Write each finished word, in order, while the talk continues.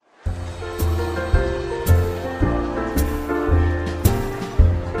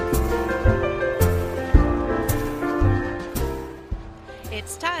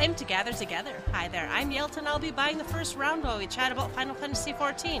time to gather together. Hi there, I'm Yelton. I'll be buying the first round while we chat about Final Fantasy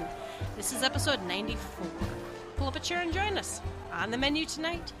XIV. This is episode 94. Pull up a chair and join us. On the menu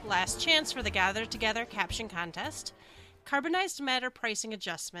tonight, last chance for the Gather Together caption contest, carbonized matter pricing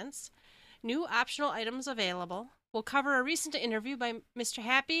adjustments, new optional items available. We'll cover a recent interview by Mr.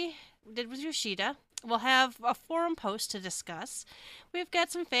 Happy did with Yoshida. We'll have a forum post to discuss. We've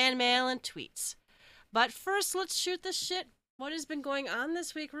got some fan mail and tweets. But first, let's shoot the shit. What has been going on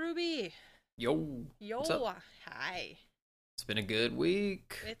this week, Ruby? Yo. What's up? Hi. It's been a good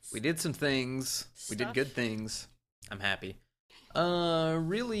week. We did some things. We did good things. I'm happy.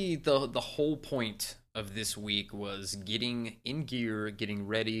 Really, the whole point of this week was getting in gear, getting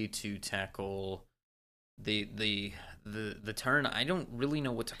ready to tackle the turn. I don't really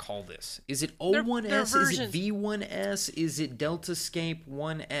know what to call this. Is it O1S? Is it V1S? Is it Deltascape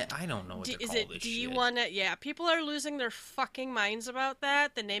 1S? I don't know what to call this shit. Is it D1? Yeah, people are losing their fucking minds about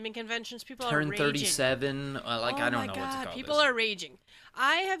that. The naming conventions, people are raging. Turn 37. I don't know what to call this. People are raging.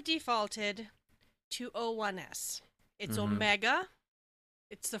 I have defaulted to O1S. It's Omega.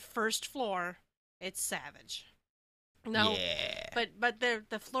 It's the first floor. It's Savage. No, yeah. but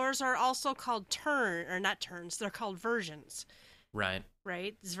the floors are also called not turns. They're called versions. Right.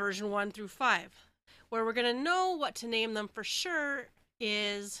 Right. It's version 1 through 5. Where we're gonna know what to name them for sure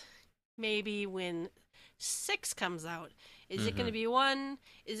is maybe when 6 comes out. Is it gonna be 1?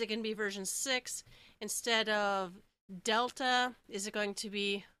 Is it gonna be version 6 instead of Delta? Is it going to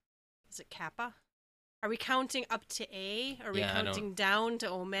be? Is it Kappa? Are we counting up to A? Are we counting down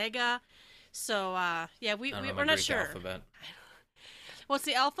to Omega? So, we're not sure. Alphabet. Well, it's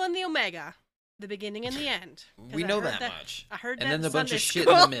the Alpha and the Omega, the beginning and the end. We know that much. I heard and that. And then a bunch of school. shit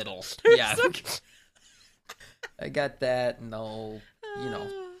in the middle. Yeah. I got that and the whole,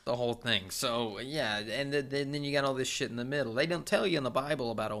 the whole thing. So, yeah, and then you got all this shit in the middle. They don't tell you in the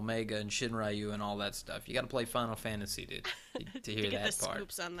Bible about Omega and Shinryu and all that stuff. You got to play Final Fantasy to hear to get that the part.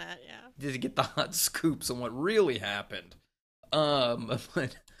 Scoops on that, yeah. To get the hot scoops on what really happened.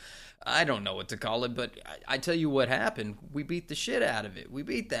 But I don't know what to call it, but I tell you what happened. We beat the shit out of it. We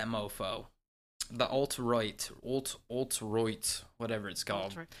beat that mofo. The alt-right, whatever it's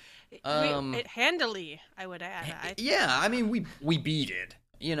called. Handily, I would add. I mean, we beat it.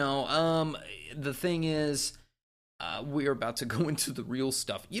 The thing is, we're about to go into the real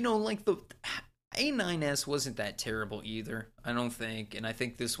stuff. Like the A9S wasn't that terrible either, I don't think. And I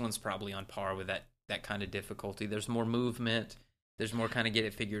think this one's probably on par with that kind of difficulty. There's more movement. There's more kind of get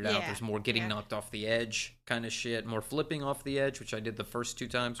it figured out. There's more getting knocked off the edge kind of shit. More flipping off the edge, which I did the first 2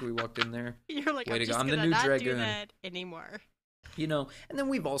 times we walked in there. You're like, I'm the new Dragoon. Do that anymore. And then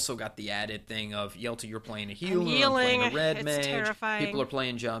we've also got the added thing of Yelta, you're playing a healer, I'm playing a red it's mage. Terrifying. People are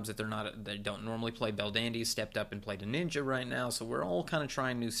playing jobs that they don't normally play. Beldandy stepped up and played a ninja right now, so we're all kind of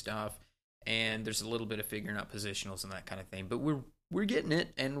trying new stuff. And there's a little bit of figuring out positionals and that kind of thing. But we're getting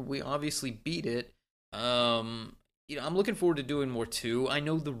it, and we obviously beat it. I'm looking forward to doing more too. I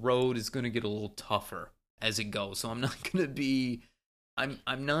know the road is going to get a little tougher as it goes, so I'm not going to be.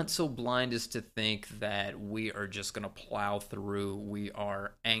 I'm not so blind as to think that we are just going to plow through. We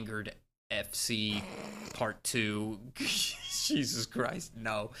are Angered FC Part 2. Jesus Christ,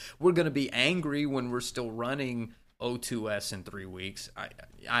 no. We're going to be angry when we're still running O2S in 3 weeks.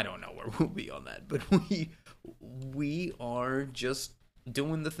 I don't know where we'll be on that, but we are just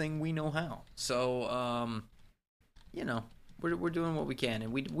doing the thing we know how. So, we're doing what we can,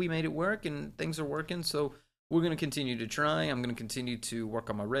 and we made it work, and things are working, so we're going to continue to try. I'm going to continue to work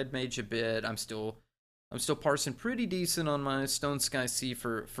on my Red Mage a bit. I'm still parsing pretty decent on my Stone Sky Sea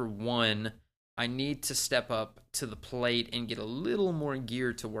for 1. I need to step up to the plate and get a little more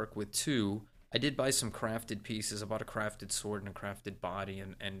gear to work with 2. I did buy some crafted pieces. I bought a crafted sword and a crafted body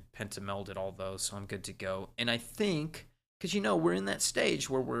and pentamelded all those, so I'm good to go. And I think, because we're in that stage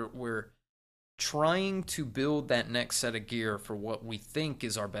where we're trying to build that next set of gear for what we think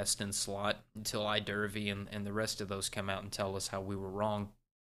is our best in slot until iDervy and the rest of those come out and tell us how we were wrong.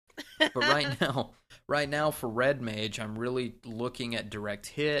 But right now for Red Mage, I'm really looking at direct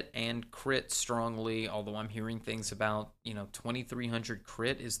hit and crit strongly, although I'm hearing things about, 2300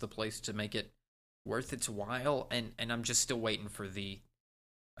 crit is the place to make it worth its while, and I'm just still waiting for the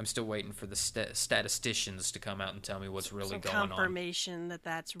statisticians to come out and tell me what's really going on. Confirmation that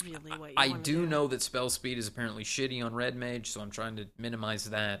that's really what you I want to do know that spell speed is apparently shitty on Red Mage, so I'm trying to minimize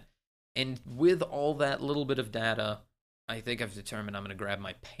that. And with all that little bit of data, I think I've determined I'm going to grab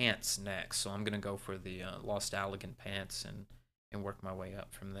my pants next. So I'm going to go for the Lost Allegan pants and work my way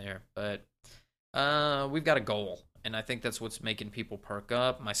up from there. But we've got a goal, and I think that's what's making people perk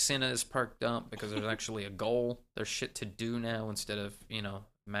up. My Senna is perked up because there's actually a goal. There's shit to do now instead of,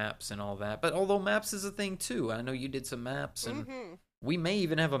 maps and all that. But although maps is a thing too, I know you did some maps, and Mm-hmm. we may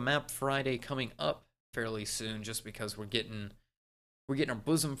even have a map Friday coming up fairly soon, just because we're getting our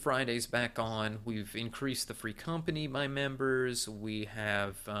Bosom Fridays back on. We've increased the free company by members. We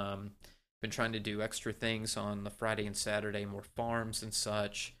have been trying to do extra things on the Friday and Saturday, more farms and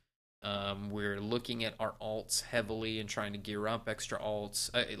such. We're looking at our alts heavily and trying to gear up extra alts.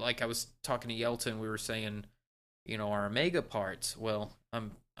 Like I was talking to Yelton, we were saying, our Omega parts. Well,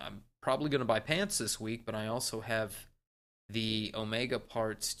 I'm probably going to buy pants this week, but I also have the Omega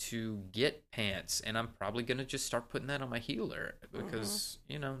parts to get pants, and I'm probably going to just start putting that on my healer because,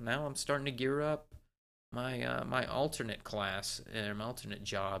 now I'm starting to gear up my my alternate class, my alternate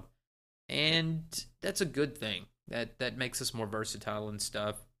job, and that's a good thing. That makes us more versatile and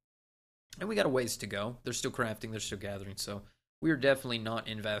stuff. And we got a ways to go. They're still crafting, they're still gathering, so we're definitely not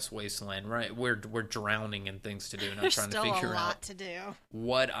in Vast Wasteland, right? We're drowning in things to do, and I'm There's trying to still figure a lot out to do.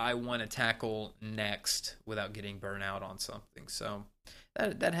 what I want to tackle next without getting burnt out on something. So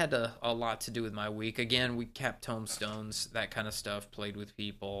that had a lot to do with my week. Again, we capped tombstones, that kind of stuff, played with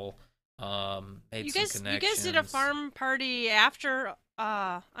people, made some connections. You guys did a farm party after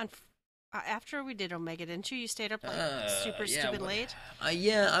after we did Omega, didn't you? You stayed up stupid late.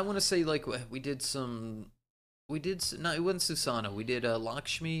 I want to say like we did no, it wasn't Susana. We did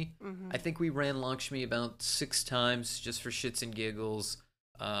Lakshmi. Mm-hmm. I think we ran Lakshmi about 6 times just for shits and giggles.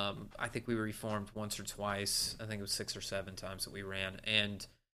 I think we reformed once or twice. I think it was 6 or 7 times that we ran, and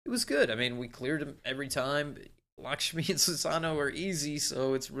it was good. I mean, we cleared them every time. Lakshmi and Susano are easy,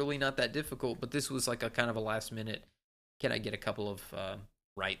 so it's really not that difficult. But this was like a kind of a last minute. Can I get a couple of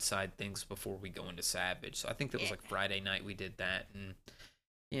right side things before we go into Savage? So I think that was like Friday night we did that, and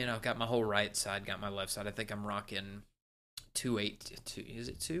got my whole right side, got my left side. I think I'm rocking 2-8. Is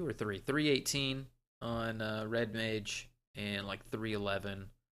it 2 or 3? 318 on Red Mage and like 311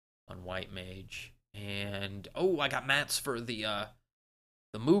 on White Mage. And I got mats for the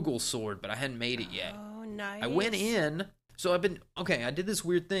Moogle sword, but I hadn't made it yet. Oh, nice. I went in, so I did this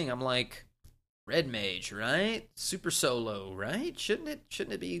weird thing. I'm like, Red Mage, right? Super solo, right? Shouldn't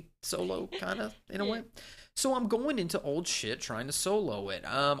it be solo kind of in a way? So I'm going into old shit trying to solo it.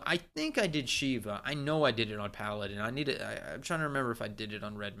 I think I did Shiva. I know I did it on Paladin. I'm trying to remember if I did it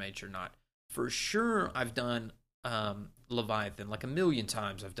on Red Mage or not. For sure I've done Leviathan. Like 1,000,000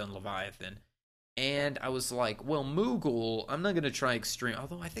 times I've done Leviathan. And I was like, well, Moogle, I'm not going to try Extreme.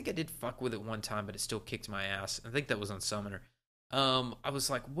 Although I think I did fuck with it one time, but it still kicked my ass. I think that was on Summoner. I was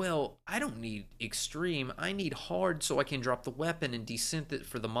like, well, I don't need Extreme. I need Hard so I can drop the weapon and desynth it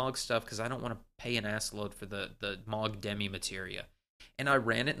for the Mog stuff because I don't want to pay an ass load for the Mog Demi materia. And I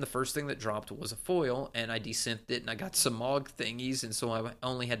ran it, and the first thing that dropped was a foil, and I desynthed it, and I got some Mog thingies, and so I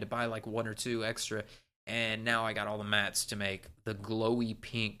only had to buy like 1 or 2 extra, and now I got all the mats to make the glowy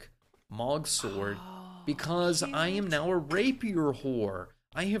pink Mog sword because cute. I am now a rapier whore.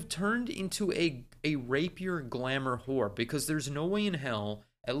 I have turned into a rapier glamour whore because there's no way in hell,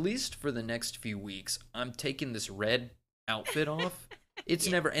 at least for the next few weeks, I'm taking this red outfit off. It's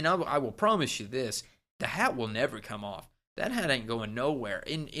never, and I will promise you this, the hat will never come off. That hat ain't going nowhere.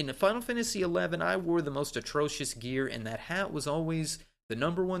 In Final Fantasy XI, I wore the most atrocious gear, and that hat was always the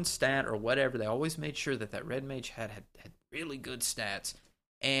number 1 stat or whatever. They always made sure that Red Mage hat had really good stats.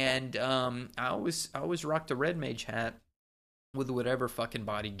 And I always rocked a Red Mage hat with whatever fucking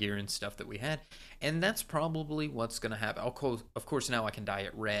body gear and stuff that we had. And that's probably what's going to happen. Of course, now I can dye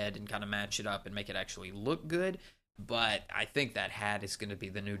it red and kind of match it up and make it actually look good. But I think that hat is going to be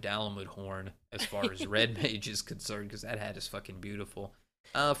the new Dalamud horn as far as Red Mage is concerned, because that hat is fucking beautiful.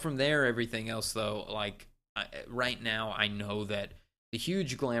 From there, everything else, though, like, right now, I know that the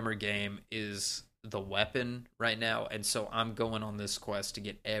huge glamour game is the weapon right now, and so I'm going on this quest to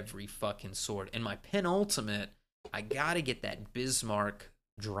get every fucking sword. And my penultimate, I gotta get that Bismarck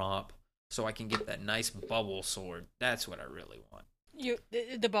drop so I can get that nice bubble sword. That's what I really want.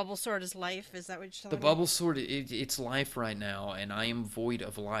 The bubble sword is life? Is that what you're talking about? The bubble sword, it's life right now, and I am void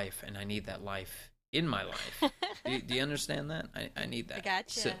of life, and I need that life in my life. do you understand that? I need that. I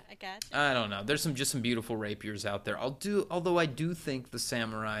gotcha. So, I gotcha. I don't know. There's just some beautiful rapiers out there. Although I do think the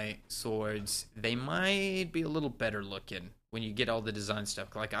samurai swords, they might be a little better looking when you get all the design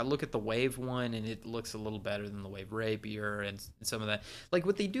stuff. Like, I look at the Wave one, and it looks a little better than the Wave Rapier and some of that. Like,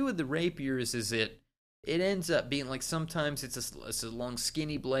 what they do with the rapiers is it ends up being like sometimes it's a long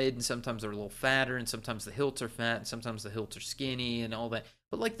skinny blade, and sometimes they're a little fatter, and sometimes the hilts are fat, and sometimes the hilts are skinny, and all that.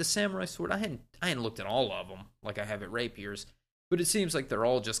 But like the samurai sword, I hadn't looked at all of them like I have at rapiers, but it seems like they're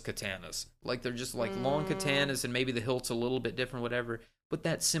all just katanas. Like they're just like long katanas, and maybe the hilt's a little bit different, whatever. But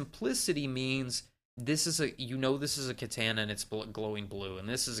that simplicity means this is this is a katana and it's glowing blue, and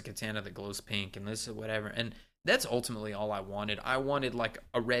this is a katana that glows pink, and this is whatever. And that's ultimately all I wanted. I wanted like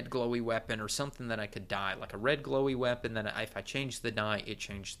a red glowy weapon or something that I could dye, like a red glowy weapon that if I changed the dye, it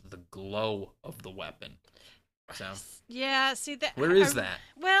changed the glow of the weapon. So yeah, see that. Where is that?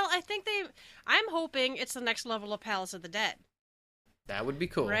 Well, I think I'm hoping it's the next level of Palace of the Dead. That would be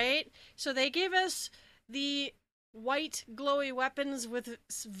cool, right? So they gave us the white glowy weapons with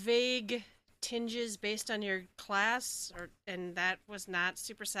vague tinges based on your class, and that was not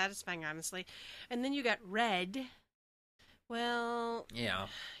super satisfying, honestly. And then you got red. Well, yeah,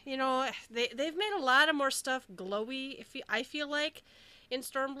 they've made a lot of more stuff glowy. I feel like in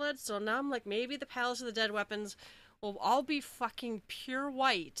Stormblood, so now I'm like, maybe the Palace of the Dead weapons will all be fucking pure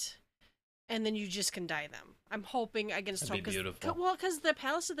white, and then you just can dye them. I'm hoping against That'd be beautiful. Well, because the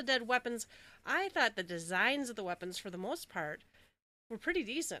Palace of the Dead weapons, I thought the designs of the weapons for the most part were pretty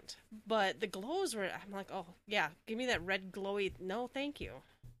decent, but the glows were. I'm like, oh yeah, give me that red glowy. No, thank you.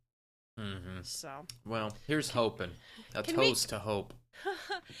 Mm-hmm. So well, here's hoping. A toast to hope.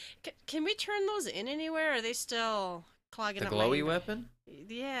 Can we turn those in anywhere? Or are they still clogging the up glowy weapon?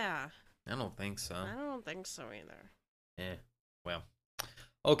 Yeah. I don't think so. I don't think so either. Yeah. Well.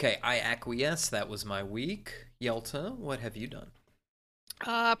 Okay, I acquiesce. That was my week. Yelta, what have you done?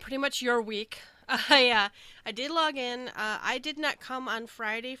 Pretty much your week. I did log in. I did not come on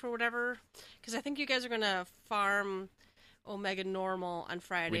Friday for whatever, because I think you guys are gonna farm Omega Normal on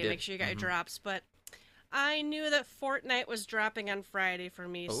Friday. Make sure you got your drops. But I knew that Fortnite was dropping on Friday for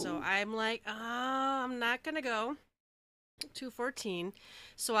me, so I'm like, I'm not gonna go. 214.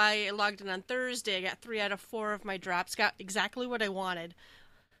 So I logged in on Thursday. I got 3 out of 4 of my drops. Got exactly what I wanted.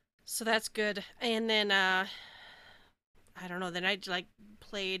 So that's good. And then I don't know. Then I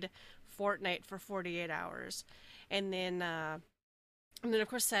played Fortnite for 48 hours, and then of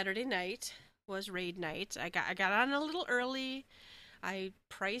course Saturday night was raid night. I got on a little early. I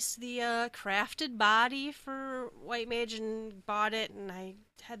priced the crafted body for White Mage and bought it, and I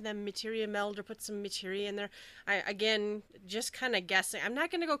had them materia meld or put some materia in there. Again, just kind of guessing. I'm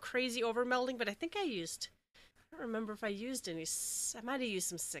not going to go crazy over melding, but I think I don't remember if I used any. I might have used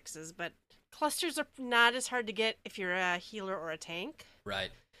some 6s, but clusters are not as hard to get if you're a healer or a tank.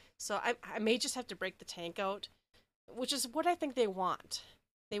 Right. So I may just have to break the tank out, which is what I think they want.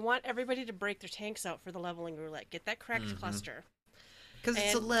 They want everybody to break their tanks out for the leveling roulette. Get that cracked cluster. Because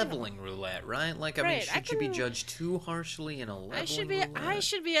it's a leveling roulette, right? Like, I mean, should you be judged too harshly in a leveling roulette? I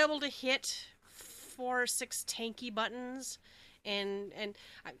should be able to hit 4 or 6 tanky buttons, and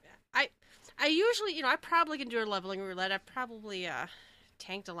I usually, I probably can do a leveling roulette. I've probably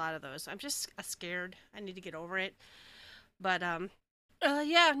tanked a lot of those. I'm just scared. I need to get over it. But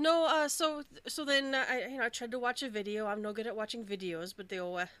so then I tried to watch a video. I'm no good at watching videos, but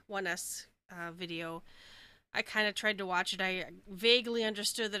the 1S video, I kind of tried to watch it. I vaguely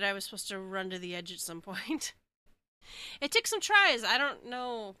understood that I was supposed to run to the edge at some point. It took some tries. I don't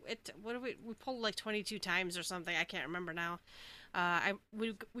know. We pulled like 22 times or something. I can't remember now.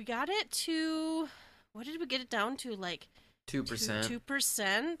 We got it to, what did we get it down to? Like 2%.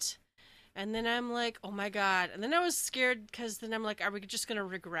 2%. And then I'm like, oh my god. And then I was scared because then I'm like, are we just going to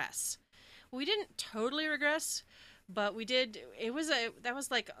regress? We didn't totally regress, but we did. That was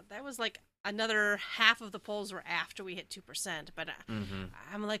like another half of the polls were after we hit 2%. But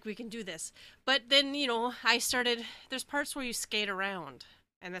I'm like, we can do this. But then, there's parts where you skate around.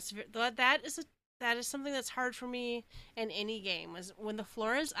 And that is something that's hard for me in any game. Is when the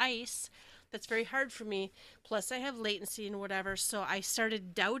floor is ice. That's very hard for me. Plus, I have latency and whatever, so I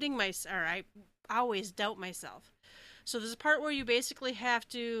started doubting I always doubt myself. So there's a part where you basically have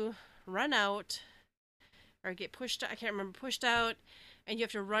to run out or get pushed. I can't remember, pushed out, and you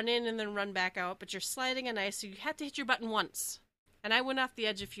have to run in and then run back out. But you're sliding on ice, so you have to hit your button once. And I went off the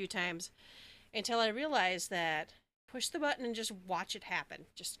edge a few times until I realized that push the button and just watch it happen.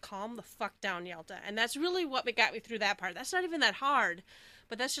 Just calm the fuck down, Yelta. And that's really what got me through that part. That's not even that hard.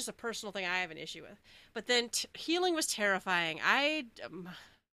 But that's just a personal thing I have an issue with. But then healing was terrifying. I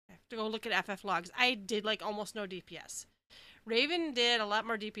have to go look at FF logs. I did like almost no DPS. Raven did a lot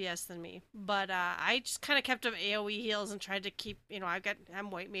more DPS than me. But I just kind of kept up AoE heals and tried to keep,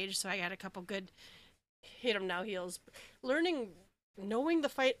 I'm White Mage, so I got a couple good hit 'em now heals. Knowing the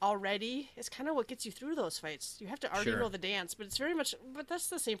fight already is kind of what gets you through those fights. You have to already know the dance, but but that's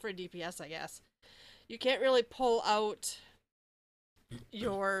the same for a DPS, I guess. You can't really pull out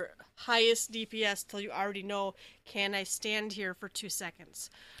your highest DPS till you already know, can I stand here for 2 seconds?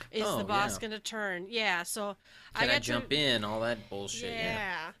 Is the boss going to turn? Yeah, so Can I jump in? All that bullshit,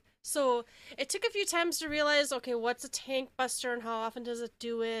 yeah. So it took a few times to realize, okay, what's a tank buster and how often does it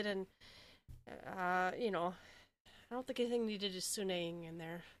do it? And You know, I don't think anything needed is Suneing in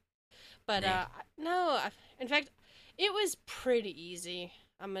there. But Nah. no, in fact, it was pretty easy.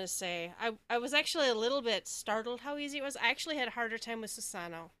 I'm gonna say I was actually a little bit startled how easy it was. I actually had a harder time with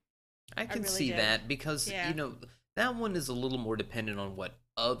Susano. I I can really see did. that because, Yeah, that one is a little more dependent on what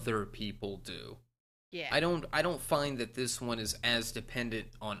other people do. yeah. I don't find that this one is as dependent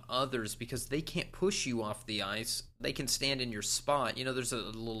on others because they can't push you off the ice. They can stand in your spot. There's a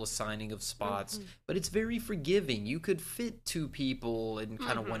little assigning of spots, Mhm. but it's very forgiving. You could fit two people in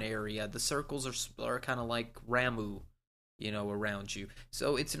kind of one Mhm. area. The circles are kind of like Ramu, around you.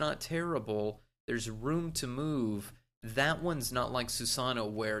 So it's not terrible. There's room to move. That one's not like Susano,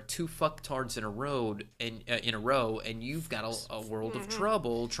 where two fucktards in a row, and you've got a world of Mhm.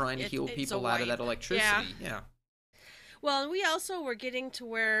 trouble trying to heal It's a people out of that wipe. Yeah. electricity. Yeah, Well, and we also were getting to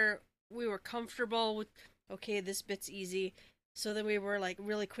where we were comfortable with, okay, this bit's easy. So then we were like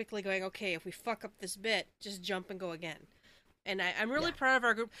really quickly going, okay, if we fuck up this bit, just jump and go again. And I'm really yeah, proud of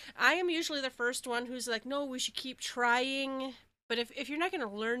our group. I am usually the first one who's like, no, we should keep trying. But if you're not going to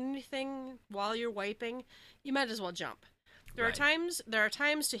learn anything while you're wiping, you might as well jump. right. There are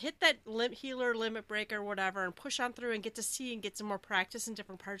times to hit that healer limit break or whatever and push on through and get to see and get some more practice in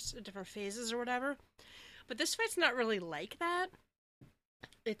different parts, different phases or whatever. But this fight's not really like that.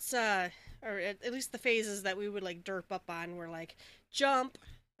 It's or at least the phases that we would like derp up on were like jump,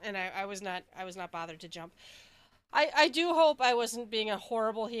 and I was not bothered to jump. I do hope I wasn't being a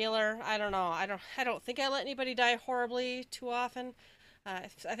horrible healer. I don't know. I don't think I let anybody die horribly too often. I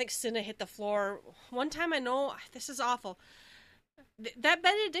think Cinna hit the floor one time. I know this is awful. That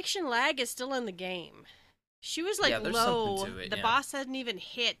benediction lag is still in the game. She was like Yeah, there's something low. to it. The Yeah. boss hadn't even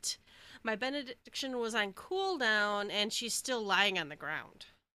hit. My benediction was on cooldown, and she's still lying on the ground,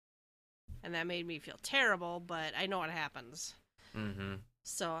 and that made me feel terrible. But I know what happens. Mm-hmm.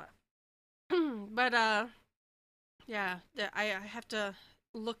 So, but yeah, I have to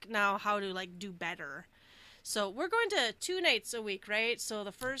look now how to like do better. So we're going to 2 nights a week, right? So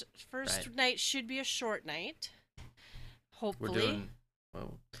the first Right. night should be a short night, We're hopefully. doing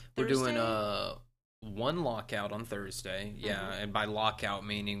well. We're doing Thursday. one lockout on Thursday. Yeah, Mm-hmm. and by lockout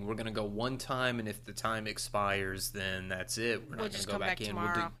meaning we're gonna go one time, and if the time expires, then that's it. We're We'll not gonna just go come back back in.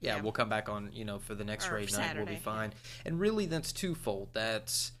 tomorrow. Yeah, Yeah, we'll come back on for the next or raid night. We'll be Saturday. Yeah. fine. And really, that's twofold.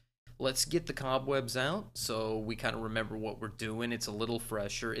 That's let's get the cobwebs out so we kind of remember what we're doing. It's a little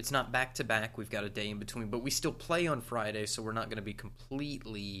fresher. It's not back to back. We've got a day in between, but we still play on Friday, so we're not going to be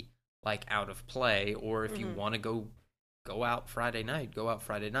completely like out of play. Or if you Mm-hmm. want to go out Friday night, go out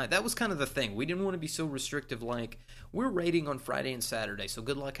Friday night. That was kind of the thing. We didn't want to be so restrictive like we're raiding on Friday and Saturday, so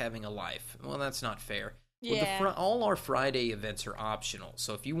good luck having a life. Well, that's not fair. Well, Yeah. all our Friday events are optional.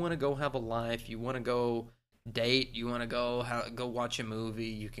 So if you want to go have a life, you want to go date, you want to go watch a movie,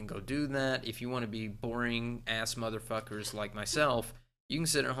 you can go do that. If you want to be boring ass motherfuckers like myself, you can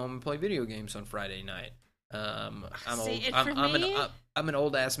sit at home and play video games on Friday night. I'm See, old. and for me, I'm an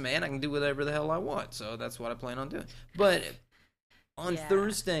old ass man. I can do whatever the hell I want. So that's what I plan on doing. But on yeah,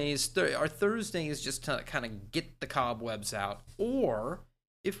 Thursdays, our Thursday is just to kind of get the cobwebs out. Or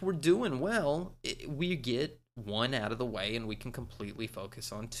if we're doing well, we get one out of the way and we can completely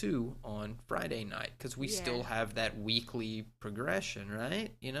focus on two on Friday night because we yeah. still have that weekly progression, right?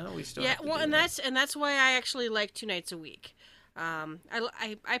 We still Yeah, have to well, do and that. that's why I actually like 2 nights a week.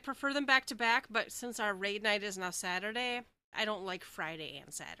 I prefer them back to back, but since our raid night is now Saturday, I don't like Friday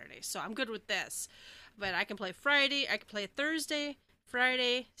and Saturday, so I'm good with this. But I can play Friday, I can play Thursday,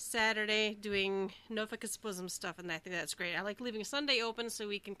 Friday, Saturday, doing Noficuspism stuff, and I think that's great. I like leaving Sunday open so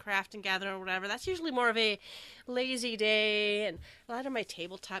we can craft and gather or whatever. That's usually more of a lazy day, and a lot of my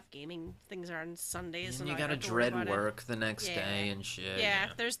tabletop gaming things are on Sundays, And and you I don't gotta have to worry dread about it. work the next Yeah. day and shit.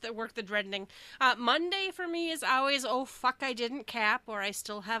 Yeah, there's the work, the dreading. Monday for me is always, oh fuck, I didn't cap, or I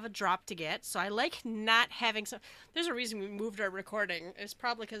still have a drop to get. So I like not having some. There's a reason we moved our recording. It's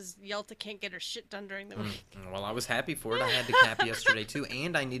probably because Yelta can't get her shit done during the week. Well, I was happy for it. I had to cap yesterday too,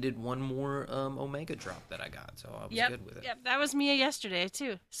 and I needed one more Omega drop that I got, so I was good with it. Yep, that was Mia yesterday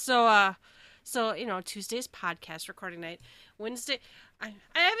too. So Tuesday's podcast recording night. Wednesday, I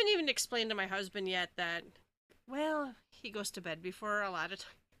haven't even explained to my husband yet that, well, he goes to bed before a lot of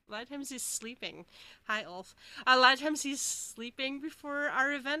times he's sleeping. Hi, Ulf. A lot of times he's sleeping before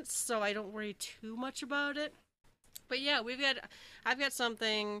our events, so I don't worry too much about it. But yeah, I've got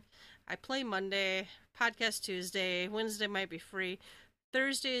something. I play Monday, podcast Tuesday, Wednesday might be free.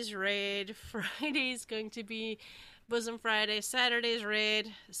 Thursday's raid, Friday's going to be Bosom Friday, Saturday's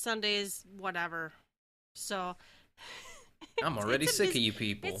raid, Sunday's whatever. So I'm already sick of you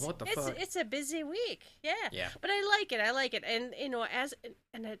people. What the fuck? It's a busy week. Yeah. Yeah. But I like it. And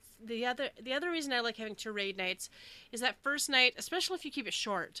it's the other reason I like having 2 raid nights is that first night, especially if you keep it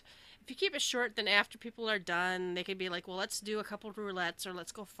short. If you keep it short, then after people are done, they could be like, well, let's do a couple roulettes or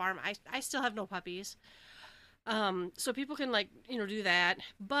let's go farm. I still have no puppies. So people can do that.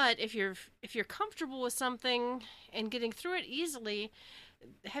 But if you're comfortable with something and getting through it easily,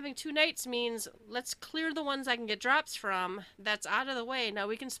 having 2 nights means let's clear the ones I can get drops from. That's out of the way. Now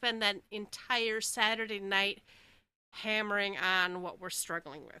we can spend that entire Saturday night hammering on what we're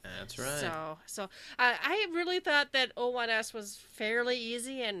struggling with. That's right. So I really thought that O1S was fairly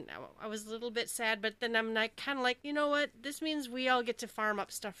easy, and I was a little bit sad, but then I'm kind of like, you know what? This means we all get to farm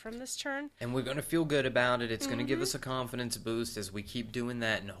up stuff from this turn. And we're going to feel good about it. It's going to give us a confidence boost as we keep doing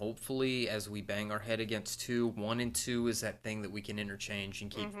that, and hopefully as we bang our head against 2, 1 and 2 is that thing that we can interchange and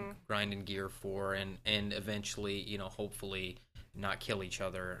keep grinding gear for, and eventually, hopefully not kill each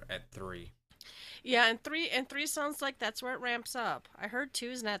other at 3. Yeah, and three sounds like that's where it ramps up. I heard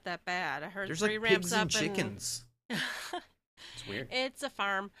 2's not that bad. I heard there's 3 like ramps pigs up and chickens. It's weird. It's a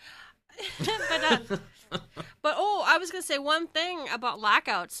farm. but I was gonna say one thing about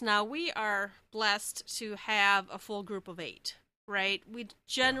lockouts. Now we are blessed to have a full group of 8, right? We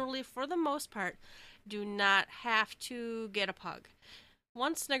generally, for the most part, do not have to get a pug.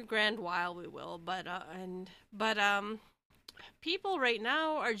 Once in a grand while we will, but people right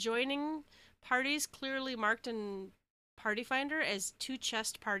now are joining parties clearly marked in Party Finder as 2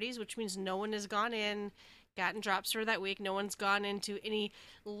 chest parties, which means no one has gone in, gotten drops for that week. No one's gone into any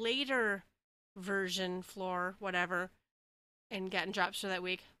later version floor, whatever, and gotten drops for that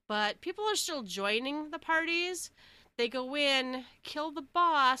week. But people are still joining the parties. They go in, kill the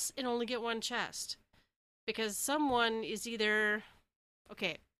boss, and only get 1 chest. Because someone is either...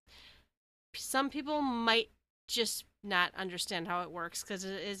 Okay, some people might just not understand how it works because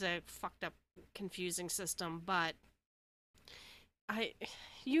it is a fucked up, confusing system, but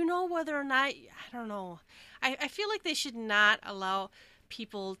whether or not, I don't know. I feel like they should not allow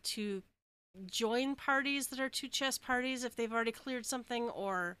people to join parties that are 2 chest parties if they've already cleared something,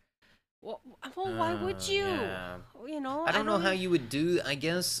 or why would you? Yeah. I don't know how you would do. I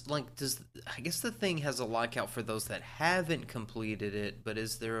guess the thing has a lockout for those that haven't completed it, but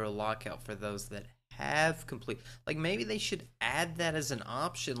is there a lockout for those that have completed? Like, maybe they should add that as an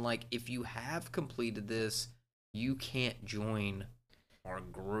option. Like, if you have completed this, you can't join our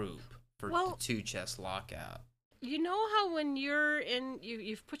group for the 2 chest lockout. You know how when you're in,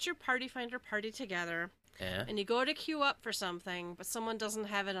 you've put your Party Finder party together, and you go to queue up for something, but someone doesn't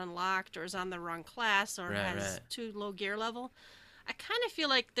have it unlocked or is on the wrong class or has too low gear level. I kind of feel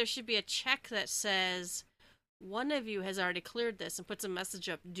like there should be a check that says, one of you has already cleared this, and puts a message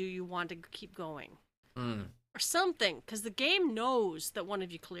up, do you want to keep going? Or something, because the game knows that one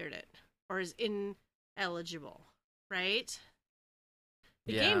of you cleared it, or is ineligible, right?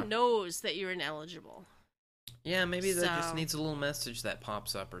 The game knows that you're ineligible. Yeah, maybe that just needs a little message that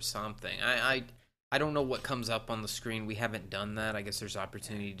pops up or something. I don't know what comes up on the screen. We haven't done that. I guess there's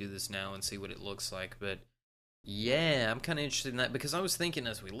opportunity to do this now and see what it looks like, but... Yeah, I'm kind of interested in that, because I was thinking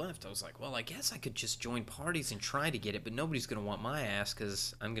as we left, I was like, well, I guess I could just join parties and try to get it, but nobody's going to want my ass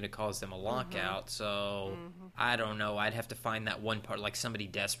because I'm going to cause them a lockout, so I don't know. I'd have to find that one part, like somebody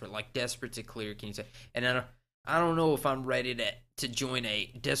desperate to clear, can you say? And I don't know if I'm ready to join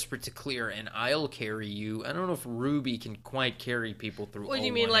a desperate to clear and I'll carry you. I don't know if Ruby can quite carry people through. What do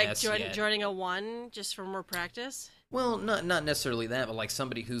you mean, like joining a 1 just for more practice? Well, not necessarily that, but like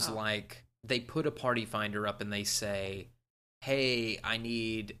somebody who's like... They put a Party Finder up and they say, hey, I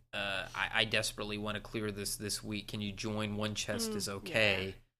need, I desperately want to clear this week. Can you join? 1 chest is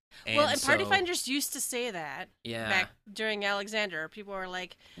okay. Yeah. And Party Finders used to say that back during Alexander. People were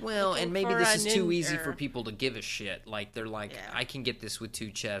like... Well, and maybe this is too easy for people to give a shit. Like, they're like, I can get this with 2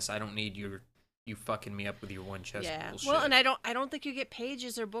 chests. I don't need you fucking me up with your 1 chest bullshit. Well, and I don't think you get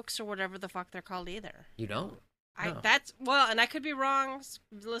pages or books or whatever the fuck they're called either. You don't? No. And I could be wrong.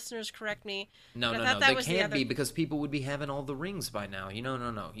 Listeners, correct me. No. They can't be, because people would be having all the rings by now.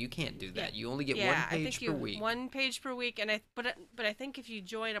 No. You can't do that. You only get 1 page per week. 1 page per week, and but I think if you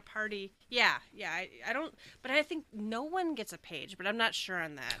join a party, I don't. But I think no one gets a page. But I'm not sure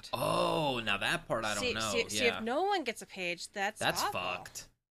on that. Oh, now that part I don't know. See, if no one gets a page, that's awful. Fucked.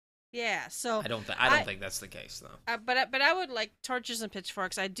 Yeah, so I don't think that's the case though. But I would like torches and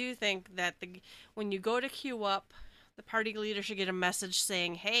pitchforks. I do think that when you go to queue up, the party leader should get a message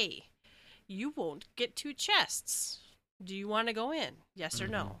saying, "Hey, you won't get 2 chests. Do you want to go in? Yes or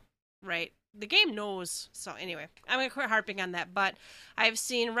no?" Right? the game knows. So anyway, I'm gonna quit harping on that. But I've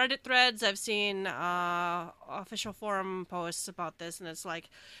seen Reddit threads, I've seen official forum posts about this, and it's like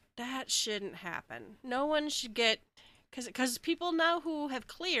that shouldn't happen. No one should get because people now who have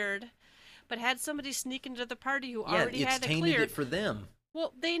cleared, but had somebody sneak into the party who already had it cleared. It's tainted it for them.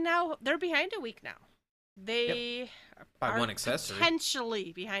 Well, they're behind a week now. They By are one accessory.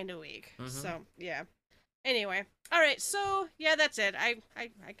 potentially behind a week. Mhm. So yeah. Anyway, all right. So yeah, that's it. I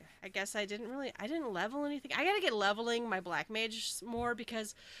guess I didn't level anything. I gotta get leveling my black mage more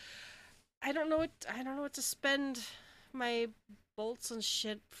because I don't know what to spend my bolts and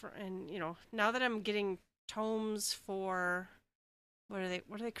shit for. And now that I'm getting tomes for what are they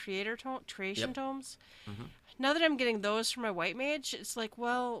creation tomes. Mhm. Now that I'm getting those for my white mage, it's like,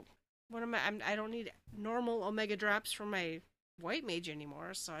 well, what am I don't need normal omega drops for my white mage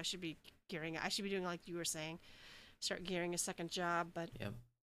anymore, so I should be doing like you were saying, start gearing a second job. But Yep.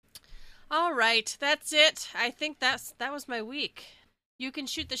 All right, that's it. I think that was my week. You can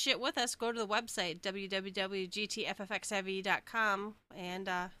shoot the shit with us. Go to the website www.gtffxiv.com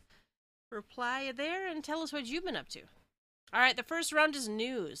and reply there and tell us what you've been up to. All right, the first round is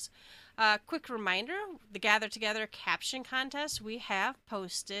news. Quick reminder, the Gather Together caption contest, we have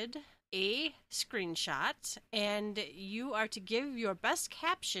posted a screenshot, and you are to give your best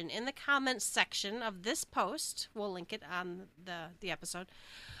caption in the comments section of this post. We'll link it on the episode.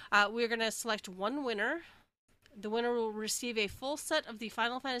 We're going to select one winner. The winner will receive a full set of the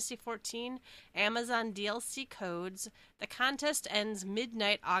Final Fantasy XIV Amazon DLC codes. The contest ends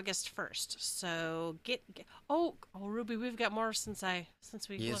midnight August 1st. So oh Ruby, we've got more since we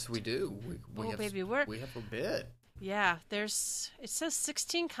Yes, looked. we do. We have a bit. Yeah, it says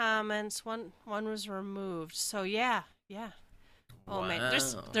 16 comments. One was removed. So yeah. Oh wow. man,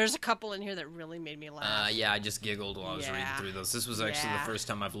 there's a couple in here that really made me laugh. Yeah, I just giggled while I was reading through those. This was actually the first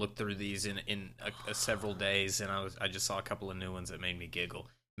time I've looked through these in several days, and I just saw a couple of new ones that made me giggle.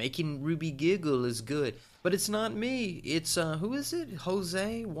 Making Ruby giggle is good, but it's not me. It's who is it?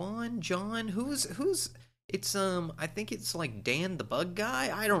 Jose, Juan, John. Who's? It's I think it's like Dan the Bug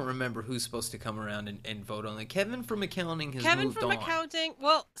Guy. I don't remember who's supposed to come around and vote on it. Kevin from accounting has moved on. Kevin from accounting.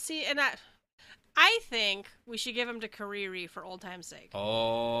 Well, see, and I think we should give him to Kariri for old time's sake.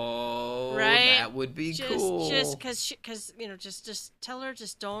 Oh, right? That would be cool. Just because just tell her,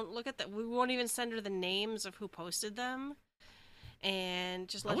 just don't look at that. We won't even send her the names of who posted them, and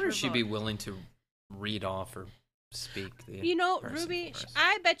just let her vote. I wonder if she'd be willing to read off or speak. Ruby,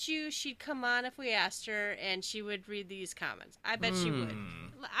 I bet you she'd come on if we asked her, and she would read these comments. I bet she would.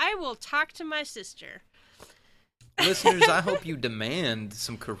 I will talk to my sister. Listeners, I hope you demand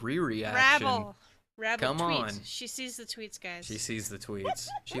some Kariri action. Rabble Come tweets. on. She sees the tweets, guys. She sees the tweets.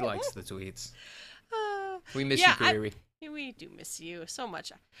 She likes the tweets. We miss you, Kariri. We do miss you so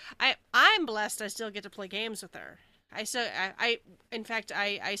much. I'm blessed I still get to play games with her. In fact,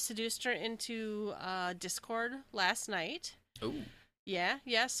 I seduced her into Discord last night. Oh.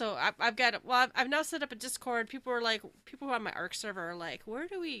 Yeah. So I've now set up a Discord. People who are on my ARC server are like, where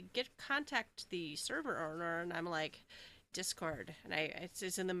do we contact the server owner? And I'm like, Discord. And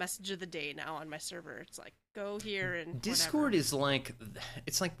it's in the message of the day now on my server. It's like, go here and Discord is like,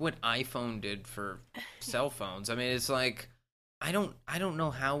 it's like what iPhone did for cell phones. I mean, it's like, I don't know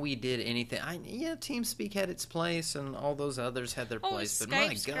how we did anything. TeamSpeak had its place, and all those others had their place. But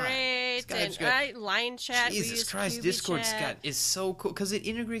Skype's my God, great. Skype's great. Line chat. Jesus Christ, Discord is so cool because it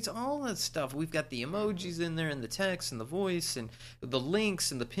integrates all that stuff. We've got the emojis in there, and the text, and the voice, and the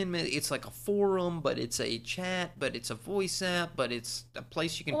links, and the pin. It's like a forum, but it's a chat, but it's a voice app, but it's a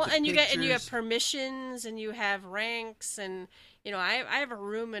place you can. Put and pictures. you have permissions, and you have ranks, and I have a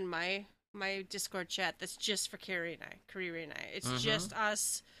room in my Discord chat that's just for Kariri and I. It's just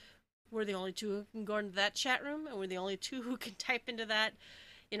us. We're the only two who can go into that chat room, and we're the only two who can type into that.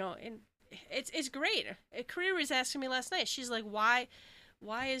 And it's great. Kariri was asking me last night. She's like, why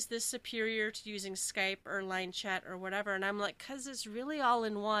is this superior to using Skype or line chat or whatever? And I'm like, because it's really all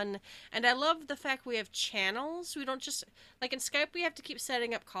in one. And I love the fact we have channels. We don't just, like in Skype, we have to keep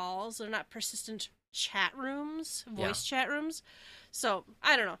setting up calls. They're not persistent chat rooms, voice chat rooms. So,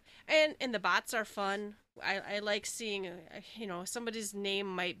 I don't know. And the bots are fun. I like seeing, somebody's name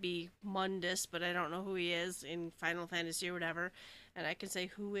might be Mundus, but I don't know who he is in Final Fantasy or whatever. And I can say,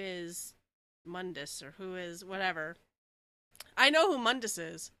 who is Mundus or who is whatever. I know who Mundus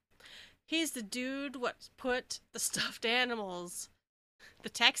is. He's the dude what put the stuffed animals, the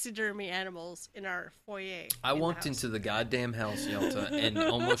taxidermy animals, in our foyer. I walked into the goddamn house, Yelta, and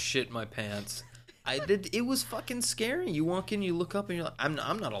almost shit my pants. I did. It was fucking scary. You walk in, you look up, and you're like, "I'm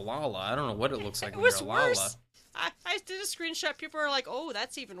not a Lala. I don't know what it looks like when you're a Lala." I did a screenshot. People are like, "Oh,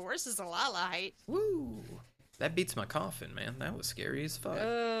 that's even worse as a Lala height." Woo! That beats my coffin, man. That was scary as fuck.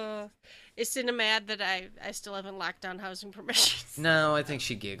 Is Cinna mad that I still haven't locked down housing permissions? No, I think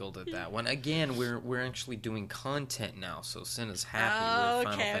she giggled at that one. Again, we're actually doing content now, so Cinna's happy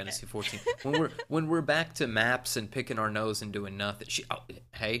with Final Fantasy 14. When we're back to maps and picking our nose and doing nothing,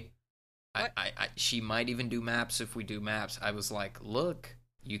 she might even do maps if we do maps. I was like, look,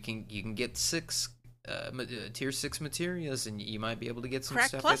 you can get 6 tier 6 materias, and you might be able to get some crack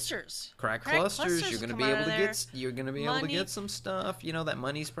stuff. Clusters. Crack clusters. You're gonna be able to get. You're gonna be able to get some stuff. You know that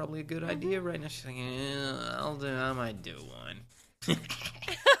money's probably a good idea right now. She's like, I might do one.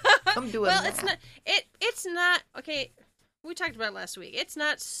 I'm doing. Well, that. it's not okay. We talked about it last week. It's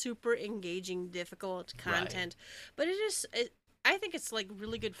not super engaging, difficult content, but it is. I think it's like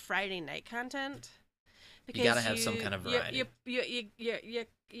really good Friday night content. Because you gotta have some kind of variety.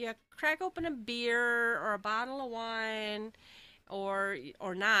 You crack open a beer or a bottle of wine, or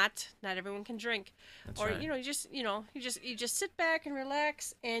not. Not everyone can drink. That's or right. you just sit back and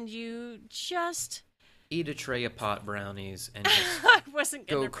relax, and you just eat a tray of pot brownies and just I wasn't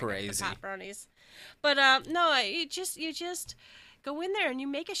gonna go crazy. Pot brownies, but no, you just go in there and you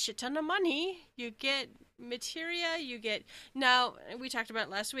make a shit ton of money. You get materia, now we talked about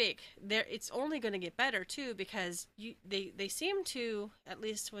it last week, it's only going to get better too, because they seem to, at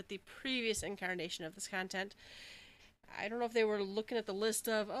least with the previous incarnation of this content, I don't know if they were looking at the list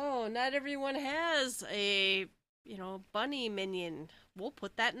of, not everyone has a bunny minion, we'll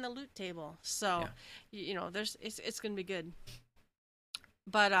put that in the loot table, so it's going to be good,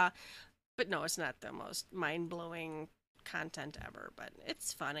 but no, it's not the most mind-blowing content ever, but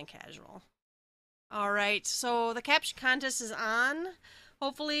it's fun and casual. All right, so the caption contest is on.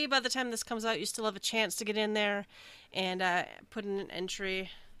 Hopefully, by the time this comes out, you still have a chance to get in there and put in an entry.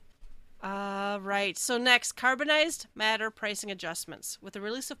 Right, so next, carbonized matter pricing adjustments. With the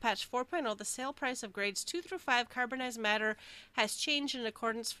release of patch 4.0, the sale price of grades 2 through 5 carbonized matter has changed in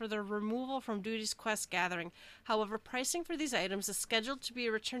accordance for their removal from Duty's Quest gathering. However, pricing for these items is scheduled to be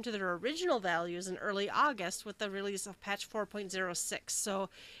returned to their original values in early August with the release of patch 4.06. So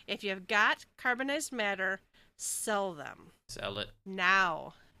if you've got carbonized matter, sell them. Sell it.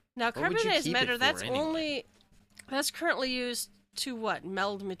 Now carbonized matter, that's currently used to what?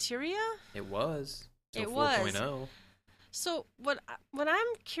 Meld materia? It was. It 4.0. So what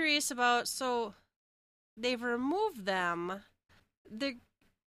I'm curious about, so they've removed them.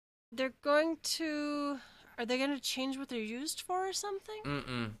 They're going to, are they going to change what they're used for or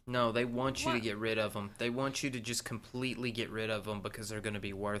something? No, they want you to get rid of them. They want you to just completely get rid of them because they're going to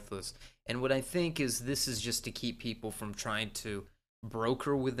be worthless. And what I think is this is just to keep people from trying to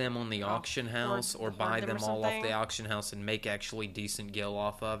broker with them on the auction house or buy them all off the auction house and make actually decent gil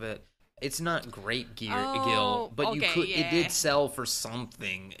off of it. It's not great gil, but you could. It did sell for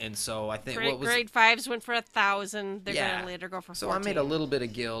something, and so I think grade 5s went for 1,000. They're gonna later go for 14. So I made a little bit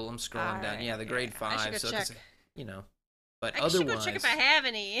of gil. I'm scrolling down. Yeah, the grade 5. I should go check. But I should go check if I have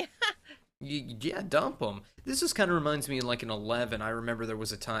any. Dump them. This just kind of reminds me of like an 11. I remember there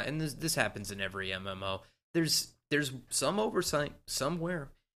was a time, and this happens in every MMO. There's some oversight somewhere,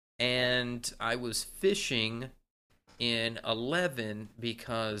 and I was fishing in 11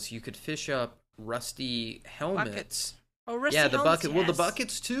 because you could fish up rusty helmets. Oh, rusty helmets, bucket. Yes. Well, the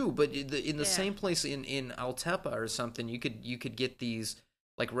buckets too, but in the same place in Altepa or something, you could get these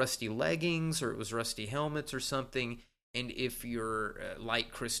like rusty leggings, or it was rusty helmets or something. And if you're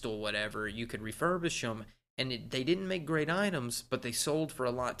light crystal, whatever, you could refurbish them. And they didn't make great items, but they sold for a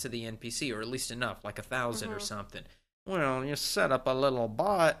lot to the NPC, or at least enough, like 1,000 or something. Well, you set up a little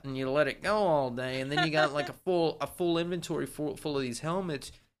bot and you let it go all day, and then you got like a full inventory full of these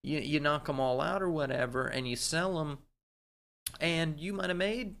helmets. You knock them all out or whatever, and you sell them, and you might have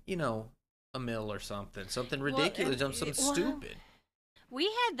made $1 million or something ridiculous, something stupid. We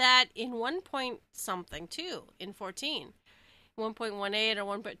had that in 1 something too in 14. 1.18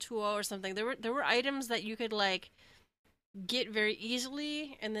 or 1.20 or something. There were items that you could like get very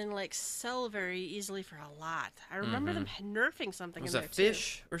easily and then like sell very easily for a lot. I remember them nerfing something in there too. Was it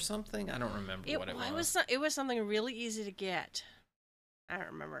fish or something? I don't remember what it was. It was something really easy to get. I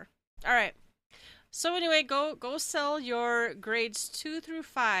don't remember. All right. So anyway, go sell your grades 2 through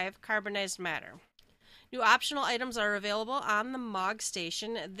 5 carbonized matter. New optional items are available on the Mog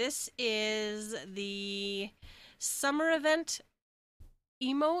Station. This is the summer event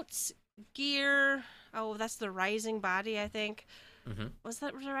emotes, gear. Oh, that's the Rising body, I think. Mm-hmm. Was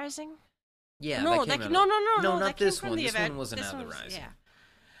that the Rising? Yeah. No, no, not this one. This one wasn't out of the Rising.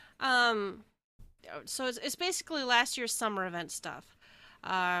 Yeah. So it's basically last year's summer event stuff.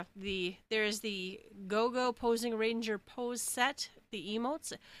 There's the Go-Go Posing Ranger pose set, the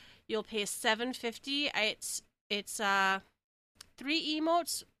emotes. You'll pay $7.50. It's 3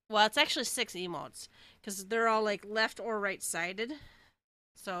 emotes. Well, it's actually 6 emotes because they're all like left or right sided.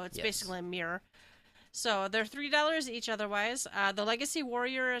 So it's basically a mirror. So they're $3 each. Otherwise, the Legacy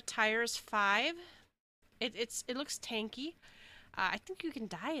Warrior attire is $5. It looks tanky. I think you can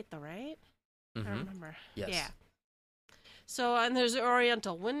dye it though, right? I don't remember. Yes. Yeah. So, and there's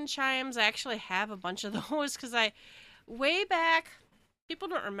Oriental wind chimes. I actually have a bunch of those because way back, people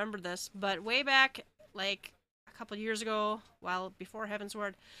don't remember this, but way back, like a couple years ago, before Heaven's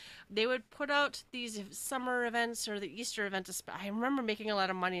Word, they would put out these summer events or the Easter events. I remember making a lot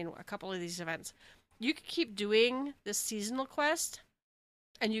of money in a couple of these events. You could keep doing this seasonal quest,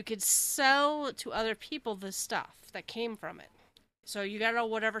 and you could sell to other people the stuff that came from it. So you got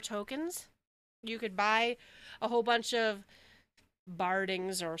whatever tokens. You could buy a whole bunch of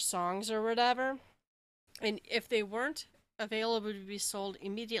bardings or songs or whatever. And if they weren't available to be sold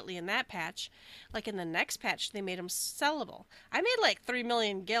immediately in that patch, like in the next patch, they made them sellable. I made like 3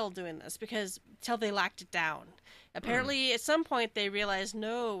 million gil doing this till they locked it down. Apparently, at some point, they realized,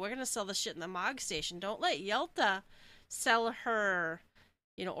 no, we're going to sell this shit in the Mog Station. Don't let Yelta sell her,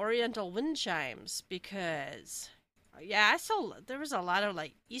 Oriental wind chimes because... Yeah, there was a lot of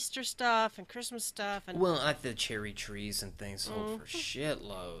like Easter stuff and Christmas stuff, and like the cherry trees and things sold for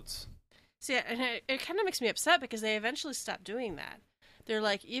shitloads. See, and it kind of makes me upset because they eventually stopped doing that. They're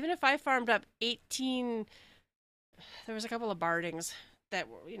like, even if I farmed up 18, there was a couple of bardings that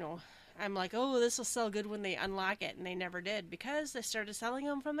were, I'm like, oh, this will sell good when they unlock it, and they never did because they started selling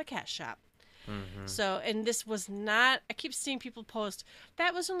them from the cash shop. So, and this was not, I keep seeing people post,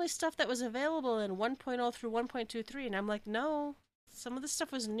 that was only stuff that was available in 1.0 through 1.23, and I'm like, no, some of the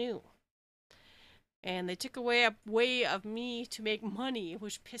stuff was new. And they took away a way of me to make money,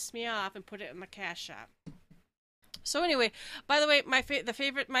 which pissed me off, and put it in the cash shop. So anyway, by the way, my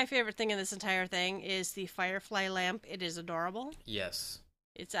favorite thing in this entire thing is the Firefly lamp. It is adorable. Yes.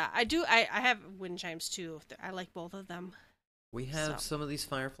 It's I have wind chimes too. I like both of them. We have some of these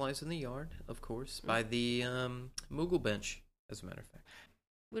fireflies in the yard, of course, by the Moogle bench, as a matter of fact.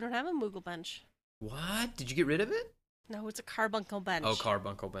 We don't have a Moogle bench. What? Did you get rid of it? No, it's a carbuncle bench. Oh,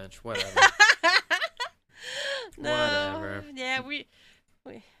 carbuncle bench. Whatever. No, whatever. Yeah,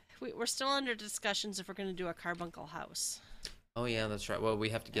 we're still under discussions if we're going to do a carbuncle house. Oh, yeah, that's right. Well, we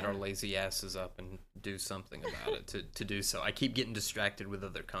have to get our lazy asses up and do something about it to do so. I keep getting distracted with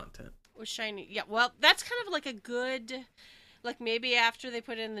other content. With shiny. Yeah, well, that's kind of like a good... Like, maybe after they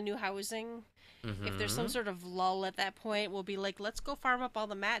put in the new housing, if there's some sort of lull at that point, we'll be like, let's go farm up all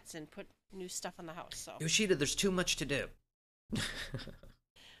the mats and put new stuff on the house. So Yoshida, there's too much to do.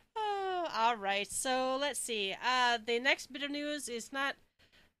 All right. So, let's see. The next bit of news is not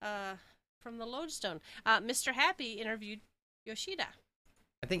from the Lodestone. Mr. Happy interviewed Yoshida.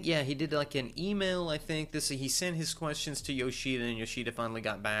 I think, yeah, he did like an email, I think. He sent his questions to Yoshida, and Yoshida finally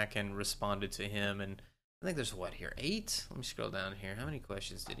got back and responded to him, and I think there's, 8? Let me scroll down here. How many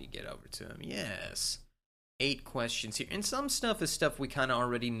questions did he get over to him? Yes. 8 questions here. And some stuff is stuff we kind of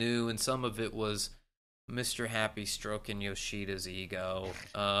already knew, and some of it was Mr. Happy stroking Yoshida's ego.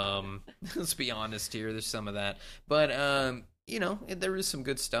 Let's be honest here. There's some of that. But, there is some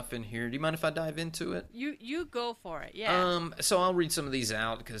good stuff in here. Do you mind if I dive into it? You go for it, yeah. So I'll read some of these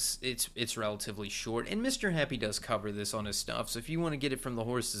out because it's relatively short. And Mr. Happy does cover this on his stuff. So if you want to get it from the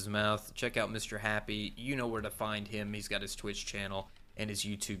horse's mouth, check out Mr. Happy. You know where to find him. He's got his Twitch channel and his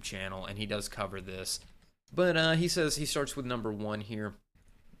YouTube channel, and he does cover this. But he says, he starts with number 1 here.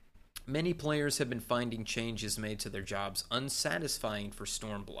 Many players have been finding changes made to their jobs unsatisfying for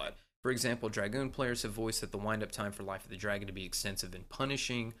Stormblood. For example, Dragoon players have voiced that the wind-up time for Life of the Dragon to be extensive and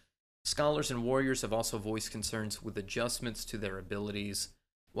punishing. Scholars and warriors have also voiced concerns with adjustments to their abilities.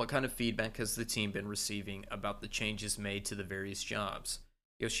 What kind of feedback has the team been receiving about the changes made to the various jobs?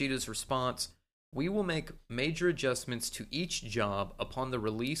 Yoshida's response, we will make major adjustments to each job upon the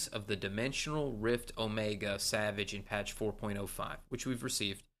release of the Dimensional Rift Omega Savage in patch 4.05, which we've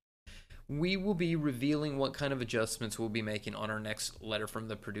received. We will be revealing what kind of adjustments we'll be making on our next Letter from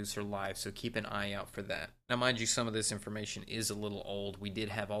the Producer Live, so keep an eye out for that. Now, mind you, some of this information is a little old. We did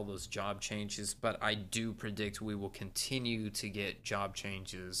have all those job changes, but I do predict we will continue to get job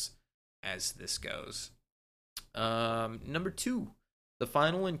changes as this goes. Number 2. The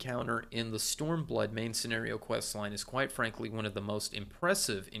final encounter in the Stormblood main scenario questline is quite frankly one of the most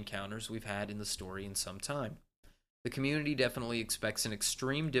impressive encounters we've had in the story in some time. The community definitely expects an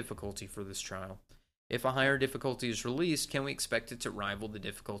extreme difficulty for this trial. If a higher difficulty is released, can we expect it to rival the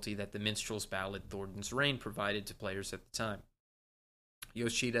difficulty that the Minstrel's Ballad Thornton's Reign provided to players at the time?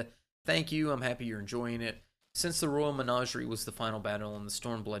 Yoshida, thank you. I'm happy you're enjoying it. Since the Royal Menagerie was the final battle in the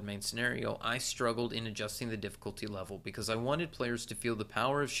Stormblood main scenario, I struggled in adjusting the difficulty level because I wanted players to feel the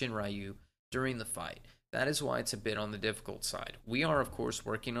power of Shinryu during the fight. That is why it's a bit on the difficult side. We are, of course,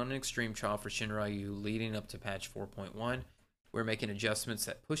 working on an extreme trial for Shinryu leading up to patch 4.1. We're making adjustments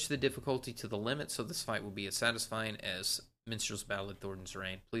that push the difficulty to the limit, so this fight will be as satisfying as Minstrel's Battle at Thornton's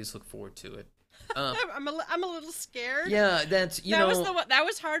Reign. Please look forward to it. I'm a little scared. Yeah, that's, that was the one that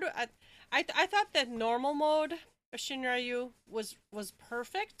was hard. I thought that normal mode of Shinryu was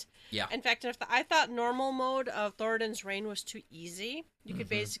perfect. Yeah. In fact, I thought normal mode of Thornton's Reign was too easy. You could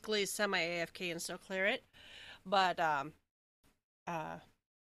basically semi-AFK and still clear it. But I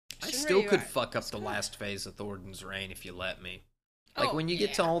still could fuck up the last phase of Thornton's Reign if you let me. Like, when you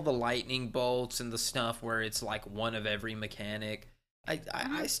get to all the lightning bolts and the stuff where it's like one of every mechanic,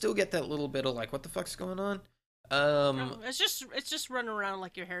 I still get that little bit of like, what the fuck's going on? It's just running around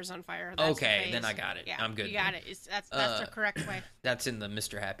like your hair's on fire. That's okay, then I got it. Yeah, I'm good. You got it. That's the correct way. That's in the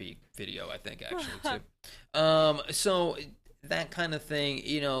Mr. Happy video, I think, actually, too. So that kind of thing,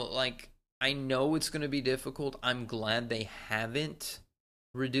 like, I know it's going to be difficult. I'm glad they haven't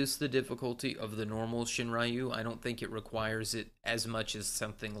reduced the difficulty of the normal Shinryu. I don't think it requires it as much as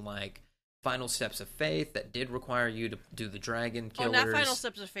something like Final Steps of Faith that did require you to do the dragon killers. Oh, not Final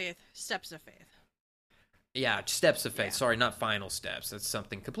Steps of Faith. Steps of Faith. Yeah, Steps of Faith. Yeah. Sorry, not Final Steps. That's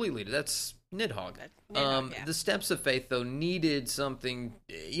something completely. That's Nidhogg. Yeah. The Steps of Faith, though, needed something.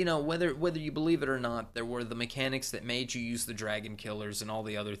 Whether you believe it or not, there were the mechanics that made you use the dragon killers and all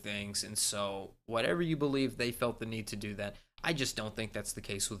the other things. And so, whatever you believe, they felt the need to do that. I just don't think that's the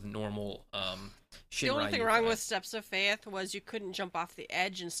case with normal Shinryu. The only thing wrong with Steps of Faith was you couldn't jump off the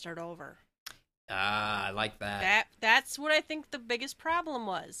edge and start over. Ah, I like that. That's what I think the biggest problem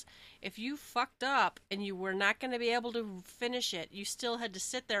was. If you fucked up and you were not going to be able to finish it, you still had to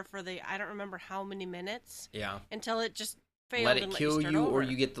sit there for I don't remember how many minutes. Yeah. Until it just failed let it and kill let you you, over. Or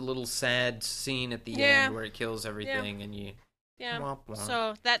you get the little sad scene at the end where it kills everything and you... Yeah. Womp womp.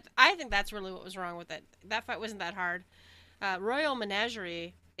 So I think that's really what was wrong with it. That fight wasn't that hard. Royal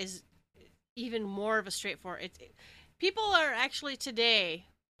Menagerie is even more of a straightforward... People are actually today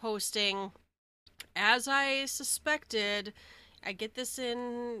posting... As I suspected, I get this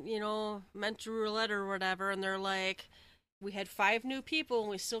in, mental roulette or whatever, and they're like, we had 5 new people and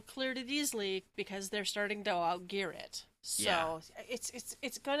we still cleared it easily because they're starting to outgear it. So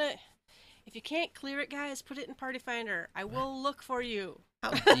it's gonna, if you can't clear it, guys, put it in Party Finder. I will look for you.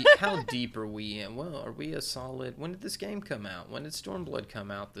 How deep are we in? Well, are we a solid? When did this game come out? When did Stormblood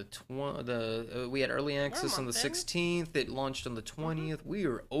come out? We had early access on the 16th. It launched on the 20th. We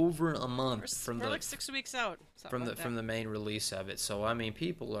are over a month we're like 6 weeks out from the main release of it. So I mean,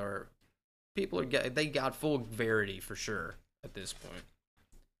 people are they got full Verity for sure at this point.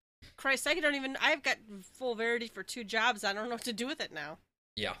 Christ, I've got full Verity for 2 jobs. I don't know what to do with it now.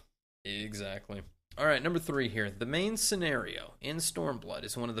 Yeah, exactly. All right, number 3 here. The main scenario in Stormblood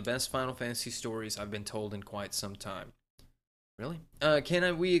is one of the best Final Fantasy stories I've been told in quite some time. Really?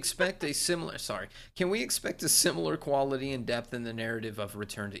 Can we expect a similar quality and depth in the narrative of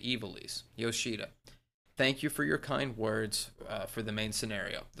Return to Ivalice? Yoshida, thank you for your kind words for the main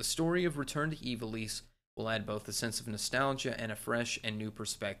scenario. The story of Return to Ivalice will add both a sense of nostalgia and a fresh and new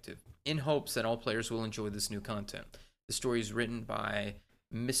perspective, in hopes that all players will enjoy this new content. The story is written by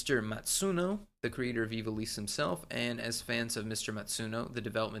Mr. Matsuno, the creator of Ivalice himself, and as fans of Mr. Matsuno, the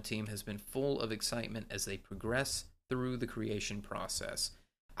development team has been full of excitement as they progress through the creation process.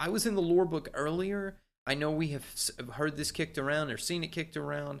 I was in the lore book earlier. I know we have heard this kicked around or seen it kicked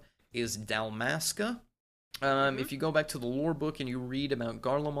around, is Dalmasca. If you go back to the lore book and you read about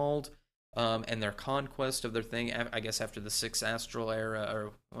Garlemald and their conquest of their thing, I guess after the 6th Astral era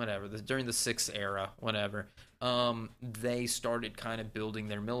or whatever, during the 6th era, whatever, they started kind of building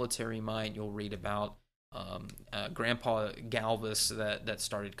their military might. You'll read about Grandpa Galvus that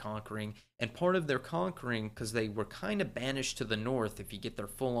started conquering. And part of their conquering, because they were kind of banished to the north, if you get their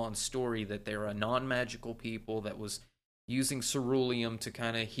full-on story, that they're a non-magical people that was using ceruleum to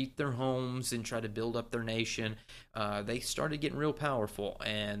kind of heat their homes and try to build up their nation. They started getting real powerful,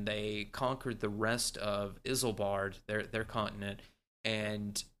 and they conquered the rest of Isilbard, their continent,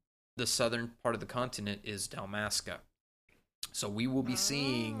 and the southern part of the continent is Dalmasca. So we will be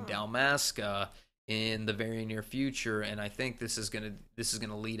seeing Dalmasca in the very near future, and I think this is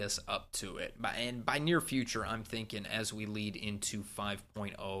gonna lead us up to it. And by near future, I'm thinking as we lead into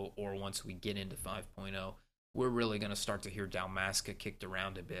 5.0, or once we get into 5.0, we're really going to start to hear Dalmasca kicked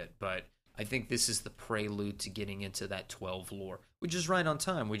around a bit. But I think this is the prelude to getting into that 12 lore, which is right on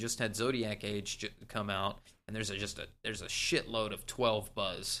time. We just had Zodiac Age come out, and there's a shitload of 12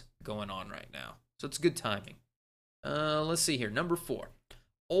 buzz going on right now. So it's good timing. Let's see here. Number 4.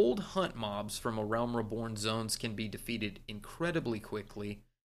 Old hunt mobs from A Realm Reborn zones can be defeated incredibly quickly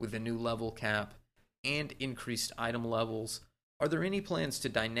with a new level cap and increased item levels. Are there any plans to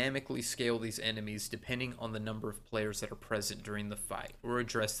dynamically scale these enemies depending on the number of players that are present during the fight, or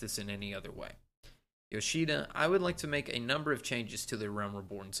address this in any other way? Yoshida, I would like to make a number of changes to the Realm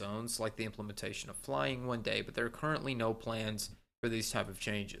Reborn zones, like the implementation of flying one day, but there are currently no plans for these type of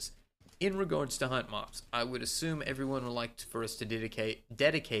changes. In regards to hunt mobs, I would assume everyone would like for us to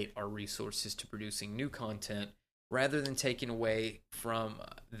dedicate our resources to producing new content, rather than taking away from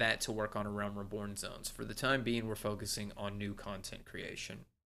that to work on A Realm Reborn zones. For the time being, we're focusing on new content creation.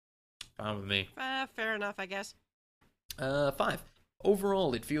 Fine with me. Fair enough, I guess. 5.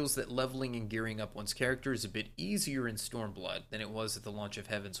 Overall, it feels that leveling and gearing up one's character is a bit easier in Stormblood than it was at the launch of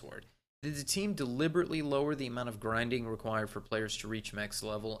Heavensward. Did the team deliberately lower the amount of grinding required for players to reach max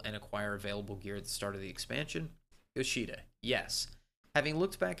level and acquire available gear at the start of the expansion? Yoshida, yes. Having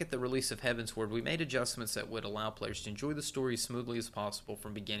looked back at the release of Heavensward, we made adjustments that would allow players to enjoy the story as smoothly as possible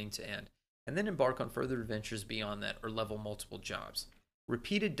from beginning to end, and then embark on further adventures beyond that or level multiple jobs.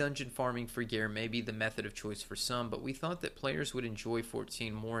 Repeated dungeon farming for gear may be the method of choice for some, but we thought that players would enjoy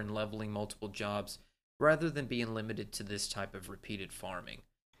 14 more in leveling multiple jobs rather than being limited to this type of repeated farming.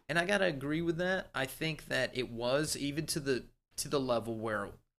 And I gotta agree with that. I think that it was even to the level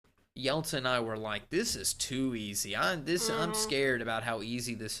where Yelta and I were like, this is too easy. I'm scared about how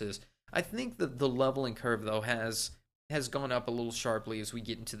easy this is. I think that the leveling curve, though, has gone up a little sharply as we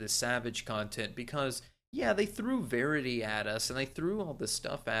get into the Savage content, because, yeah, they threw Verity at us, and they threw all this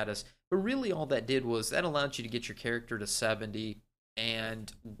stuff at us, but really all that did was that allowed you to get your character to 70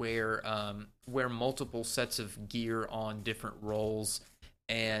 and wear multiple sets of gear on different roles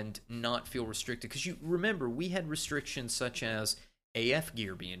and not feel restricted. Because you remember, we had restrictions such as AF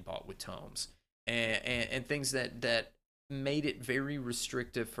gear being bought with tomes, and things that made it very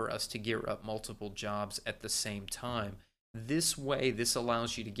restrictive for us to gear up multiple jobs at the same time. This way, this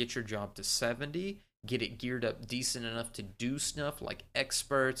allows you to get your job to 70, get it geared up decent enough to do stuff like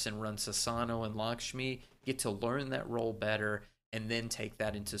experts and run Sasano and Lakshmi, get to learn that role better, and then take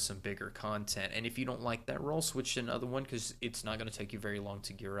that into some bigger content. And if you don't like that role, switch to another one, because it's not going to take you very long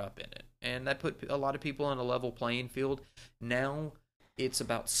to gear up in it. And that put a lot of people on a level playing field. Now it's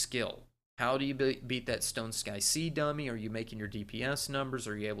about skill. How do you beat that Stone Sky Sea dummy? Are you making your DPS numbers?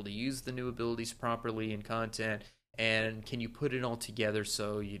 Are you able to use the new abilities properly in content? And can you put it all together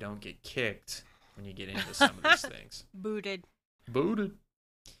so you don't get kicked when you get into some of these things? Booted.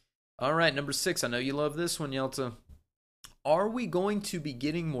 All right, number 6. I know you love this one, Yelta. Are we going to be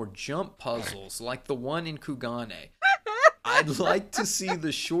getting more jump puzzles like the one in Kugane? I'd like to see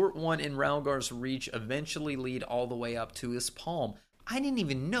the short one in Ralgar's Reach eventually lead all the way up to his palm. I didn't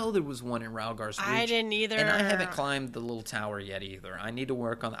even know there was one in Ralgar's Reach. I didn't either. And I haven't climbed the little tower yet either. I need to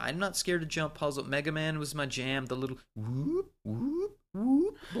work on that. I'm not scared of jump puzzle. Mega Man was my jam. The little whoop, whoop,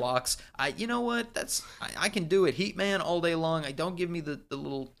 whoop blocks. You know what? I can do it. Heat Man all day long. Don't give me the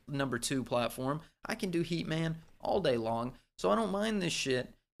little number 2 platform. I can do Heat Man all day long. So I don't mind this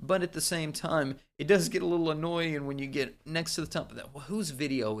shit. But at the same time, it does get a little annoying when you get next to the top of that. Well, whose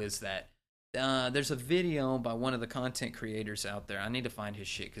video is that? There's a video by one of the content creators out there. I need to find his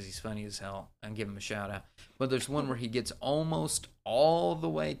shit because he's funny as hell. I can give him a shout out. But there's one where he gets almost all the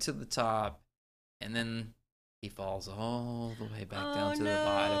way to the top, and then he falls all the way back down to the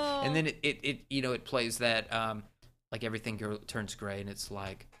bottom. And then it plays that like everything turns gray, and it's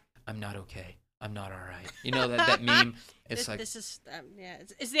like, I'm not okay. I'm not all right. You know that meme? It's like, this is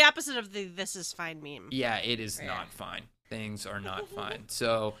it's the opposite of the "this is fine" meme. Yeah, it is not fine. Things are not fine.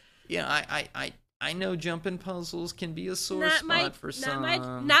 So yeah, I know jumping puzzles can be a sore spot for some.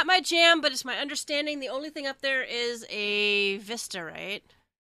 Not my jam, but it's my understanding. The only thing up there is a vista, right?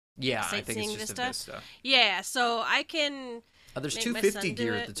 Yeah, I think it's just a vista. Yeah, so I can. Oh, there's 250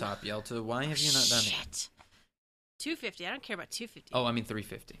 gear at the top, Yelta. Why have you not done it? 250. I don't care about 250. Oh, I mean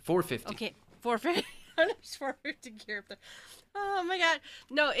 350. 450. Okay, 450. There's 450 gear up there. Oh my god.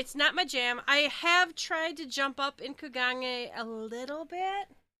 No, it's not my jam. I have tried to jump up in Kugane a little bit,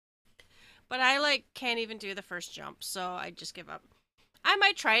 but I can't even do the first jump, so I just give up. I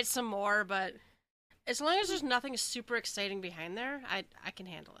might try it some more, but as long as there's nothing super exciting behind there, I can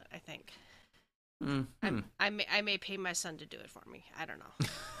handle it, I think. Mm-hmm. I may pay my son to do it for me. I don't know.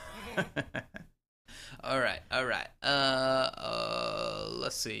 All right.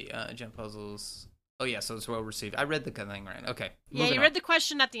 Let's see. Jump puzzles. Oh yeah, so it's well received. I read the thing right. Okay. Yeah, you read the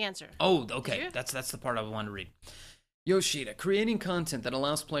question, not the answer. Oh, okay. That's the part I wanted to read. Yoshida, creating content that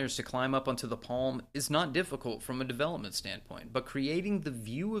allows players to climb up onto the palm is not difficult from a development standpoint, but creating the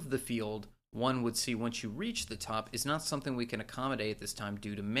view of the field one would see once you reach the top is not something we can accommodate at this time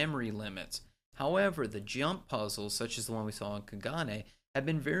due to memory limits. However, the jump puzzles, such as the one we saw in Kagane, have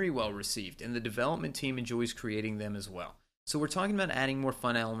been very well received, and the development team enjoys creating them as well. So we're talking about adding more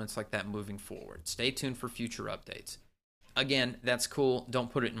fun elements like that moving forward. Stay tuned for future updates. Again, that's cool.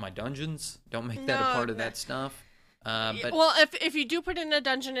 Don't put it in my dungeons. Don't make that a part of that stuff. But well, if you do put it in a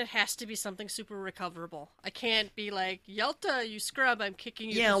dungeon, it has to be something super recoverable. I can't be like, Yelta, you scrub, I'm kicking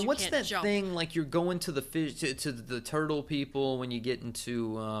you. Yeah, you what's can't that jump. thing like you're going to the fish to the turtle people when you get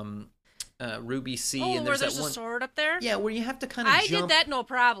into Ruby Sea, and where there's a one sword up there? Yeah, where you have to kind of I jump. did that no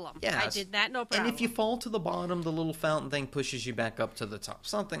problem. Yes. I did that no problem. And if you fall to the bottom, the little fountain thing pushes you back up to the top.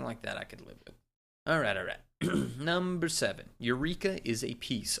 Something like that I could live with. All right. Number 7. Eureka is a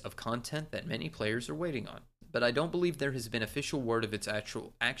piece of content that many players are waiting on, but I don't believe there has been official word of its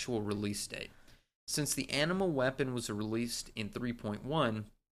actual release date. Since the animal weapon was released in 3.1,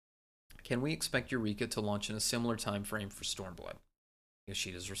 can we expect Eureka to launch in a similar time frame for Stormblood?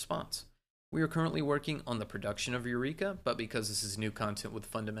 Yoshida's response. We are currently working on the production of Eureka, but because this is new content with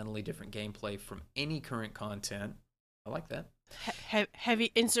fundamentally different gameplay from any current content, I like that.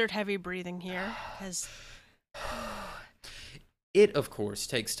 Heavy breathing here. It, of course,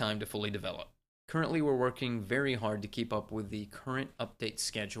 takes time to fully develop. Currently, we're working very hard to keep up with the current update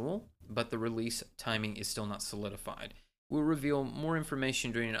schedule, but the release timing is still not solidified. We'll reveal more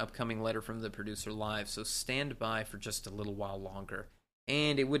information during an upcoming letter from the producer live, so stand by for just a little while longer.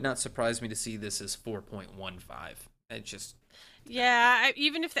 And it would not surprise me to see this as 4.15. It just... Yeah, I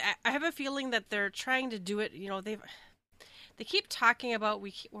have a feeling that they're trying to do it, they keep talking about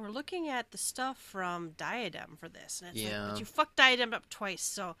we're looking at the stuff from Diadem for this, and it's like, but you fucked Diadem up twice,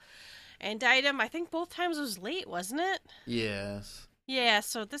 so, and Diadem I think both times was late, wasn't it? Yes. Yeah,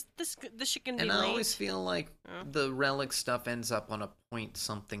 so this shit can be late. And I always feel like the relic stuff ends up on a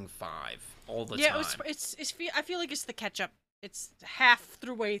 .5 all the time. Yeah, I feel like it's the catch up. It's half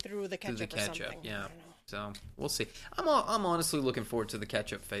through the catch up or something. Yeah. So we'll see. I'm honestly looking forward to the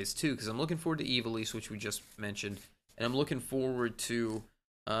catch up phase too, because I'm looking forward to Ivalice, which we just mentioned. And I'm looking forward to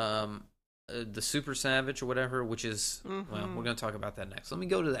the Super Savage or whatever, which is, well, we're going to talk about that next. Let me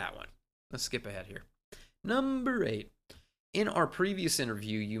go to that one. Let's skip ahead here. Number 8. In our previous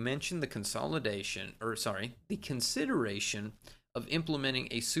interview, you mentioned the consideration of implementing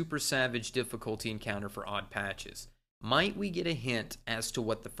a Super Savage difficulty encounter for odd patches. Might we get a hint as to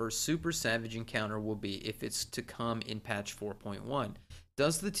what the first Super Savage encounter will be if it's to come in patch 4.1?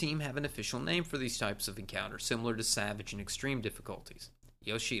 Does the team have an official name for these types of encounters, similar to Savage and Extreme difficulties?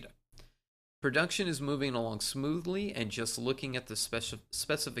 Yoshida. Production is moving along smoothly, and just looking at the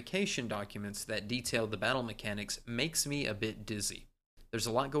specification documents that detail the battle mechanics makes me a bit dizzy. There's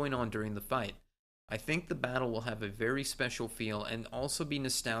a lot going on during the fight. I think the battle will have a very special feel and also be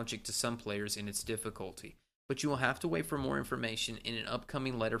nostalgic to some players in its difficulty, but you will have to wait for more information in an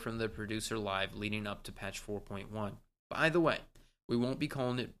upcoming letter from the producer live leading up to patch 4.1. By the way, we won't be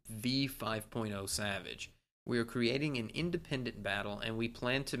calling it V5.0 Savage. We are creating an independent battle, and we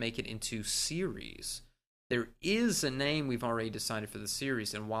plan to make it into series. There is a name we've already decided for the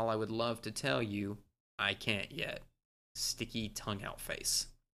series, and while I would love to tell you, I can't yet. Sticky tongue out face.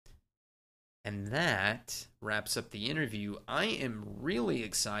 And that wraps up the interview. I am really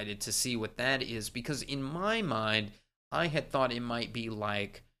excited to see what that is, because in my mind, I had thought it might be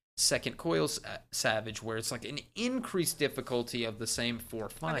like Second Coil Savage, where it's like an increased difficulty of the same 4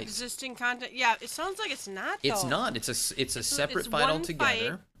 fights. Existing content, yeah. It sounds like it's not. Though. It's not. It's a separate fight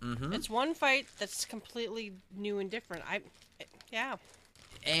altogether. It's one fight that's completely new and different. Yeah.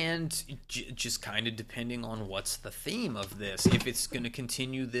 And just kind of depending on what's the theme of this. If it's going to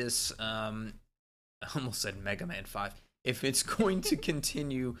continue this, I almost said Mega Man 5. If it's going to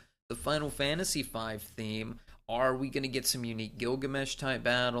continue the Final Fantasy 5 theme, are we going to get some unique Gilgamesh-type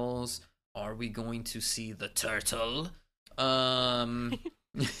battles? Are we going to see the turtle? Yasin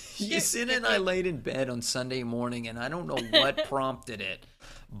and I laid in bed on Sunday morning, and I don't know what prompted it,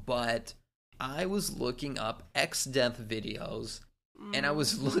 but I was looking up X-Death videos, and I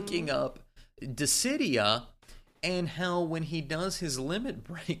was looking up Dissidia, and how when he does his limit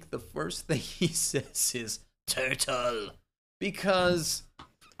break, the first thing he says is, turtle. Because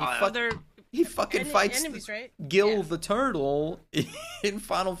he fucking fights enemies, right? Gil the turtle in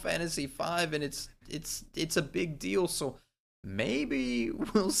Final Fantasy V, and it's a big deal. So maybe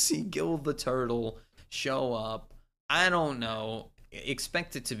we'll see Gil the turtle show up. I don't know.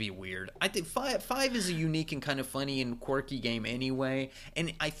 expect it to be weird. I think five is a unique and kind of funny and quirky game anyway,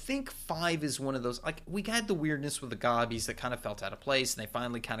 and I think 5 is one of those, like, we had the weirdness with the Gobbies that kind of felt out of place, and they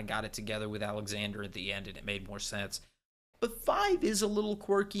finally kind of got it together with Alexander at the end, and it made more sense. But 5 is a little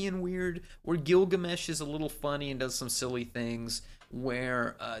quirky and weird, where Gilgamesh is a little funny and does some silly things,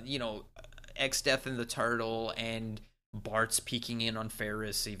 where, X-Death and the Turtle and Bart's peeking in on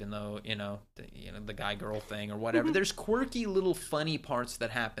Ferris, even though, the guy-girl thing or whatever. There's quirky little funny parts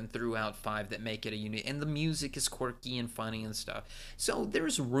that happen throughout 5 that make it a unique, and the music is quirky and funny and stuff. So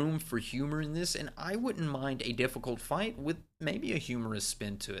there's room for humor in this, and I wouldn't mind a difficult fight with maybe a humorous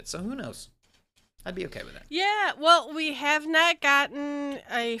spin to it. So who knows? I'd be okay with that. Yeah, well, we have not gotten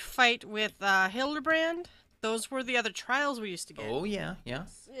a fight with Hildebrand. Those were the other trials we used to get. Oh, yeah. Yeah.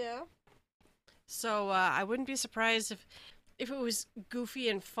 So I wouldn't be surprised if it was goofy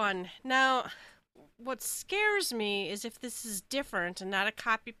and fun. Now, what scares me is if this is different and not a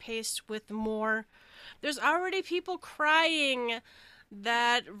copy-paste with more. There's already people crying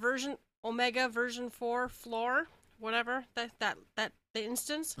that Omega version 4 floor, whatever, that the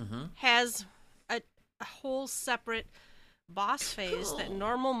instance, has a whole separate boss phase that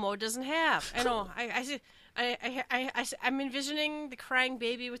normal mode doesn't have. I know. I'm envisioning the crying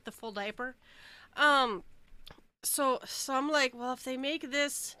baby with the full diaper. So I'm like, well, if they make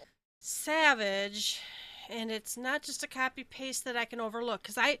this Savage, and it's not just a copy paste that I can overlook,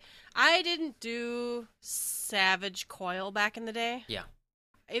 because I didn't do Savage Coil back in the day. Yeah.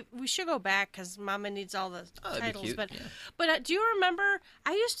 We should go back because Mama needs all the titles. Cute, but yeah. But do you remember?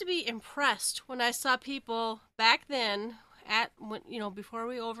 I used to be impressed when I saw people back then before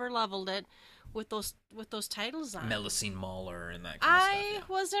we over leveled it with those titles on. Melusine Mauler and that kind of stuff.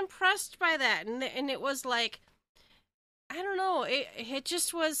 I was impressed by that, and it was like, I don't know, it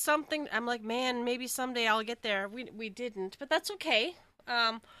just was something. I'm like, man, maybe someday I'll get there. We didn't, but that's okay.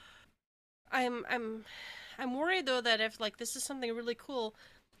 I'm worried though that if this is something really cool,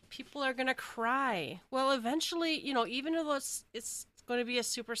 people are gonna cry. Well, eventually, even though it's going to be a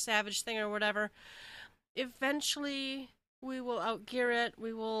super savage thing or whatever, eventually we will outgear it.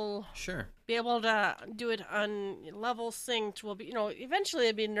 We will be able to do it on level synced. We'll be, eventually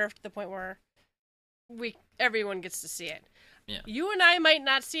it'll be nerfed to the point where everyone gets to see it. Yeah. You and I might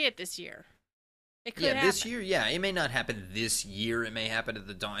not see it this year. It could happen. This year, it may not happen this year. It may happen at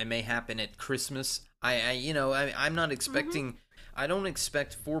the dawn. It may happen at Christmas. I'm not expecting. I don't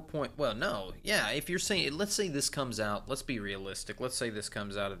expect 4 point. Well, no, yeah. If you're saying, let's say this comes out. Let's be realistic. Let's say this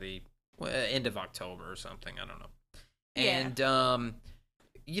comes out at the end of October or something. I don't know. And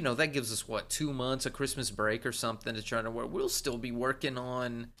that gives us 2 months, a Christmas break or something to try to work. We'll still be working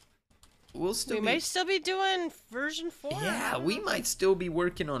on. We might still be doing version 4. Yeah, we might still be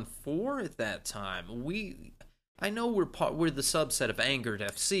working on 4 at that time. I know we're the subset of Angered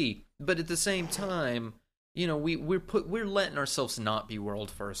FC, but at the same time, we're letting ourselves not be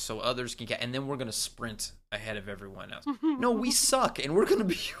world first so others can get, and then we're gonna sprint ahead of everyone else. No, we suck, and we're gonna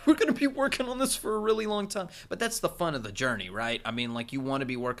be working on this for a really long time. But that's the fun of the journey, right? I mean, you want to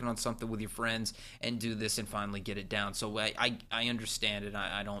be working on something with your friends and do this and finally get it down. So I understand it.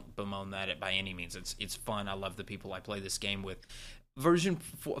 I don't bemoan that by any means. It's fun. I love the people I play this game with. Version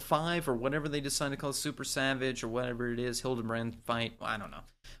 5 or whatever they decide to call it, Super Savage or whatever it is, Hildebrand fight. I don't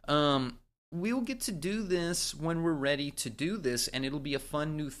know. We'll get to do this when we're ready to do this, and it'll be a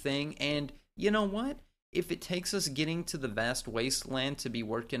fun new thing. And you know what? If it takes us getting to the Vast Wasteland to be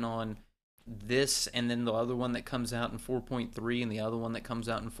working on this, and then the other one that comes out in 4.3 and the other one that comes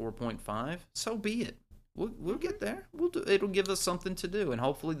out in 4.5, so be it. We'll get there. It'll give us something to do, and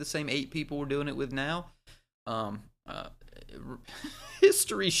hopefully the same 8 people we're doing it with now.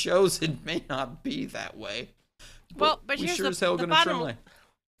 History shows it may not be that way. But we here's sure as hell gonna try.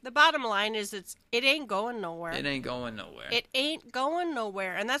 The bottom line is it ain't going nowhere. It ain't going nowhere. It ain't going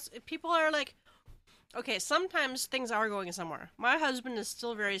nowhere. And that's, people are like, okay, sometimes things are going somewhere. My husband is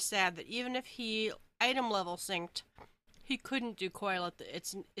still very sad that even if he item level synced, he couldn't do Coil at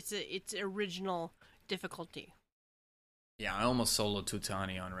its original difficulty. Yeah, I almost soloed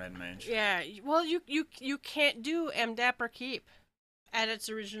Tutani on Red Mage. Yeah, well, you can't do Mdapper Keep at its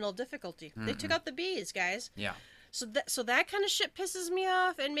original difficulty. Mm-mm. They took out the bees, guys. Yeah. So that kind of shit pisses me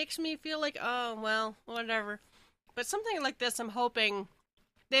off and makes me feel like, oh, well, whatever. But something like this, I'm hoping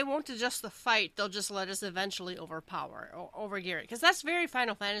they won't adjust the fight. They'll just let us eventually overpower or overgear it. Because that's very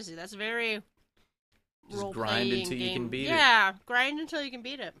Final Fantasy. That's very just grind until you can beat it. Yeah, grind until you can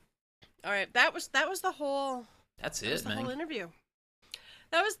beat it. All right, that was the whole. That's it, man. The whole interview.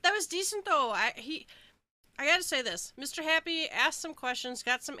 That was decent though. I gotta say this. Mr. Happy asked some questions,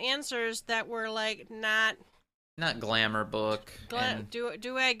 got some answers that were not Not glamour book.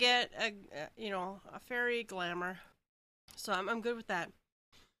 Do I get a fairy glamour? So I'm good with that.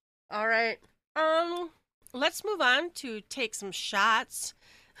 All right. Let's move on to take some shots.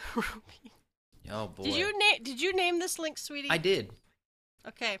 Oh boy. Did you name this link, sweetie? I did.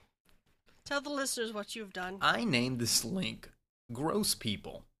 Okay. Tell the listeners what you've done. I named this link Gross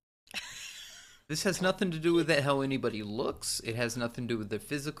People. This has nothing to do with how anybody looks. It has nothing to do with their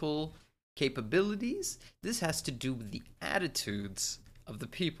physical capabilities. This has to do with the attitudes of the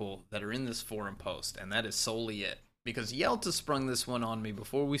people that are in this forum post, and that is solely it. Because Yelta sprung this one on me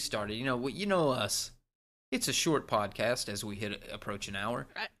before we started. You know us. It's a short podcast as we approach an hour.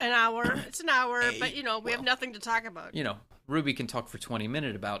 An hour. It's an hour, but we have nothing to talk about. Ruby can talk for 20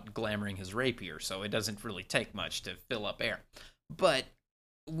 minutes about glamoring his rapier, so it doesn't really take much to fill up air. But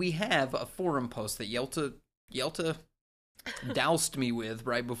we have a forum post that Yelta doused me with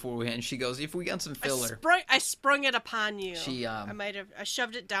right before we had, and she goes, if we got some filler. I sprung it upon you. I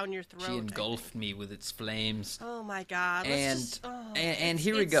shoved it down your throat. She engulfed me with its flames. Oh my God. And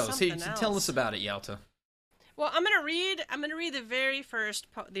here it goes. Tell us about it, Yelta. Well, I'm gonna read the very first,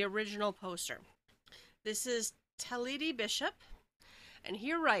 the original poster. This is Talidi Bishop, and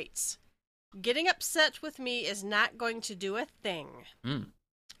he writes, "Getting upset with me is not going to do a thing.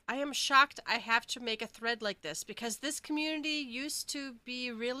 I am shocked I have to make a thread like this because this community used to be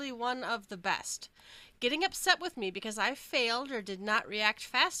really one of the best. Getting upset with me because I failed or did not react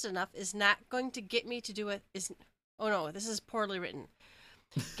fast enough is not going to get me to do it. Oh no, this is poorly written.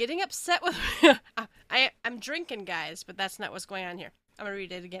 Getting upset with I'm drinking, guys, but that's not what's going on here. I'm going to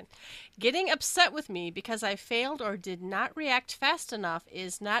read it again. Getting upset with me because I failed or did not react fast enough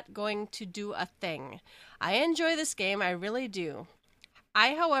is not going to do a thing. I enjoy this game, I really do.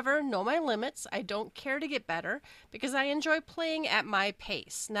 I, however, know my limits. I don't care to get better because I enjoy playing at my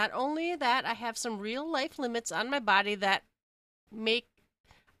pace. Not only that, I have some real-life limits on my body that make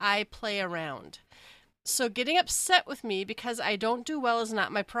I play around. So getting upset with me because I don't do well is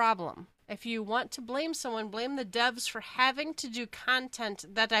not my problem. If you want to blame someone, blame the devs for having to do content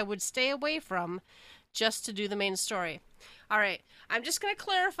that I would stay away from just to do the main story." All right, I'm just going to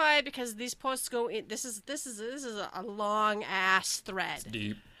clarify because these posts go in. This is a long ass thread. It's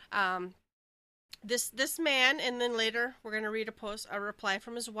deep. This man, and then later we're going to read a reply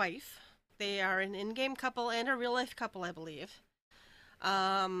from his wife. They are an in-game couple and a real-life couple, I believe.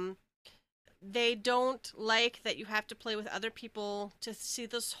 They don't like that you have to play with other people to see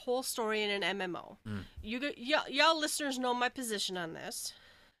this whole story in an MMO. Y'all listeners know my position on this.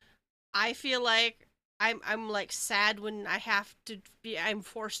 I feel like I'm like sad when I'm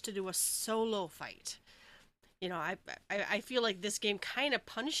forced to do a solo fight. I feel like this game kind of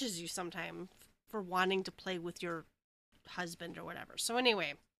punishes you sometimes for wanting to play with your husband or whatever. So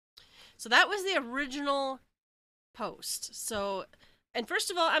anyway, that was the original post. So, and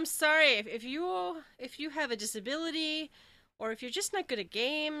first of all, I'm sorry if you have a disability, or if you're just not good at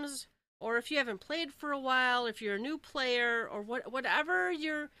games, or if you haven't played for a while, if you're a new player, or whatever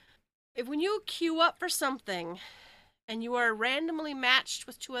when you queue up for something and you are randomly matched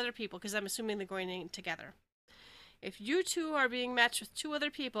with two other people, because I'm assuming they're going in together. If you two are being matched with two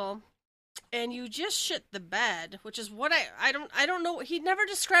other people and you just shit the bed, which is what I don't know. He never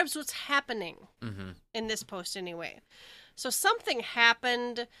describes what's happening in this post anyway. So something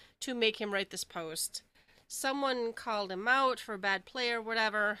happened to make him write this post. Someone called him out for a bad play or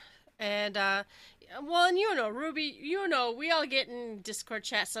whatever. And, and Ruby, we all get in Discord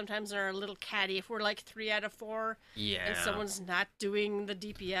chat sometimes and are a little catty if we're like 3 out of 4. Yeah. And someone's not doing the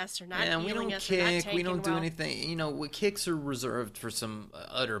DPS or not healing we don't us kick, or not tanking we don't do well. anything. Kicks are reserved for some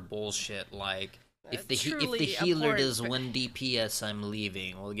utter bullshit like, if the healer abhorrent, does 1 DPS, I'm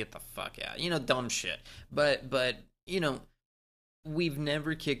leaving. Well, get the fuck out. Dumb shit. But we've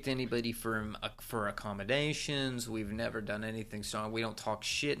never kicked anybody for accommodations. We've never done anything strong. We don't talk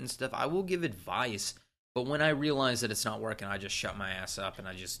shit and stuff. I will give advice, but when I realize that it's not working, I just shut my ass up and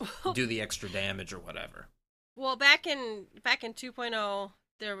I just do the extra damage or whatever. Well, back in 2.0,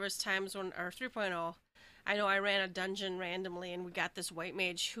 there was times or 3.0, I know I ran a dungeon randomly and we got this white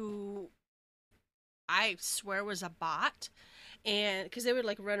mage who I swear was a bot, and because they would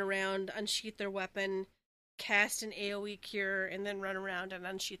like run around, unsheath their weapon, cast an AoE cure, and then run around and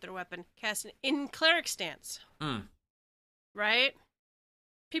unsheath their weapon, in cleric stance. Right?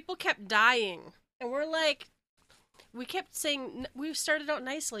 People kept dying. And we kept saying, we started out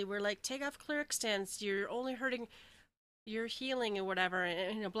nicely. We're like, take off cleric stance. You're only hurting your healing and whatever,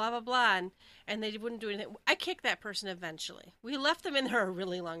 and blah, blah, blah. And they wouldn't do anything. I kicked that person eventually. We left them in there a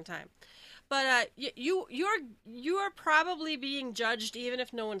really long time. But you are probably being judged even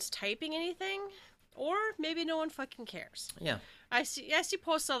if no one's typing anything. Or maybe no one fucking cares. Yeah. I see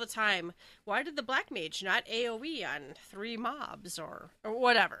posts all the time. Why did the black mage not AoE on 3 mobs or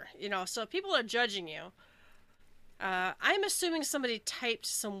whatever? So people are judging you. I'm assuming somebody typed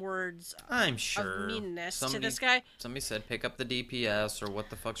some words I'm sure of meanness to this guy. Somebody said pick up the DPS, or what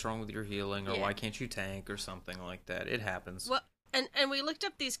the fuck's wrong with your healing, or why can't you tank, or something like that. It happens. Well, and we looked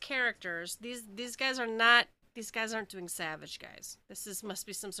up these characters. These guys are not. These guys aren't doing Savage guys. Must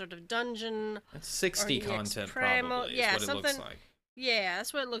be some sort of dungeon. It's 60 content probably. Yeah, is what it looks like. Yeah,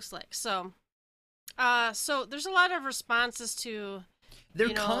 that's what it looks like. So, so there's a lot of responses to. They're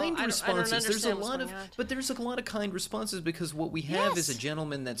kind responses. There's a lot of kind responses, because what we have is a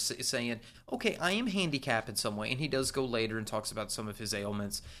gentleman that's saying, okay, I am handicapped in some way, and he does go later and talks about some of his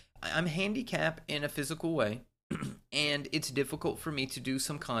ailments. I'm handicapped in a physical way, and it's difficult for me to do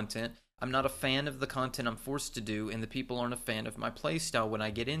some content. I'm not a fan of the content I'm forced to do, and the people aren't a fan of my playstyle when I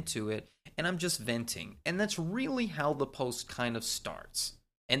get into it, and I'm just venting. And that's really how the post kind of starts.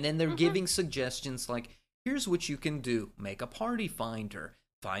 And then they're giving suggestions like, here's what you can do. Make a party finder.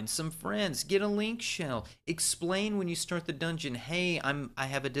 Find some friends. Get a link shell. Explain when you start the dungeon, hey, I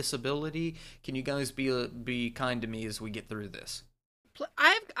have a disability. Can you guys be kind to me as we get through this?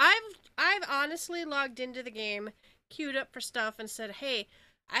 I've honestly logged into the game, queued up for stuff, and said, hey,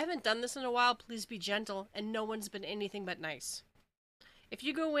 I haven't done this in a while. Please be gentle. And no one's been anything but nice. If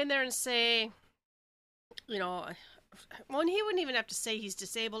you go in there and say, well, and he wouldn't even have to say he's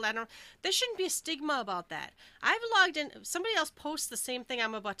disabled. There shouldn't be a stigma about that. I've logged in. Somebody else posts the same thing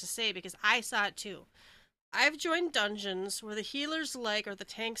I'm about to say because I saw it too. I've joined dungeons where the healers or the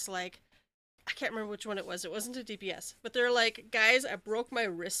tanks I can't remember which one it was. It wasn't a DPS. But they're like, guys, I broke my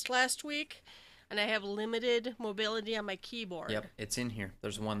wrist last week, and I have limited mobility on my keyboard. Yep, it's in here.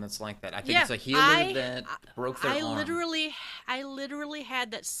 There's one that's like that. I think it's a healer that broke their arm. I literally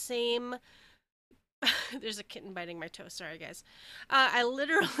had that same... There's a kitten biting my toe. Sorry, guys. I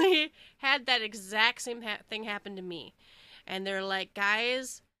literally had that exact same thing happen to me, and they're like,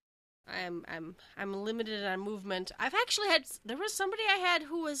 "Guys, I'm limited on movement." I've actually had. There was somebody I had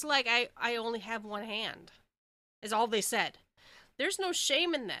who was like, "I only have one hand," is all they said. There's no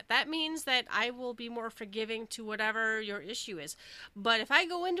shame in that. That means that I will be more forgiving to whatever your issue is. But if I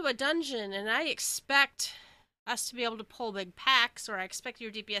go into a dungeon and I expect us to be able to pull big packs, or I expect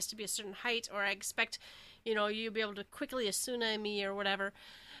your DPS to be a certain height, or I expect, you to be able to quickly Asuna me or whatever.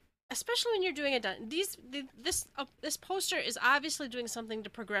 Especially when you're doing a dungeon. This poster is obviously doing something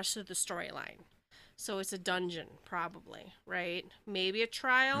to progress through the storyline. So it's a dungeon, probably, right? Maybe a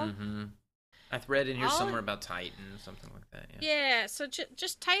trial. Mm-hmm. I've read in here somewhere about Titan, something like that. Yeah, so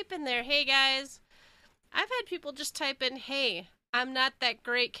just type in there, hey guys. I've had people just type in, hey, I'm not that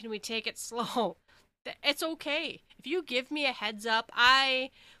great, can we take it slow? It's okay. If you give me a heads up,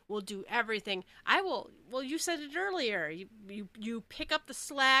 I will do everything. I will. Well, you said it earlier. You pick up the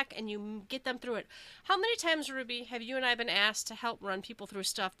slack and you get them through it. How many times, Ruby, have you and I been asked to help run people through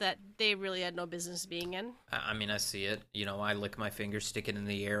stuff that they really had no business being in? I mean, I see it. I lick my fingers, stick it in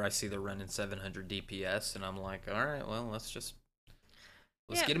the air. I see they're running 700 DPS, and I'm like, all right, well, let's get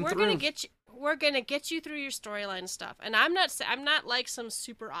them through. We're gonna get you through your storyline stuff. And I'm not like some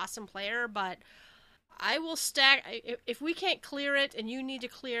super awesome player, but I will stack, if we can't clear it and you need to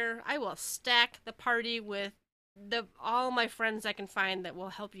clear, I will stack the party with all my friends I can find that will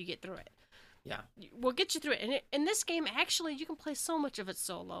help you get through it. Yeah. We'll get you through it. And in this game, actually, you can play so much of it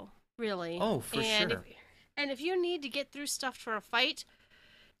solo, really. Oh, for sure. And if you need to get through stuff for a fight,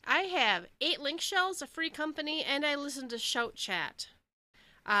 I have 8 link shells, a free company, and I listen to Shout Chat.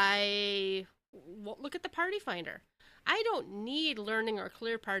 I won't look at the party finder. I don't need learning or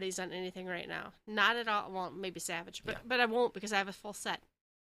clear parties on anything right now. Not at all. Well, maybe Savage, but I won't because I have a full set.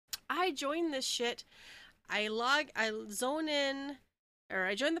 I join this shit. I zone in, or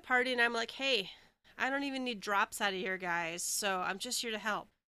I join the party and I'm like, hey, I don't even need drops out of here, guys. So I'm just here to help.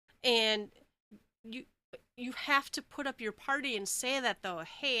 And you have to put up your party and say that though.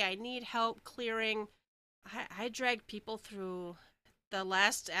 Hey, I need help clearing. I dragged people through the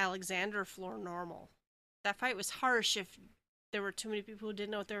last Alexander floor normal. That fight was harsh if there were too many people who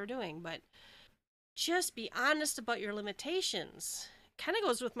didn't know what they were doing, but just be honest about your limitations. Kind of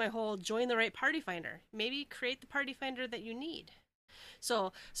goes with my whole join the right party finder. Maybe create the party finder that you need.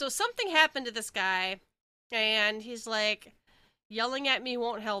 So something happened to this guy, and he's like, yelling at me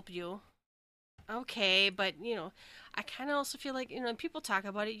won't help you. Okay, but, I kind of also feel like, people talk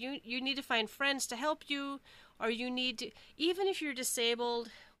about it. You need to find friends to help you, or you need to, even if you're disabled,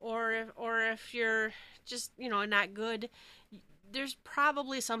 or if you're just, not good, there's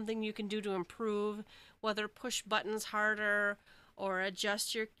probably something you can do to improve, whether push buttons harder or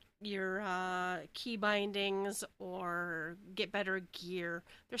adjust your your key bindings or get better gear.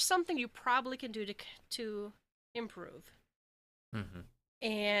 There's something you probably can do to improve. Mm-hmm.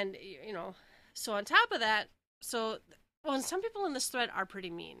 And so on top of that, and some people in this thread are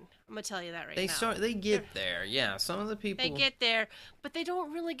pretty mean. I'm gonna tell you that right now. They get there, yeah. Some of the people they get there, but they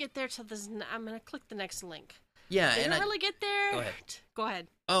don't really get there till this. I'm gonna click the next link. Yeah, they and don't really get there. Go ahead. Go ahead.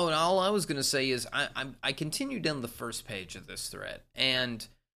 Oh, and all I was gonna say is I continued down the first page of this thread, and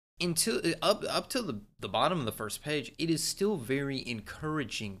up to the bottom of the first page, it is still very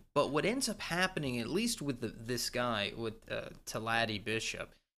encouraging. But what ends up happening, at least with this guy, with Talati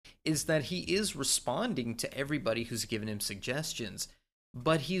Bishop, is that he is responding to everybody who's given him suggestions.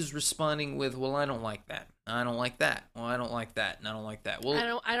 But he's responding with, "Well, I don't like that. I don't like that. Well, I don't like that, and I don't like that." Well, I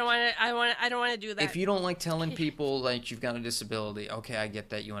don't want to do that. If you don't like telling people that you've got a disability, okay, I get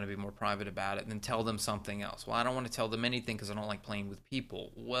that. You want to be more private about it, then tell them something else. Well, I don't want to tell them anything because I don't like playing with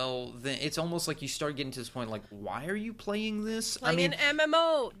people. Well, then it's almost like you start getting to this point, like, why are you playing this? An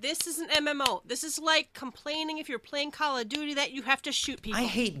MMO. This is an MMO. This is like complaining if you're playing Call of Duty that you have to shoot people. I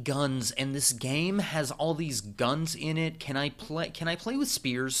hate guns, and this game has all these guns in it. Can I play with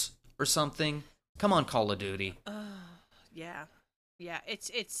spears or something? Come on, Call of Duty. Yeah.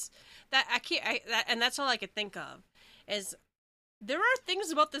 It's that I can't. And that's all I could think of is there are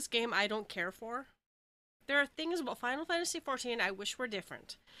things about this game I don't care for. There are things about Final Fantasy XIV I wish were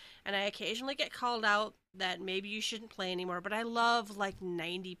different, and I occasionally get called out that maybe you shouldn't play anymore. But I love like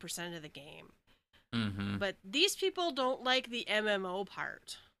 90% of the game. Mm-hmm. But these people don't like the MMO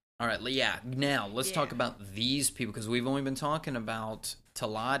part. All right, yeah. Now let's talk about these people because we've only been talking about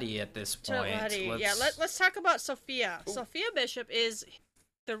Talati at this point. Let's talk about Sophia. Ooh. Sophia Bishop is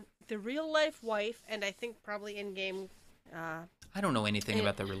the real life wife, and I think probably in game. I don't know anything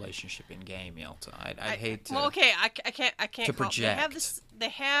about the relationship in game, Yelta. I'd hate to. Well, okay, I can't to project. They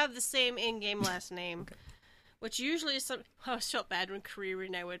have the same in-game last name. Okay. Which usually is some. I always felt bad when Kariri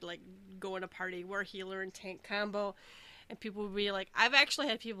and I would like go in a party, we're healer and tank combo, and people would be like, I've actually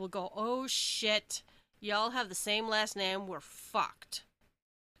had people go, "Oh shit, y'all have the same last name, we're fucked."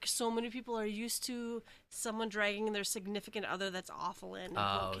 So many people are used to someone dragging their significant other that's awful in.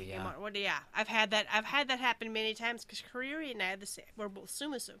 Oh yeah. Well, yeah, I've had that happen many times because Kariri and I had the same. We're both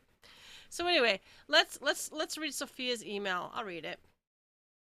Sumasu. So anyway, let's read Sophia's email. I'll read it.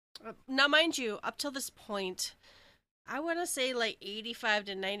 Now, mind you, up till this point, I want to say like 85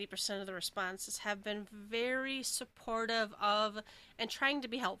 to 90% of the responses have been very supportive of and trying to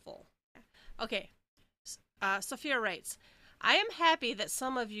be helpful. Okay, Sophia writes, I am happy that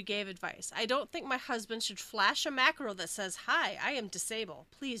some of you gave advice. I don't think my husband should flash a macro that says, "Hi, I am disabled.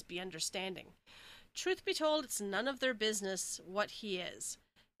 Please be understanding." Truth be told, it's none of their business what he is,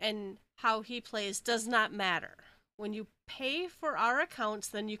 and how he plays does not matter. When you pay for our accounts,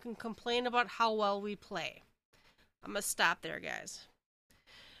 then you can complain about how well we play. I'm going to stop there, guys.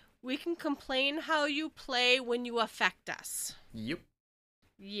 We can complain how you play when you affect us. Yep.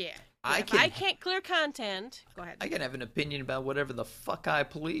 Yeah. I can't clear content. Go ahead. I can have an opinion about whatever the fuck I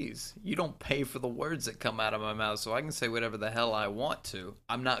please. You don't pay for the words that come out of my mouth, so I can say whatever the hell I want to.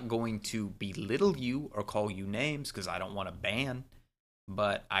 I'm not going to belittle you or call you names because I don't want to ban.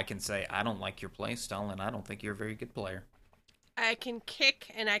 But I can say I don't like your play style and I don't think you're a very good player. I can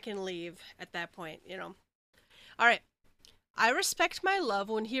kick and I can leave at that point, All right. I respect my love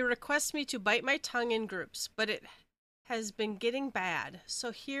when he requests me to bite my tongue in groups, but it has been getting bad.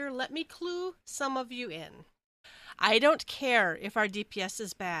 So here, let me clue some of you in. I don't care if our DPS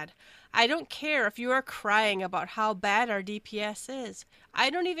is bad. I don't care if you are crying about how bad our DPS is. I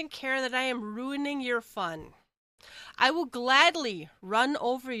don't even care that I am ruining your fun. I will gladly run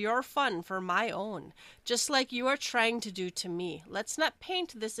over your fun for my own, just like you are trying to do to me. Let's not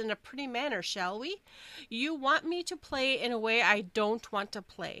paint this in a pretty manner, shall we? You want me to play in a way I don't want to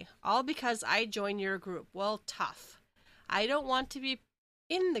play, all because I join your group. Well, tough. I don't want to be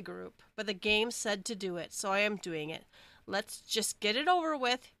in the group, but the game said to do it, so I am doing it. Let's just get it over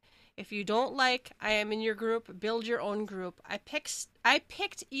with. If you don't like I am in your group, build your own group. I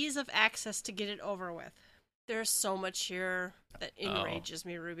picked ease of access to get it over with. There's so much here that enrages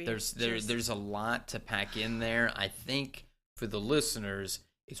me, Ruby. There's a lot to pack in there. I think for the listeners,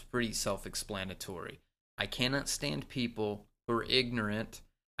 it's pretty self-explanatory. I cannot stand people who are ignorant.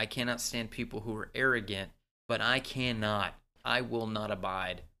 I cannot stand people who are arrogant. But I will not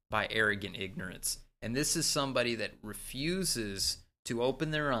abide by arrogant ignorance. And this is somebody that refuses to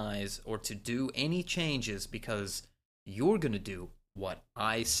open their eyes or to do any changes because you're going to do what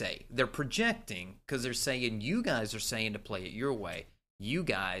I say. They're projecting because they're saying you guys are saying to play it your way. You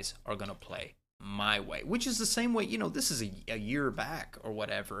guys are going to play my way, which is the same way, this is a year back or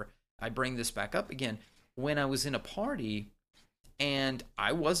whatever. I bring this back up again. When I was in a party and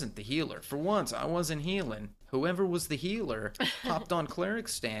I wasn't the healer. For once, I wasn't healing. Whoever was the healer hopped on cleric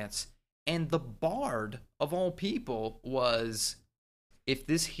stance, and the bard of all people was, if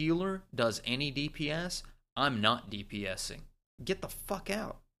this healer does any DPS, I'm not DPSing. Get the fuck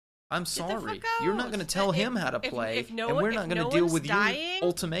out. I'm sorry. You're not going to tell him how to play, and we're not going to deal with your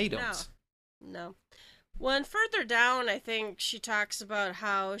ultimatums. No. Well, and further down, I think she talks about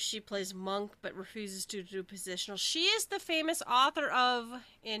how she plays monk but refuses to do positional. She is the famous author of,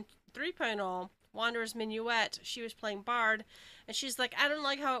 in 3.0, Wanderer's Minuet. She was playing bard, and she's like, I don't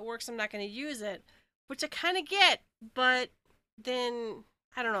like how it works, I'm not going to use it. Which I kind of get, but then,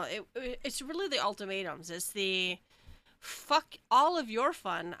 I don't know, it's really the ultimatums. It's the, fuck all of your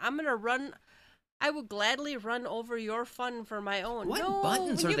fun. I would gladly run over your fun for my own. What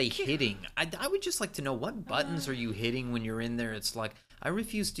buttons are they hitting? I would just like to know, what buttons are you hitting when you're in there? It's like, I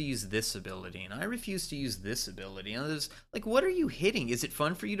refuse to use this ability, and I refuse to use this ability. And there's, like, what are you hitting? Is it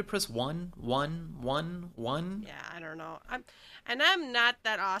fun for you to press 1, 1, 1, 1? Yeah, I don't know. I'm not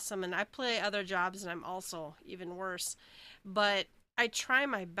that awesome, and I play other jobs, and I'm also even worse. But I try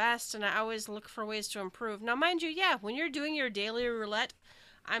my best, and I always look for ways to improve. Now, mind you, yeah, when you're doing your daily roulette,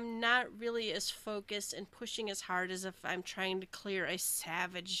 I'm not really as focused and pushing as hard as if I'm trying to clear a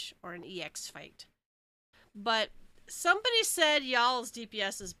Savage or an EX fight. But somebody said y'all's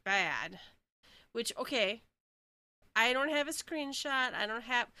DPS is bad. Which, okay, I don't have a screenshot.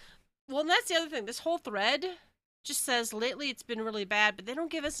 Well, and that's the other thing. This whole thread just says lately it's been really bad, but they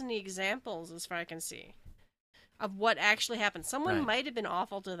don't give us any examples as far as I can see of what actually happened. Someone might have been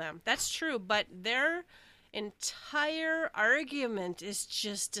awful to them. That's true, but their entire argument is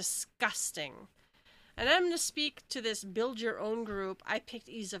just disgusting. And I'm going to speak to this build your own group. I picked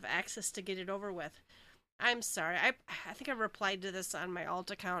ease of access to get it over with. I'm sorry. I think I replied to this on my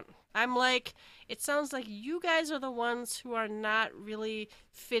alt account. I'm like, it sounds like you guys are the ones who are not really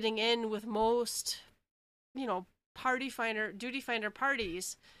fitting in with most, duty finder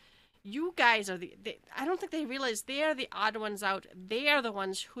parties. You guys are I don't think they realize they are the odd ones out. They are the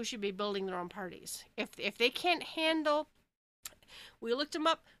ones who should be building their own parties. If they can't handle, we looked them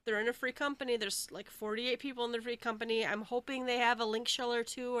up. They're in a free company. There's like 48 people in the free company. I'm hoping they have a link shell or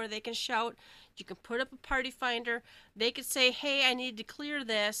two, or they can shout. You can put up a party finder. They could say, hey, I need to clear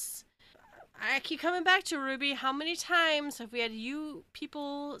this. I keep coming back to Ruby. How many times have we had you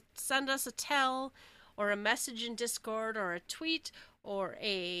people send us a tell or a message in Discord or a tweet or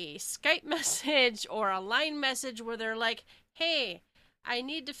a Skype message or a line message where they're like, hey, I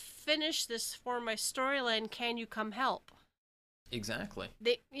need to finish this for my storyline. Can you come help? Exactly.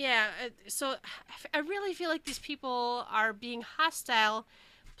 So I really feel like these people are being hostile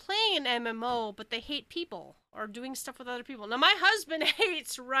playing an MMO, but they hate people or doing stuff with other people. Now, my husband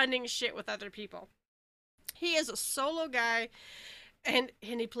hates running shit with other people. He is a solo guy, and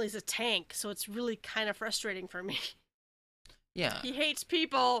he plays a tank, so it's really kind of frustrating for me. Yeah. He hates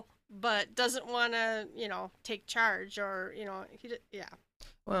people, but doesn't want to, take charge or, yeah.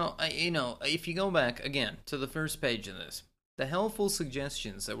 Well, if you go back, again, to the first page of this, the helpful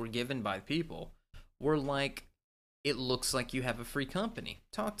suggestions that were given by people were like, it looks like you have a free company.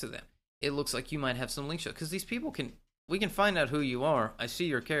 Talk to them. It looks like you might have some links. Because these people we can find out who you are. I see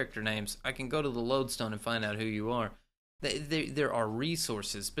your character names. I can go to the lodestone and find out who you are. There are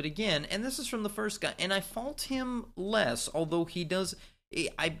resources, but again, and this is from the first guy, and I fault him less, although he does.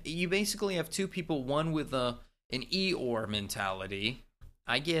 You basically have two people, one with an Eeyore mentality.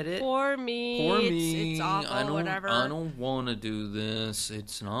 I get it. Poor me. It's awful. Whatever. I don't want to do this.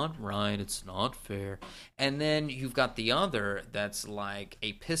 It's not right. It's not fair. And then you've got the other that's like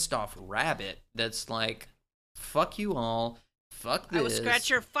a pissed off rabbit. That's like, fuck you all. Fuck this. I will scratch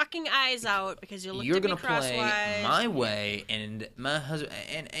your fucking eyes out because you looked at me crosswise. You're gonna play my way, and my husband,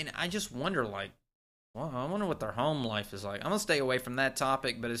 and I just wonder, like, well, I wonder what their home life is like. I'm gonna stay away from that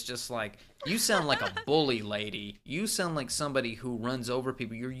topic, but it's just like, you sound like a bully lady. You sound like somebody who runs over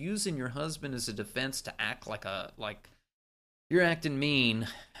people. You're using your husband as a defense to act like you're acting mean,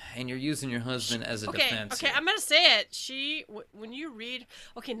 and you're using your husband as a defense. Okay, I'm gonna say it. When you read,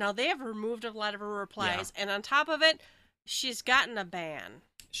 now they have removed a lot of her replies, and on top of it, she's gotten a ban.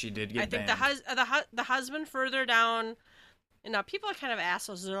 She did get banned. I think the husband further down, and now people are kind of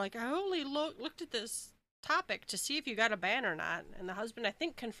assholes. They're like, I only looked at this topic to see if you got a ban or not, and the husband, I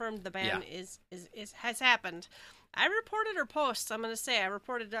think, confirmed the ban has happened. I reported her posts. I'm going to say I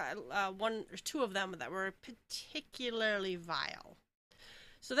reported one or two of them that were particularly vile.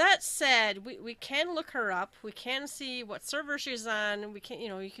 So that said, we can look her up. We can see what server she's on. We can,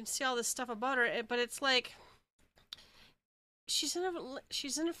 you can see all this stuff about her. But it's like she's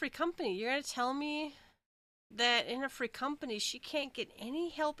in a free company. You're gonna tell me that in a free company she can't get any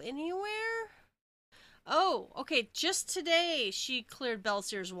help anywhere? Oh, okay. Just today she cleared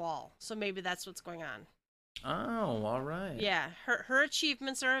Belsier's wall, so maybe that's what's going on. Oh, all right. Yeah, her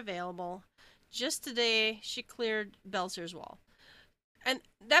achievements are available. Just today she cleared Belsier's wall. And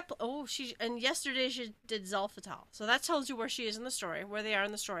yesterday she did Zolfatal. So that tells you where she is in the story, where they are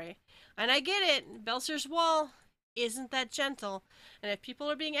in the story. And I get it. Belsier's wall isn't that gentle. And if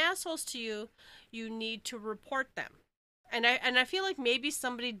people are being assholes to you, you need to report them. And I feel like maybe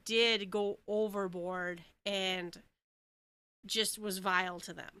somebody did go overboard and just was vile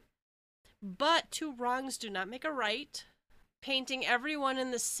to them. But two wrongs do not make a right. Painting everyone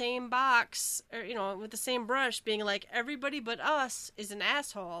in the same box, or, with the same brush, being like, everybody but us is an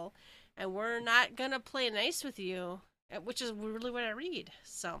asshole, and we're not gonna play nice with you, which is really what I read.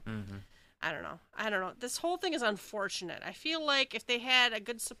 So, I don't know. This whole thing is unfortunate. I feel like if they had a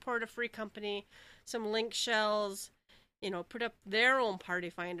good supportive free company, some link shells, put up their own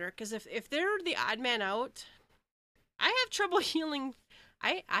party finder, because if they're the odd man out, I have trouble healing.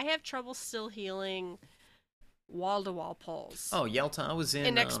 I have trouble still healing wall-to-wall polls. Oh, Yelta, I was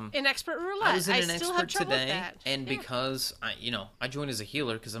in expert roulette. I was in an still expert have trouble today, with that. and because I joined as a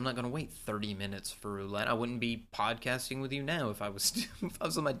healer because I'm not going to wait 30 minutes for roulette. I wouldn't be podcasting with you now if I was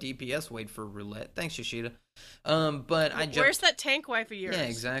on my DPS wait for roulette. Thanks, Yoshida. But I jumped. Where's that tank wife of yours? Yeah,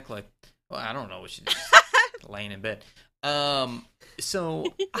 exactly. Well, I don't know what she did. Laying in bed. So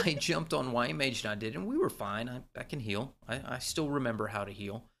I jumped on White Mage and I did, and we were fine. I can heal. I still remember how to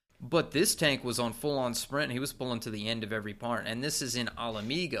heal. But this tank was on full-on sprint. He was pulling to the end of every part. And this is in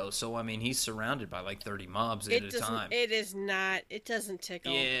Alamigo, so, he's surrounded by, 30 mobs at a time. It is not. It doesn't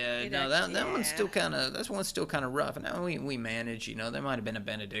tickle. Yeah, that one's still kind of rough. And now we manage, there might have been a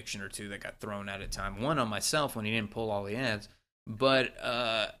benediction or two that got thrown at a time. One on myself when he didn't pull all the ads. But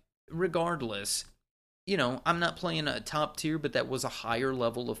regardless, I'm not playing a top tier, but that was a higher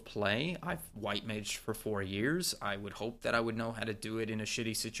level of play. I've white maged for 4 years. I would hope that I would know how to do it in a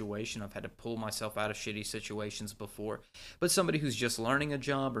shitty situation. I've had to pull myself out of shitty situations before. But somebody who's just learning a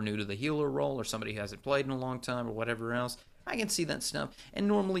job or new to the healer role or somebody who hasn't played in a long time or whatever else, I can see that stuff. And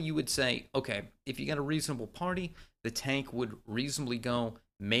normally you would say, okay, if you got a reasonable party, the tank would reasonably go,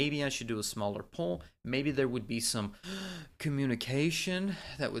 maybe I should do a smaller pull. Maybe there would be some communication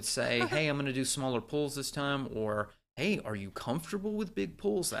that would say, hey, I'm going to do smaller pulls this time. Or, hey, are you comfortable with big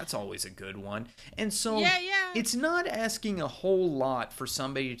pulls? That's always a good one. And so it's not asking a whole lot for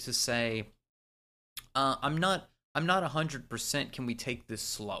somebody to say, I'm not 100%. Can we take this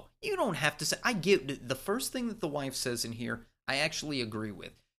slow? You don't have to say. I get the first thing that the wife says in here, I actually agree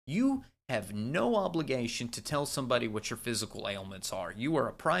with. You have no obligation to tell somebody what your physical ailments are. You are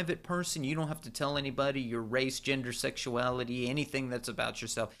a private person. You don't have to tell anybody your race, gender, sexuality, anything that's about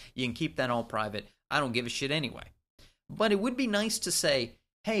yourself. You can keep that all private. I don't give a shit anyway. But it would be nice to say,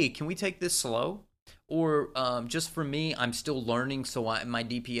 hey, can we take this slow? Or just for me, I'm still learning, so my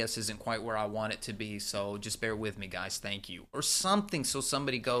DPS isn't quite where I want it to be, so just bear with me, guys. Thank you. Or something so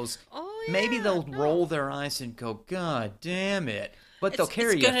somebody goes, maybe they'll roll their eyes and go, God damn it. But they'll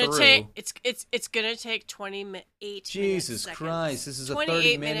carry you through. It's gonna take 28 Jesus minutes. Christ, this is a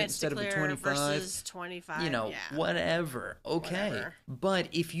 30 minute instead of a 25. Versus 25. Whatever. Okay. Whatever. But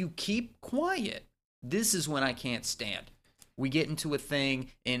if you keep quiet, this is when I can't stand. We get into a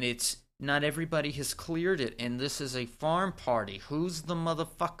thing, and it's not everybody has cleared it, and this is a farm party. Who's the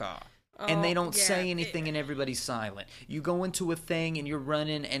motherfucker? And they don't say anything and everybody's silent. You go into a thing and you're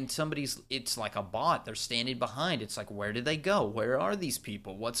running and it's like a bot. They're standing behind. It's like, where did they go? Where are these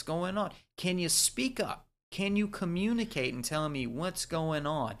people? What's going on? Can you speak up? Can you communicate and tell me what's going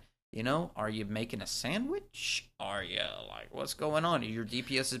on? Are you making a sandwich? Are you what's going on? Your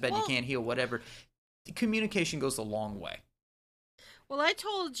DPS is bad, you can't heal, whatever. The communication goes a long way. Well, I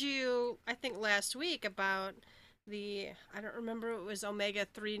told you, I think last week about I don't remember, it was Omega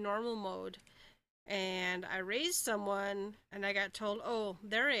 3 normal mode, and I raised someone, and I got told, oh,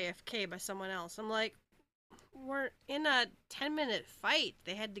 they're AFK by someone else. I'm like, we're in a 10-minute fight.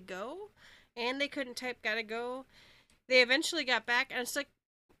 They had to go, and they couldn't type, gotta go. They eventually got back, and it's like,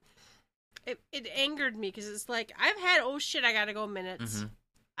 it angered me, because it's like, I've had, oh shit, I gotta go minutes. Mm-hmm.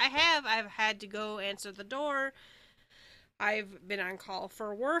 I've had to go answer the door. I've been on call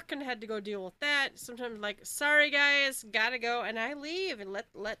for work and had to go deal with that. Sometimes sorry guys, gotta go, and I leave and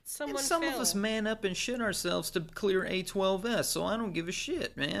let someone and some fill. of us man up and shit ourselves to clear A12S, so I don't give a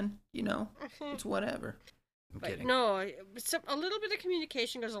shit, man. It's whatever. I'm But kidding. no, a little bit of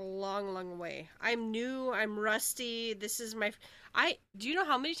communication goes a long, long way. I'm new. I'm rusty. This is my. Do you know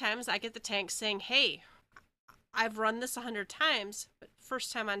how many times I get the tank saying, "Hey, I've run this 100 times, but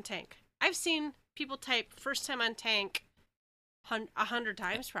first time on tank." I've seen people type "first time on tank" 100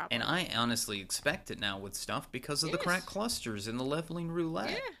 times probably. And I honestly expect it now with stuff because of the crack clusters and the leveling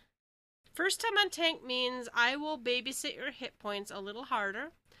roulette. Yeah. First time on tank means I will babysit your hit points a little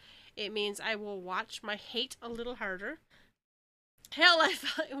harder. It means I will watch my hate a little harder. Hell, I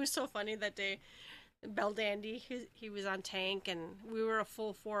thought it was so funny that day. Beldandy, he was on tank, and we were a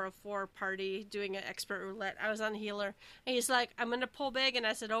full 4 of 4 party doing an expert roulette. I was on healer, and he's like, "I'm gonna pull big," and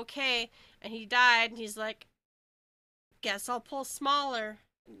I said, "Okay," and he died, and he's like, "Guess I'll pull smaller."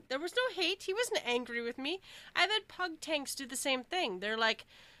 There was no hate. He wasn't angry with me. I've had pug tanks do the same thing. They're like,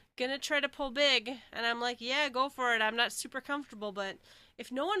 "Gonna try to pull big," and I'm like, "Yeah, go for it. I'm not super comfortable, but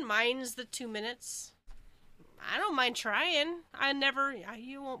if no one minds the 2 minutes, I don't mind trying.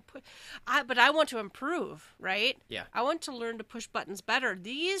 You won't put, but I want to improve, right? Yeah. I want to learn to push buttons better.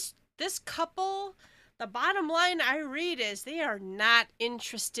 This couple, the bottom line I read is they are not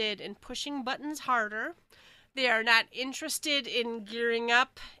interested in pushing buttons harder. They are not interested in gearing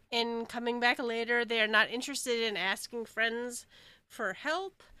up and coming back later. They are not interested in asking friends for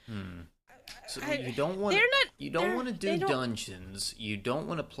help. So you don't want to do dungeons. You don't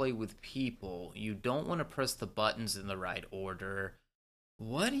want to play with people. You don't want to press the buttons in the right order.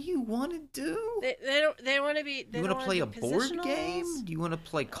 What do you want to do? They want to be. You want to play a board game? Do you want to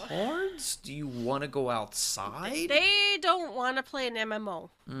play cards? Do you want to go outside? They don't want to play an MMO.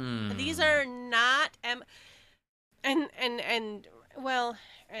 These are not and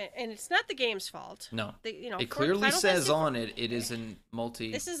it's not the game's fault. No, it it clearly says on it isn't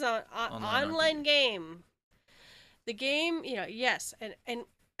multi. This is an online game. The game, yes, and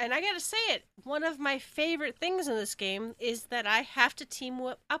I gotta say it. One of my favorite things in this game is that I have to team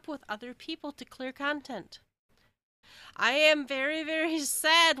up with other people to clear content. I am very, very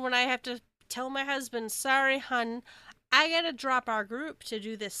sad when I have to tell my husband, "Sorry, hun, I gotta drop our group to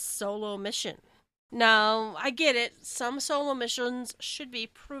do this solo mission." Now, I get it. Some solo missions should be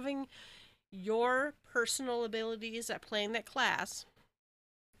proving your personal abilities at playing that class.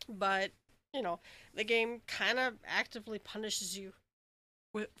 But, the game kind of actively punishes you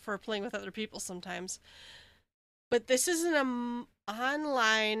for playing with other people sometimes. But this is an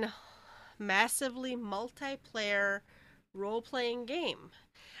online, massively multiplayer role-playing game.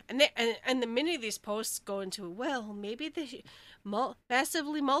 And the many of these posts go into, well, maybe the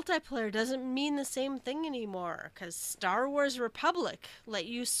massively multiplayer doesn't mean the same thing anymore because Star Wars Republic let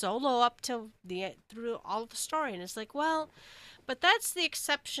you solo up through all of the story, and it's like, well, but that's the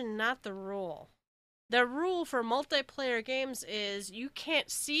exception, not the rule. The rule for multiplayer games is you can't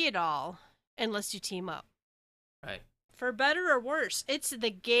see it all unless you team up. Right. For better or worse, it's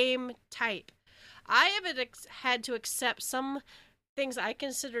the game type. I have had to accept some things I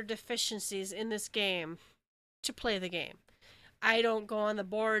consider deficiencies in this game to play the game. I don't go on the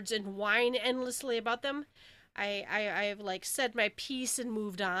boards and whine endlessly about them. I've said my piece and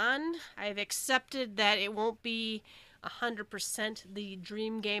moved on. I've accepted that it won't be 100% the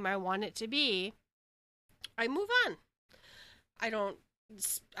dream game I want it to be. I move on. I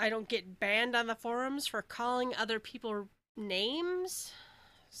don't get banned on the forums for calling other people names.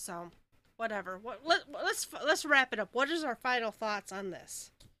 So, whatever. Let's wrap it up. What is our final thoughts on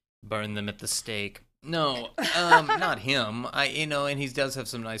this? Burn them at the stake. No, not him. And he does have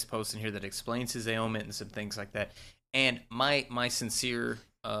some nice posts in here that explains his ailment and some things like that. And my sincere,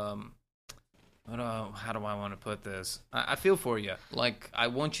 how do I want to put this? I feel for you. I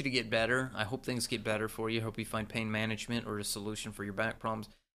want you to get better. I hope things get better for you. I hope you find pain management or a solution for your back problems.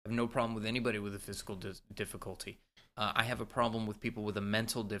 I have no problem with anybody with a physical difficulty. I have a problem with people with a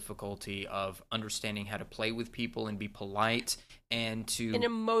mental difficulty of understanding how to play with people and be polite and to... An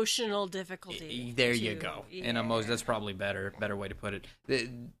emotional difficulty. There you go. Yeah. That's probably better way to put it.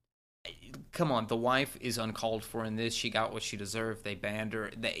 Come on, the wife is uncalled for in this. She got what she deserved. They banned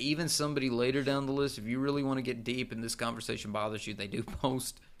her. Even somebody later down the list, if you really want to get deep and this conversation bothers you, they do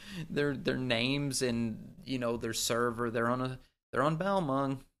post their names and their server. They're on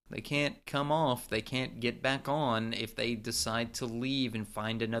Balmung. They can't come off. They can't get back on if they decide to leave and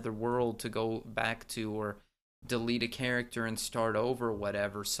find another world to go back to or delete a character and start over or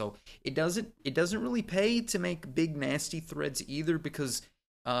whatever. So it doesn't really pay to make big nasty threads either because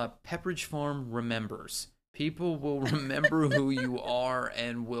Pepperidge Farm remembers. People will remember who you are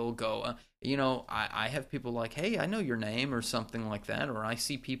and will go. I have people like, hey, I know your name or something like that. Or I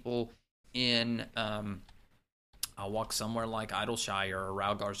see people in I'll walk somewhere like Idleshire or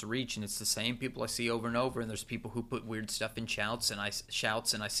Ralgar's Reach, and it's the same people I see over and over. And there's people who put weird stuff in shouts, and I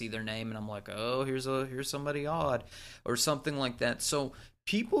see their name, and I'm like, oh, here's somebody odd, or something like that. So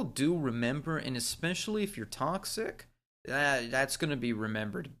people do remember, and especially if you're toxic, that's going to be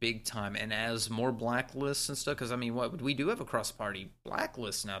remembered big time. And as more blacklists and stuff, because I mean, what we do have a cross-party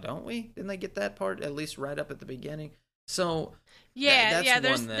blacklist now, don't we? Didn't they get that part at least right up at the beginning? So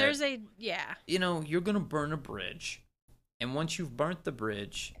there's a you're going to burn a bridge, and once you've burnt the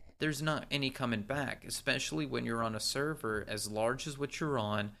bridge, there's not any coming back, especially when you're on a server as large as what you're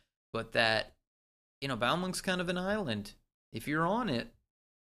on, but that, Boundling's kind of an island. If you're on it,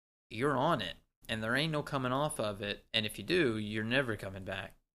 you're on it, and there ain't no coming off of it, and if you do, you're never coming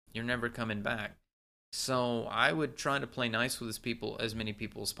back. You're never coming back. So I would try to play nice with as many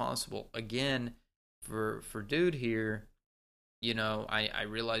people as possible. Again, for dude here, I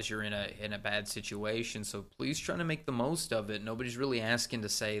realize you're in a bad situation, so please try to make the most of it. Nobody's really asking to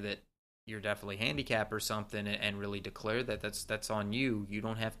say that you're definitely handicapped or something, and really declare that that's on you. You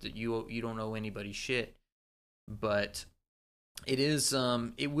don't have to. You don't owe anybody shit. But it is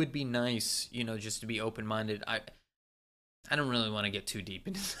it would be nice, just to be open minded. I don't really want to get too deep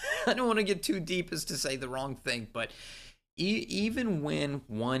into I don't want to get too deep as to say the wrong thing, but even when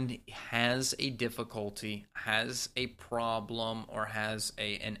one has a difficulty, has a problem, or has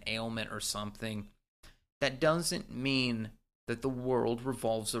an ailment or something, that doesn't mean that the world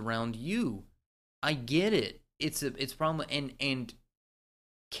revolves around you. I get it. It's problem, and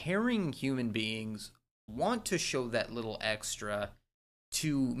caring human beings want to show that little extra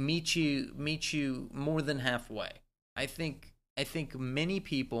to meet you more than halfway. I think many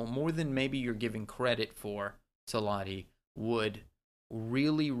people, more than maybe you're giving credit for, Salati, would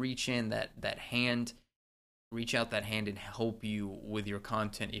really reach out that hand and help you with your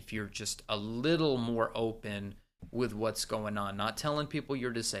content if you're just a little more open with what's going on. Not telling people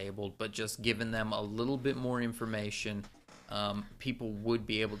you're disabled, but just giving them a little bit more information. People would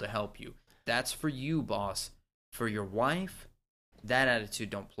be able to help you. That's for you, boss. For your wife, that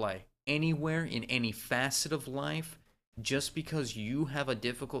attitude don't play. Anywhere in any facet of life, just because you have a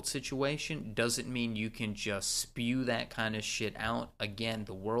difficult situation doesn't mean you can just spew that kind of shit out. Again,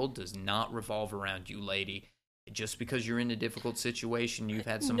 the world does not revolve around you, lady. Just because you're in a difficult situation, you've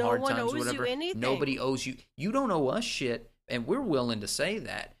had some hard times, whatever. Nobody owes you. You don't owe us shit, and we're willing to say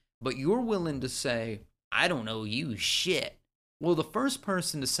that. But you're willing to say, I don't owe you shit. Well, the first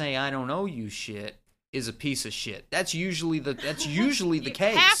person to say I don't owe you shit is a piece of shit. That's usually the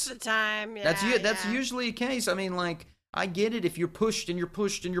case. Half the time, yeah. That's usually the case. I mean, like, I get it if you're pushed and you're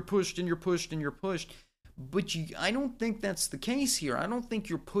pushed and you're pushed and you're pushed and you're pushed, but I don't think that's the case here. I don't think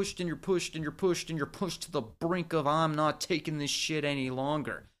you're pushed and you're pushed and you're pushed and you're pushed to the brink of I'm not taking this shit any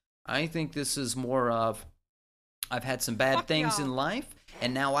longer. I think this is more of I've had some bad things in life,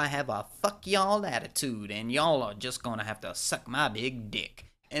 and now I have a fuck y'all attitude, and y'all are just gonna have to suck my big dick.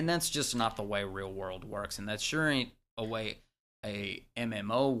 And that's just not the way real world works, and that sure ain't a way a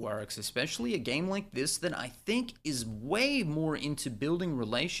MMO works, especially a game like this that I think is way more into building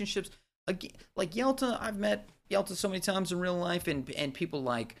relationships. Like Yelta, I've met Yelta so many times in real life, and people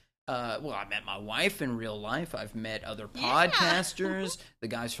like, I met my wife in real life. I've met other podcasters, the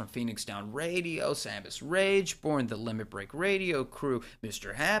guys from Phoenix Down Radio, Samus Rageborn, the Limit Break Radio crew,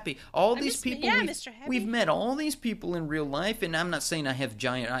 Mr. Happy. All these people, we've met all these people in real life, and I'm not saying I have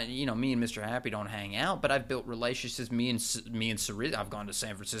giant, me and Mr. Happy don't hang out, but I've built relationships. Me and Cerizian, I've gone to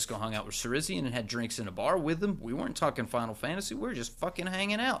San Francisco, hung out with Cerizian, and had drinks in a bar with them. We weren't talking Final Fantasy. We were just fucking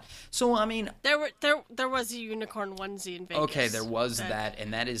hanging out. So I mean, there was a unicorn onesie in Vegas. Okay, there was that,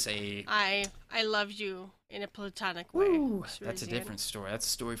 and that is I love you in a platonic way. Ooh, that's a different story. That's a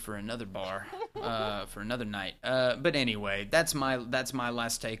story for another bar, for another night. But anyway, that's my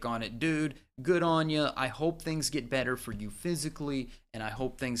last take on it, dude. Good on you. I hope things get better for you physically, and I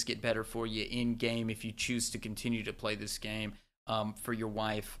hope things get better for you in game if you choose to continue to play this game. For your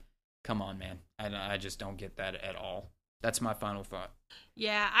wife, come on, man. I just don't get that at all. That's my final thought.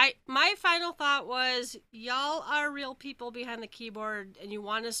 Yeah, my final thought was, y'all are real people behind the keyboard, and you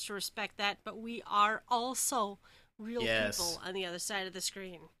want us to respect that, but we are also real people on the other side of the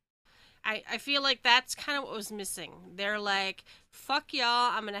screen. I feel like that's kind of what was missing. They're like, fuck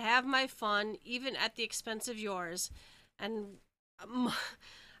y'all, I'm going to have my fun, even at the expense of yours. And I'm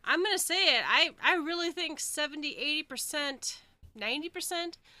going to say it, I really think 70, 80%,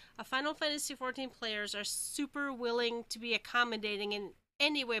 90% of Final Fantasy XIV players are super willing to be accommodating in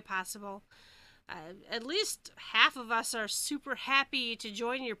any way possible. At least half of us are super happy to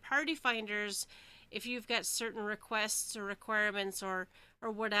join your party finders if you've got certain requests or requirements or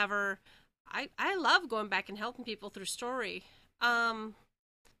whatever. I love going back and helping people through story.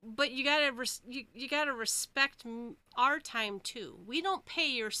 But you gotta you gotta respect our time too. We don't pay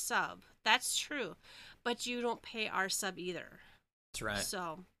your sub. That's true, but you don't pay our sub either. That's right.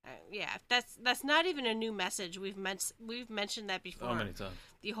 So yeah, that's not even a new message. We've mentioned that before. How many times?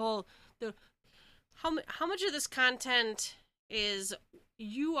 How much of this content is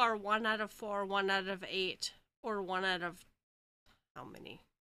you are 1 out of 4, 1 out of 8, or 1 out of how many?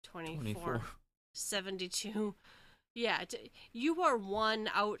 24. 72. Yeah, you are 1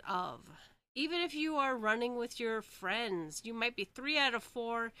 out of. Even if you are running with your friends, you might be 3 out of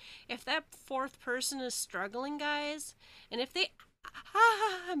 4. If that fourth person is struggling, guys, and if they,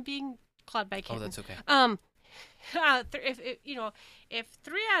 I'm being clawed by Kitten. Oh, that's okay. If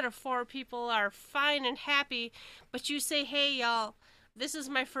 3 out of 4 people are fine and happy, but you say, "Hey, y'all, this is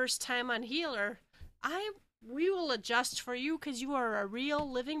my first time on Healer," we will adjust for you because you are a real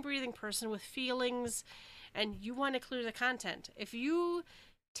living, breathing person with feelings, and you want to clear the content. If you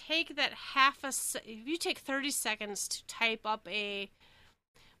take if you take 30 seconds to type up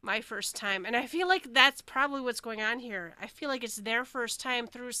my first time, and I feel like that's probably what's going on here. I feel like it's their first time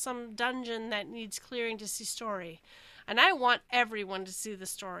through some dungeon that needs clearing to see story. And I want everyone to see the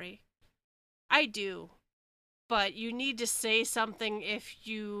story. I do. But you need to say something if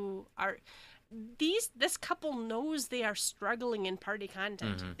you are... This couple knows they are struggling in party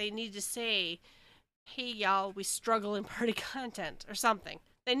content. Mm-hmm. They need to say, "Hey, y'all, we struggle in party content," or something.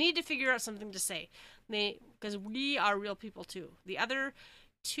 They need to figure out something to say. Because we are real people too. The other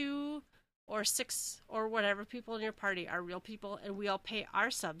 2 or 6 or whatever people in your party are real people, and we all pay our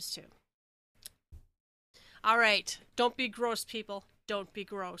subs too. All right, don't be gross, people. Don't be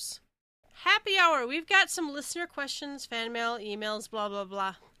gross. Happy hour. We've got some listener questions, fan mail, emails, blah blah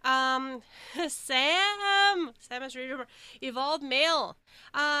blah. Sam is ready over. Evolved Mail.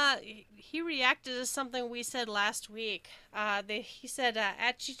 He reacted to something we said last week. He said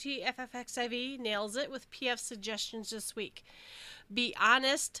at GTFFXIV nails it with PF suggestions this week. Be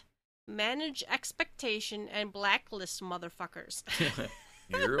honest, manage expectation, and blacklist motherfuckers.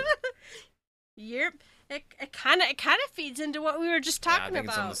 Yep. Yep. It kind of feeds into what we were just talking about. I think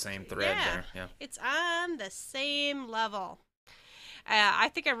it's on the same thread there. Yeah. It's on the same level. I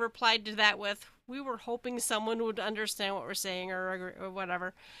think I replied to that with, "We were hoping someone would understand what we're saying," or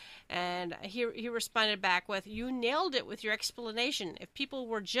whatever. And he responded back with, "You nailed it with your explanation. If people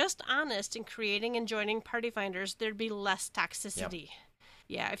were just honest in creating and joining Party Finders, there'd be less toxicity." Yep.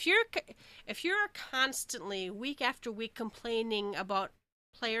 Yeah, if you're constantly week after week complaining about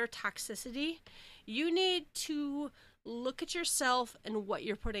player toxicity, you need to look at yourself and what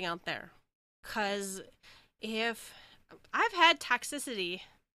you're putting out there. Because if I've had toxicity,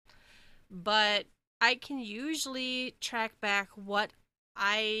 but I can usually track back what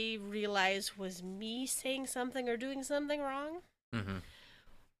I realize was me saying something or doing something wrong. Mm-hmm.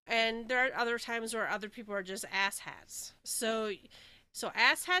 And there are other times where other people are just asshats. So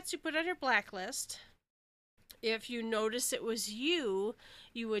asshats you put on your blacklist. If you notice it was you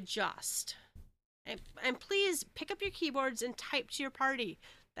adjust. And please pick up your keyboards and type to your party.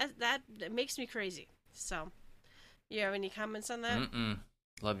 That makes me crazy. So, you have any comments on that?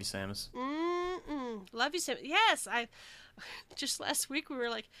 Love you, Samus. Love you, Samus. Yes, just last week we were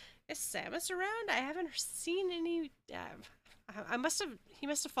like, "Is Samus around? I haven't seen any." He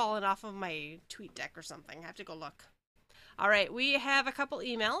must have fallen off of my tweet deck or something. I have to go look. All right, we have a couple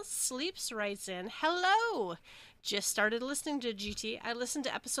emails. Sleeps writes in, "Hello. Just started listening to GT. I listened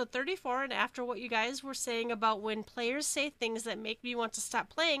to episode 34, and after what you guys were saying about when players say things that make me want to stop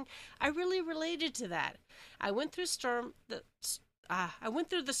playing, I really related to that. I went through the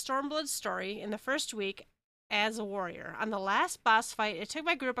Stormblood story in the first week as a warrior. On the last boss fight, it took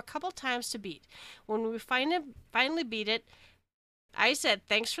my group a couple times to beat. When we finally beat it, I said,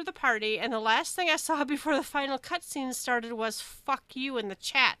 thanks for the party, and the last thing I saw before the final cutscene started was, fuck you in the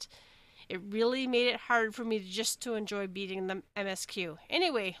chat. It really made it hard for me to enjoy beating the MSQ.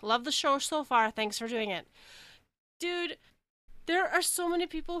 Anyway, love the show so far. Thanks for doing it." Dude, there are so many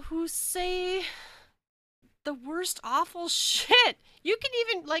people who say the worst awful shit. You can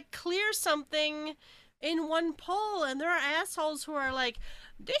even, clear something in one pull, and there are assholes who are like,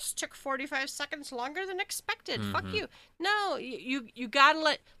 "This took 45 seconds longer than expected. Mm-hmm. Fuck you." No, you gotta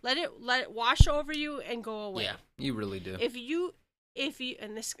let it wash over you and go away. Yeah, you really do. If you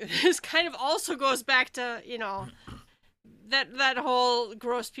and this kind of also goes back to, that whole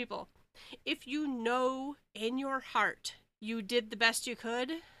gross people. If you know in your heart you did the best you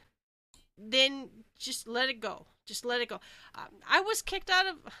could, then just let it go. Just let it go. I was kicked out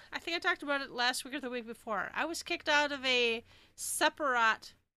of, I think I talked about it last week or the week before. I was kicked out of a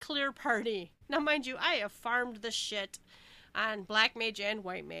Separat clear party. Now, mind you, I have farmed this shit on Black Mage and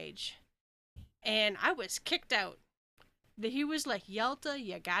White Mage. And I was kicked out. He was like, Yelta,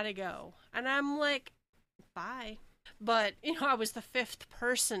 you gotta go. And I'm like, bye. But, I was the 5th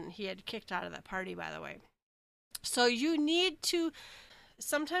person he had kicked out of that party, by the way. So you need to,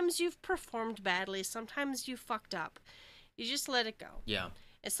 sometimes you've performed badly, sometimes you fucked up. You just let it go. Yeah.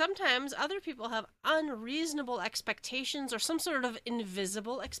 And sometimes other people have unreasonable expectations or some sort of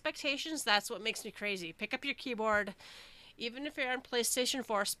invisible expectations. That's what makes me crazy. Pick up your keyboard. Even if you're on PlayStation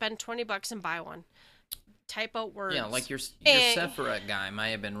 4, spend $20 and buy one. Type out words. Yeah, like your Sephiroth guy might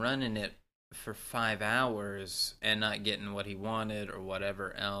have been running it for 5 hours and not getting what he wanted or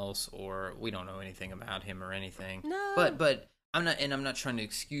whatever else, or we don't know anything about him or anything. No. But I'm not trying to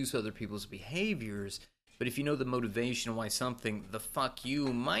excuse other people's behaviors. But if you know the motivation why something, the fuck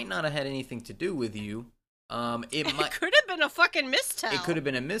you, might not have had anything to do with you, it could have been a fucking mistell. It could have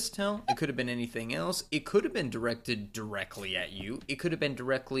been a mistell. It could have been anything else. It could have been directed directly at you. It could have been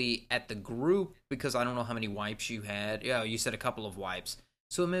directly at the group, because I don't know how many wipes you had. Yeah, you said a couple of wipes.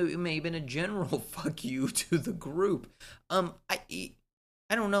 So it may have been a general fuck you to the group. I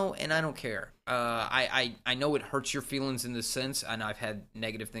don't know, and I don't care. I know it hurts your feelings in this sense, and I've had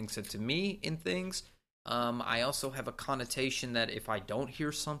negative things said to me in things. I also have a connotation that if I don't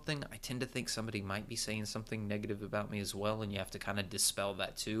hear something, I tend to think somebody might be saying something negative about me as well, and you have to kind of dispel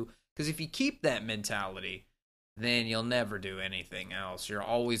that too. Because if you keep that mentality, then you'll never do anything else. You're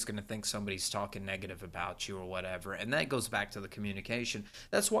always going to think somebody's talking negative about you or whatever, and that goes back to the communication.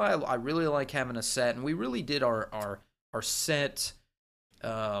 That's why I really like having a set, and we really did our set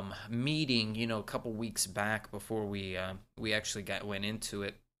meeting, a couple weeks back before we actually went into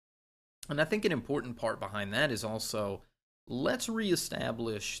it. And I think an important part behind that is also, let's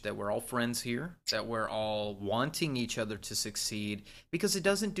reestablish that we're all friends here, that we're all wanting each other to succeed, because it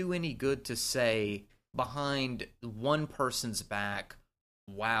doesn't do any good to say behind one person's back,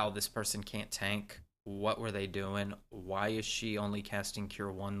 wow, this person can't tank. What were they doing? Why is she only casting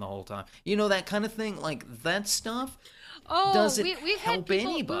Cure 1 the whole time? That kind of thing, like that stuff doesn't help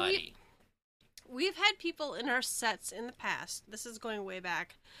anybody. We've had people in our sets in the past, this is going way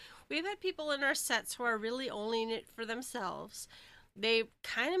back, we've had people in our sets who are really only in it for themselves. They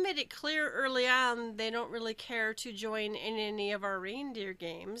kind of made it clear early on they don't really care to join in any of our reindeer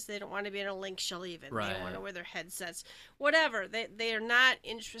games. They don't want to be in a Link Shell even. Right. They don't want to wear their headsets. Whatever. They are not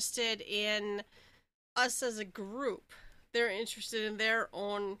interested in us as a group. They're interested in their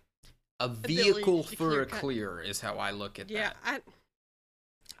own a vehicle for a clear is how I look at that. Yeah,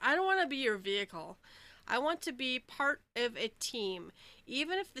 I don't want to be your vehicle. I want to be part of a team.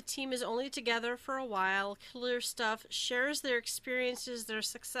 Even if the team is only together for a while, Clear Stuff shares their experiences, their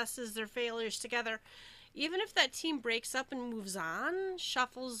successes, their failures together. Even if that team breaks up and moves on,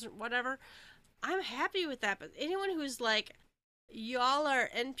 shuffles, whatever, I'm happy with that. But anyone who's like, y'all are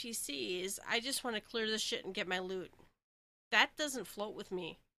NPCs, I just want to clear this shit and get my loot, that doesn't float with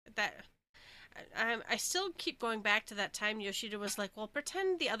me. I still keep going back to that time Yoshida was like, well,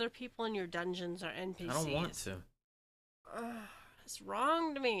 pretend the other people in your dungeons are NPCs. I don't want to. It's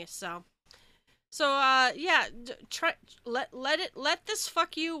wrong to me. So yeah, let this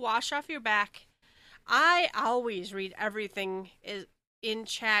fuck you wash off your back. I always read everything in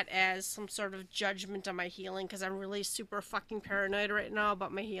chat as some sort of judgment on my healing, because I'm really super fucking paranoid right now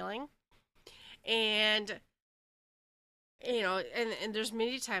about my healing. And and there's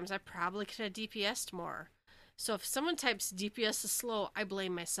many times I probably could have DPS'd more. So if someone types DPS is slow, I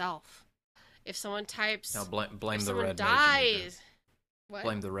blame myself. If someone types... No, blame the red dies, mage in your group. What?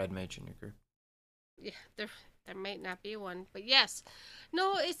 Blame the red mage in your group. Yeah, there might not be one. But yes.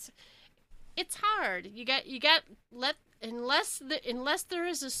 No, it's hard. You got unless there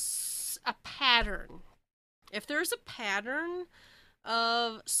is a pattern. If there's a pattern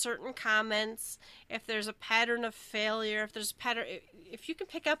of certain comments, if there's a pattern of failure, if you can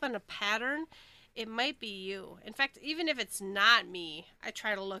pick up on a pattern, it might be you. In fact, even if it's not me, I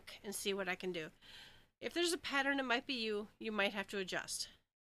try to look and see what I can do. If there's a pattern, it might be you. You might have to adjust.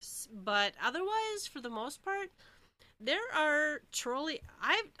 But otherwise, for the most part, there are truly...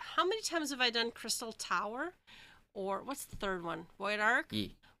 How many times have I done Crystal Tower? Or, what's the third one? Void Ark? Yeah.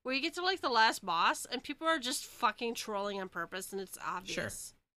 Where you get to, like, the last boss, and people are just fucking trolling on purpose, and it's obvious. Sure.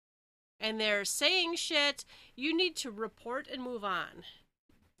 And they're saying shit. You need to report and move on.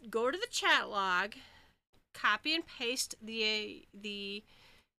 Go to the chat log, copy and paste the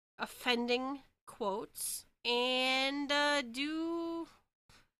offending quotes, and do...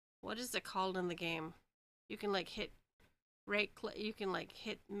 What is it called in the game? You can, like, hit you can, like,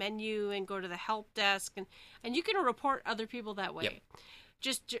 hit menu and go to the help desk, and you can report other people that way. Yep.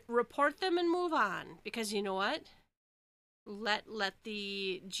 just report them and move on, because you know what? Let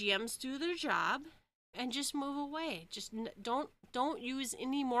the GMs do their job and just move away. Just don't use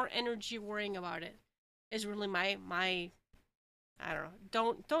any more energy worrying about it. Is really my I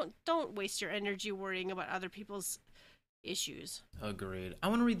don't know. Don't waste your energy worrying about other people's issues. Agreed. I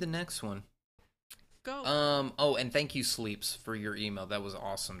want to read the next one. Go. Oh, and thank you, Sleeps, for your email. That was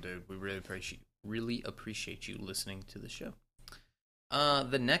awesome, dude. We really appreciate you listening to the show.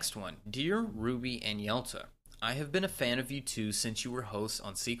 The next one. Dear Ruby and Yelta, I have been a fan of you two since you were hosts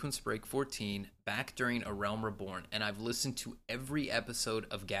on Sequence Break 14 back during A Realm Reborn, and I've listened to every episode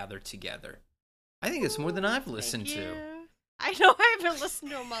of Gather Together. I think it's more than I've listened to. I know I haven't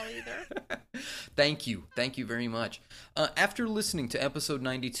listened to them all either. Thank you very much. After listening to episode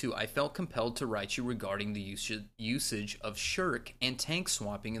 92, I felt compelled to write you regarding the usage of Shirk and tank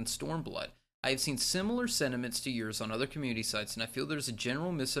swapping in Stormblood. I have seen similar sentiments to yours on other community sites, and I feel there's a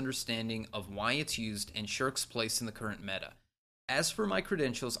general misunderstanding of why it's used and Shirk's place in the current meta. As for my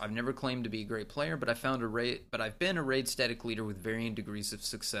credentials, I've never claimed to be a great player, but I've been a raid static leader with varying degrees of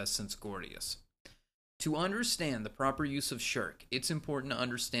success since Gordius. To understand the proper use of Shirk, it's important to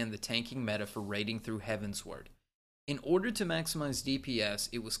understand the tanking meta for raiding through Heavensward. In order to maximize DPS,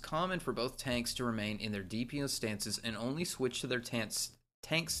 it was common for both tanks to remain in their DPS stances and only switch to their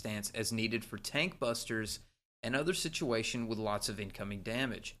tank stance as needed for tank busters and other situations with lots of incoming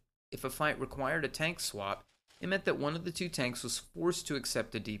damage. If a fight required a tank swap, it meant that one of the two tanks was forced to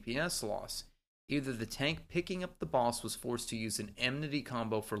accept a DPS loss. Either the tank picking up the boss was forced to use an enmity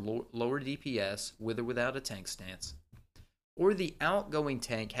combo for lower DPS, with or without a tank stance, or the outgoing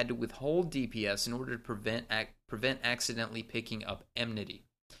tank had to withhold DPS in order to prevent accidentally picking up enmity.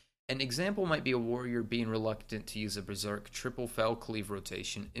 An example might be a warrior being reluctant to use a Berserk triple fell cleave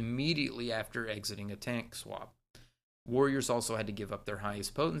rotation immediately after exiting a tank swap. Warriors also had to give up their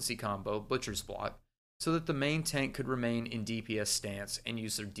highest potency combo, Butcher's Block, so that the main tank could remain in DPS stance and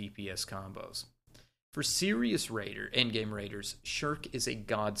use their DPS combos. For serious endgame raiders, Shirk is a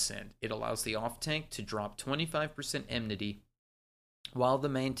godsend. It allows the off tank to drop 25% enmity, while the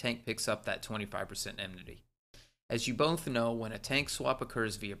main tank picks up that 25% enmity. As you both know, when a tank swap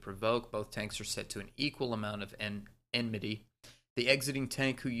occurs via provoke, both tanks are set to an equal amount of enmity. The exiting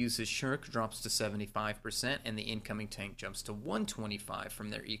tank who uses Shirk drops to 75%, and the incoming tank jumps to 125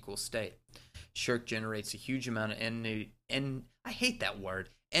 from their equal state. Shirk generates a huge amount of I hate that word,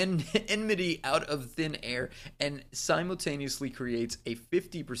 enmity out of thin air, and simultaneously creates a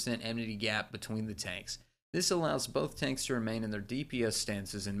 50% enmity gap between the tanks. This allows both tanks to remain in their DPS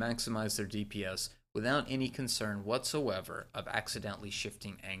stances and maximize their DPS without any concern whatsoever of accidentally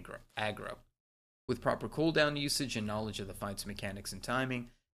shifting aggro. With proper cooldown usage and knowledge of the fight's mechanics and timing,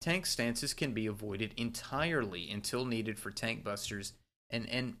 tank stances can be avoided entirely until needed for tank busters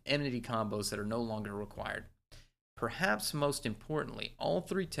and enmity combos that are no longer required. Perhaps most importantly, all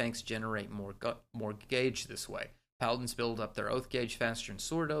three tanks generate more gauge this way. Paladins build up their Oath gauge faster in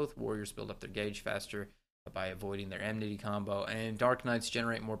Sword Oath, Warriors build up their gauge faster by avoiding their enmity combo, and Dark Knights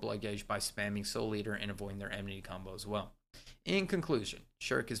generate more blood gauge by spamming Soul Eater and avoiding their enmity combo as well. In conclusion,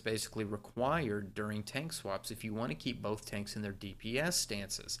 Shirk is basically required during tank swaps if you want to keep both tanks in their DPS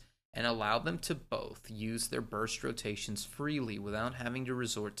stances and allow them to both use their burst rotations freely without having to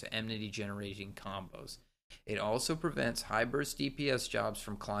resort to enmity generating combos. It also prevents high burst DPS jobs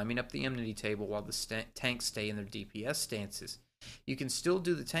from climbing up the enmity table while the tanks stay in their DPS stances. You can still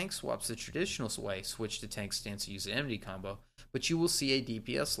do the tank swaps the traditional way, switch to tank stance and use an enmity combo, but you will see a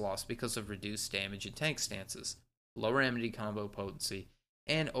DPS loss because of reduced damage in tank stances, lower enmity combo potency,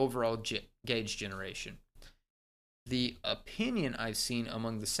 and overall gauge generation. The opinion I've seen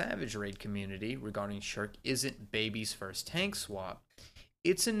among the Savage Raid community regarding Shirk isn't baby's first tank swap.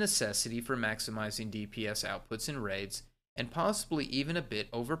 It's a necessity for maximizing DPS outputs in raids, and possibly even a bit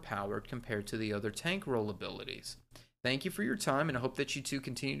overpowered compared to the other tank role abilities. Thank you for your time, and I hope that you two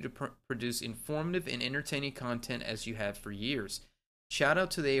continue to produce informative and entertaining content as you have for years. Shout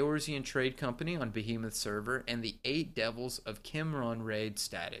out to the Eorzean Trade Company on Behemoth server and the 8 Devils of Kimron Raid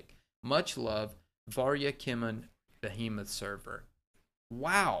Static. Much love, Varya Kimon Behemoth server.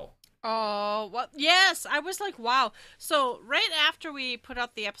 Wow. Oh, well, yes, I was like, wow. So, right after we put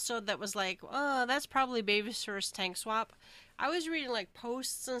out the episode that was like, oh, that's probably baby's first tank swap, I was reading, like,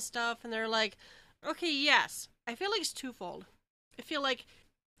 posts and stuff, and they're like, okay, yes. I feel like it's twofold. I feel like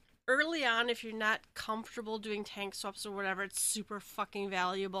early on, if you're not comfortable doing tank swaps or whatever, it's super fucking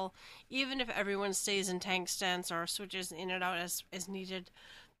valuable, even if everyone stays in tank stance or switches in and out as needed.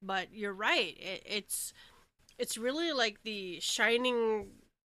 But you're right. It's really like the shining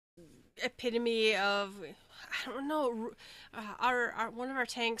epitome of, I don't know, our one of our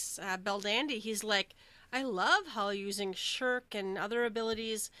tanks, Beldandy, he's like, I love how using Shirk and other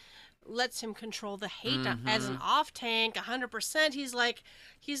abilities lets him control the hate as an off tank 100%. He's like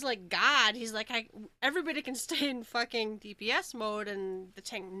God. He's like, everybody can stay in fucking DPS mode and the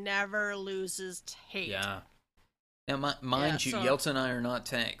tank never loses hate. Yeah. Now, mind you, Yelta and I are not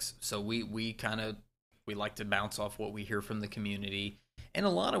tanks, so we like to bounce off what we hear from the community. And a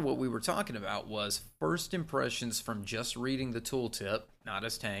lot of what we were talking about was first impressions from just reading the tooltip, not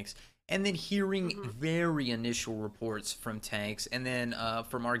as tanks, and then hearing very initial reports from tanks, and then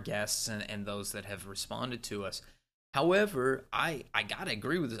from our guests and those that have responded to us. However, I gotta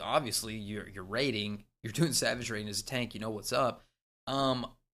agree with this. Obviously, your rating, you're doing Savage rating as a tank, you know what's up.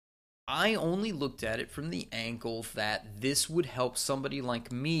 I only looked at it from the angle that this would help somebody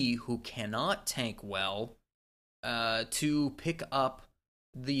like me who cannot tank well to pick up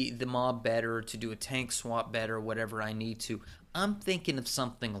the mob better, to do a tank swap better, whatever I need to. I'm thinking of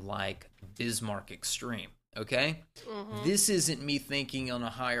something like Bismarck Extreme, okay? This isn't me thinking on a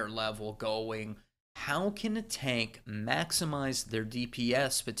higher level going, how can a tank maximize their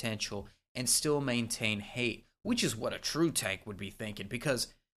DPS potential and still maintain hate? Which is what a true tank would be thinking, because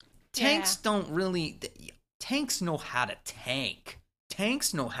tanks don't really... Tanks know how to tank.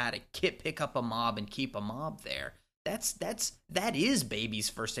 Tanks know how to pick up a mob and keep a mob there. That is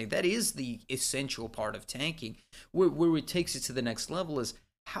baby's first tank. That is the essential part of tanking. Where it takes it to the next level is,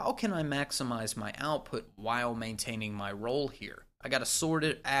 how can I maximize my output while maintaining my role here? I got a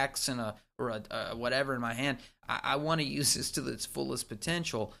sword, axe, and a whatever in my hand. I want to use this to its fullest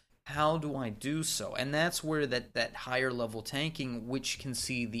potential. How do I do so? And that's where that higher level tanking, which can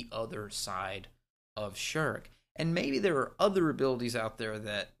see the other side of Shirk. And maybe there are other abilities out there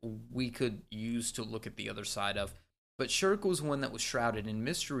that we could use to look at the other side of. But Shirk was one that was shrouded in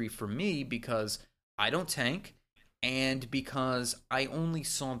mystery for me because I don't tank, and because I only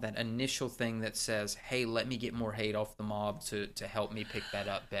saw that initial thing that says, hey, let me get more hate off the mob to help me pick that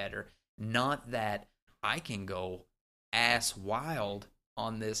up better. Not that I can go ass wild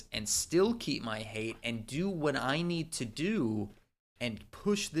on this and still keep my hate and do what I need to do and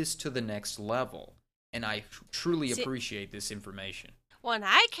push this to the next level. And I truly appreciate this information. When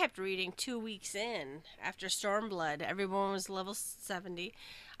I kept reading 2 weeks in after Stormblood, everyone was level 70.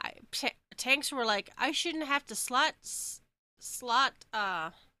 Tanks were like, I shouldn't have to slot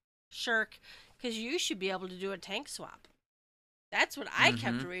Shirk because you should be able to do a tank swap. That's what I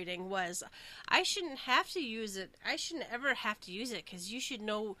kept reading was, I shouldn't have to use it. I shouldn't ever have to use it because you should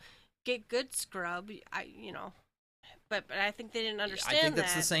get good scrub. But I think they didn't understand that. I think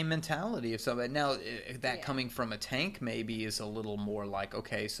that's the same mentality of somebody. Now, coming from a tank maybe is a little more like,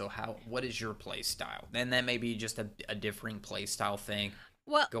 okay, so what is your play style? And that may be just a differing play style thing.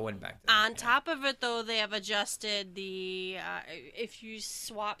 Well, going back to that, on top of it, though, they have adjusted the, if you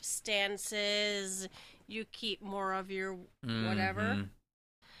swap stances, you keep more of your whatever.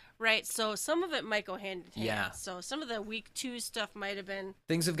 Right, so some of it might go hand in hand. Yeah. So some of the week 2 stuff might have been...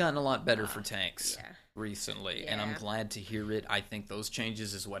 Things have gotten a lot better for tanks recently, and I'm glad to hear it. I think those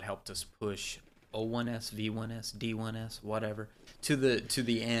changes is what helped us push O1S, V1S, D1S, whatever, to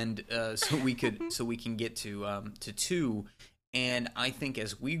the end, so we can get to 2. And I think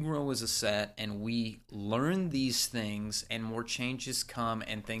as we grow as a set and we learn these things and more changes come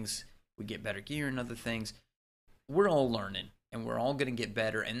and we get better gear and other things, we're all learning. And we're all going to get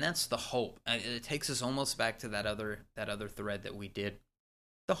better, and that's the hope. It takes us almost back to that other thread that we did.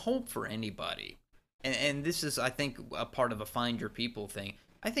 The hope for anybody, and this is, I think, a part of a find your people thing.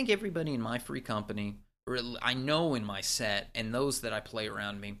 I think everybody in my free company, or I know in my set, and those that I play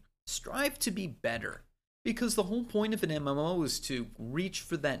around me, strive to be better. Because the whole point of an MMO is to reach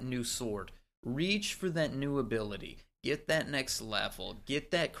for that new sword, reach for that new ability, get that next level,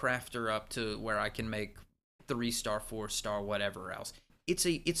 get that crafter up to where I can make 3-star, 4-star, whatever else. It's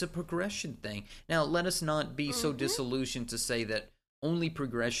a progression thing. Now, let us not be so disillusioned to say that only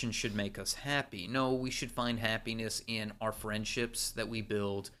progression should make us happy. No, we should find happiness in our friendships that we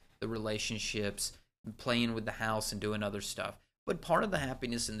build, the relationships, playing with the house and doing other stuff. But part of the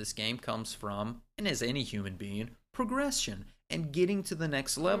happiness in this game comes from, and as any human being, progression and getting to the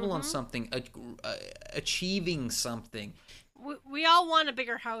next level on something, achieving something. We all want a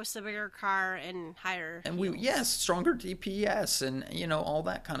bigger house, a bigger car, and higher. And stronger DPS, and all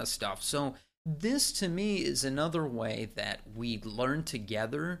that kind of stuff. So this to me is another way that we learn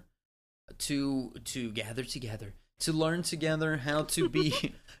together to gather together, to learn together how to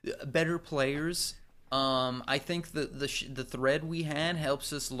be better players. I think the thread we had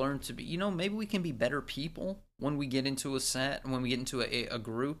helps us learn to be, maybe we can be better people when we get into a set, when we get into a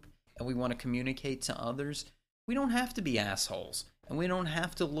group. and we want to communicate to others, we don't have to be assholes. And we don't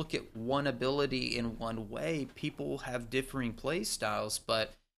have to look at one ability in one way. People have differing play styles,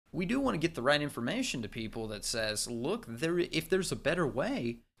 but we do want to get the right information to people that says, look, if there's a better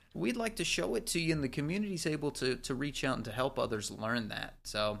way, we'd like to show it to you, and the community's able to reach out and to help others learn that.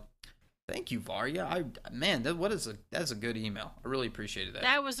 So thank you, Varya. That's a good email. I really appreciated that.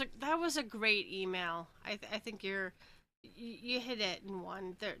 That was a great email. I think you hit it in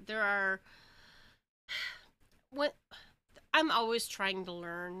one. There are I'm always trying to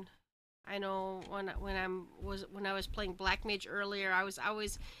learn. I know when I was playing Black Mage earlier, I was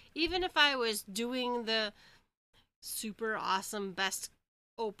always, even if I was doing the super awesome best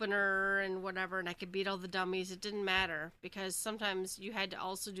opener and whatever, and I could beat all the dummies, it didn't matter, because sometimes you had to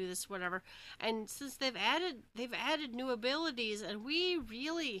also do this whatever. And since they've added new abilities, and we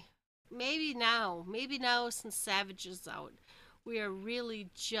really maybe now since Savage is out, we are really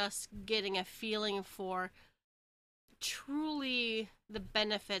just getting a feeling for truly the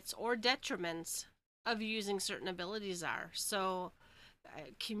benefits or detriments of using certain abilities are. So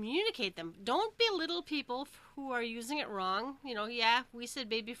communicate them. Don't belittle people who are using it wrong. Yeah, we said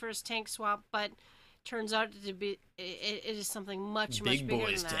baby first tank swap, but turns out to be it is something much bigger than that. Big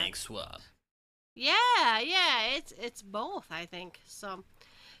boys tank swap. Yeah, it's both, I think. So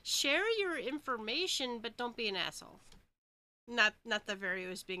share your information, but don't be an asshole. Not that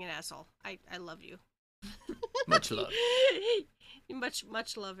Vario is being an asshole. I love you. Much love.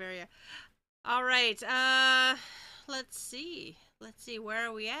 much love, Varia. All right. Let's see. Where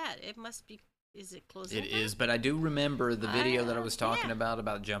are we at? It must be. Is it closing? It is, but I do remember the video that I was talking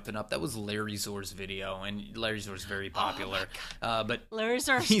about jumping up. That was Larry Zor's video, and Larry Zor's very popular. But Larry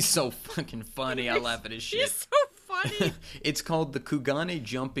Zor, he's so fucking funny. I laugh at his shit. He's so funny. It's called the Kugane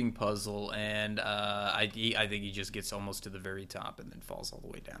Jumping Puzzle, and I think he just gets almost to the very top and then falls all the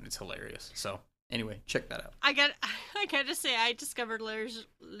way down. It's hilarious. So anyway, check that out. I got to say, I discovered Larry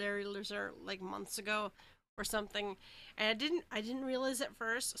Zor like months ago or something, and I didn't realize at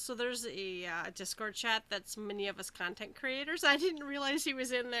first. So there's a Discord chat that's many of us content creators. I didn't realize he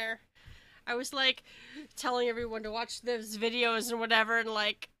was in there. I was like telling everyone to watch those videos and whatever, and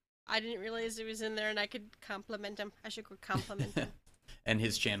like I didn't realize he was in there, and I could compliment him. I should go compliment him. And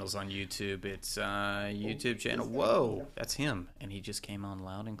his channel's on YouTube. It's YouTube channel. Whoa, that's him. And he just came on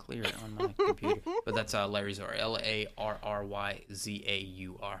loud and clear on my computer. But that's Larry Zor, LARRYZAUR.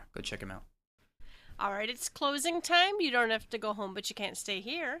 Go check him out. All right, it's closing time. You don't have to go home, but you can't stay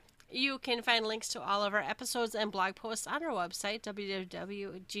here. You can find links to all of our episodes and blog posts on our website,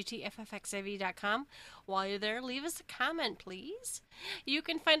 www.gtffxiv.com. While you're there, leave us a comment, please. You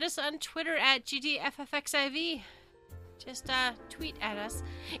can find us on Twitter at GTFFXIV. Just tweet at us.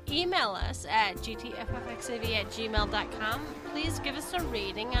 Email us at gtffxiv@gmail.com. Please give us a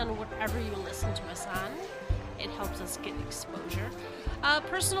rating on whatever you listen to us on. It helps us get exposure.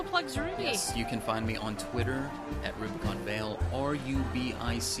 Personal plugs, Ruby. Yes, you can find me on Twitter at RubiconVale,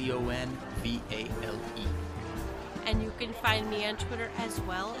 RubiconVale. And you can find me on Twitter as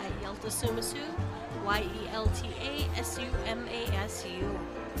well at Yeltasumasu, YELTASUMASU.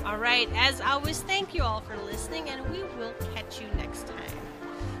 All right, as always, thank you all for listening, and we will catch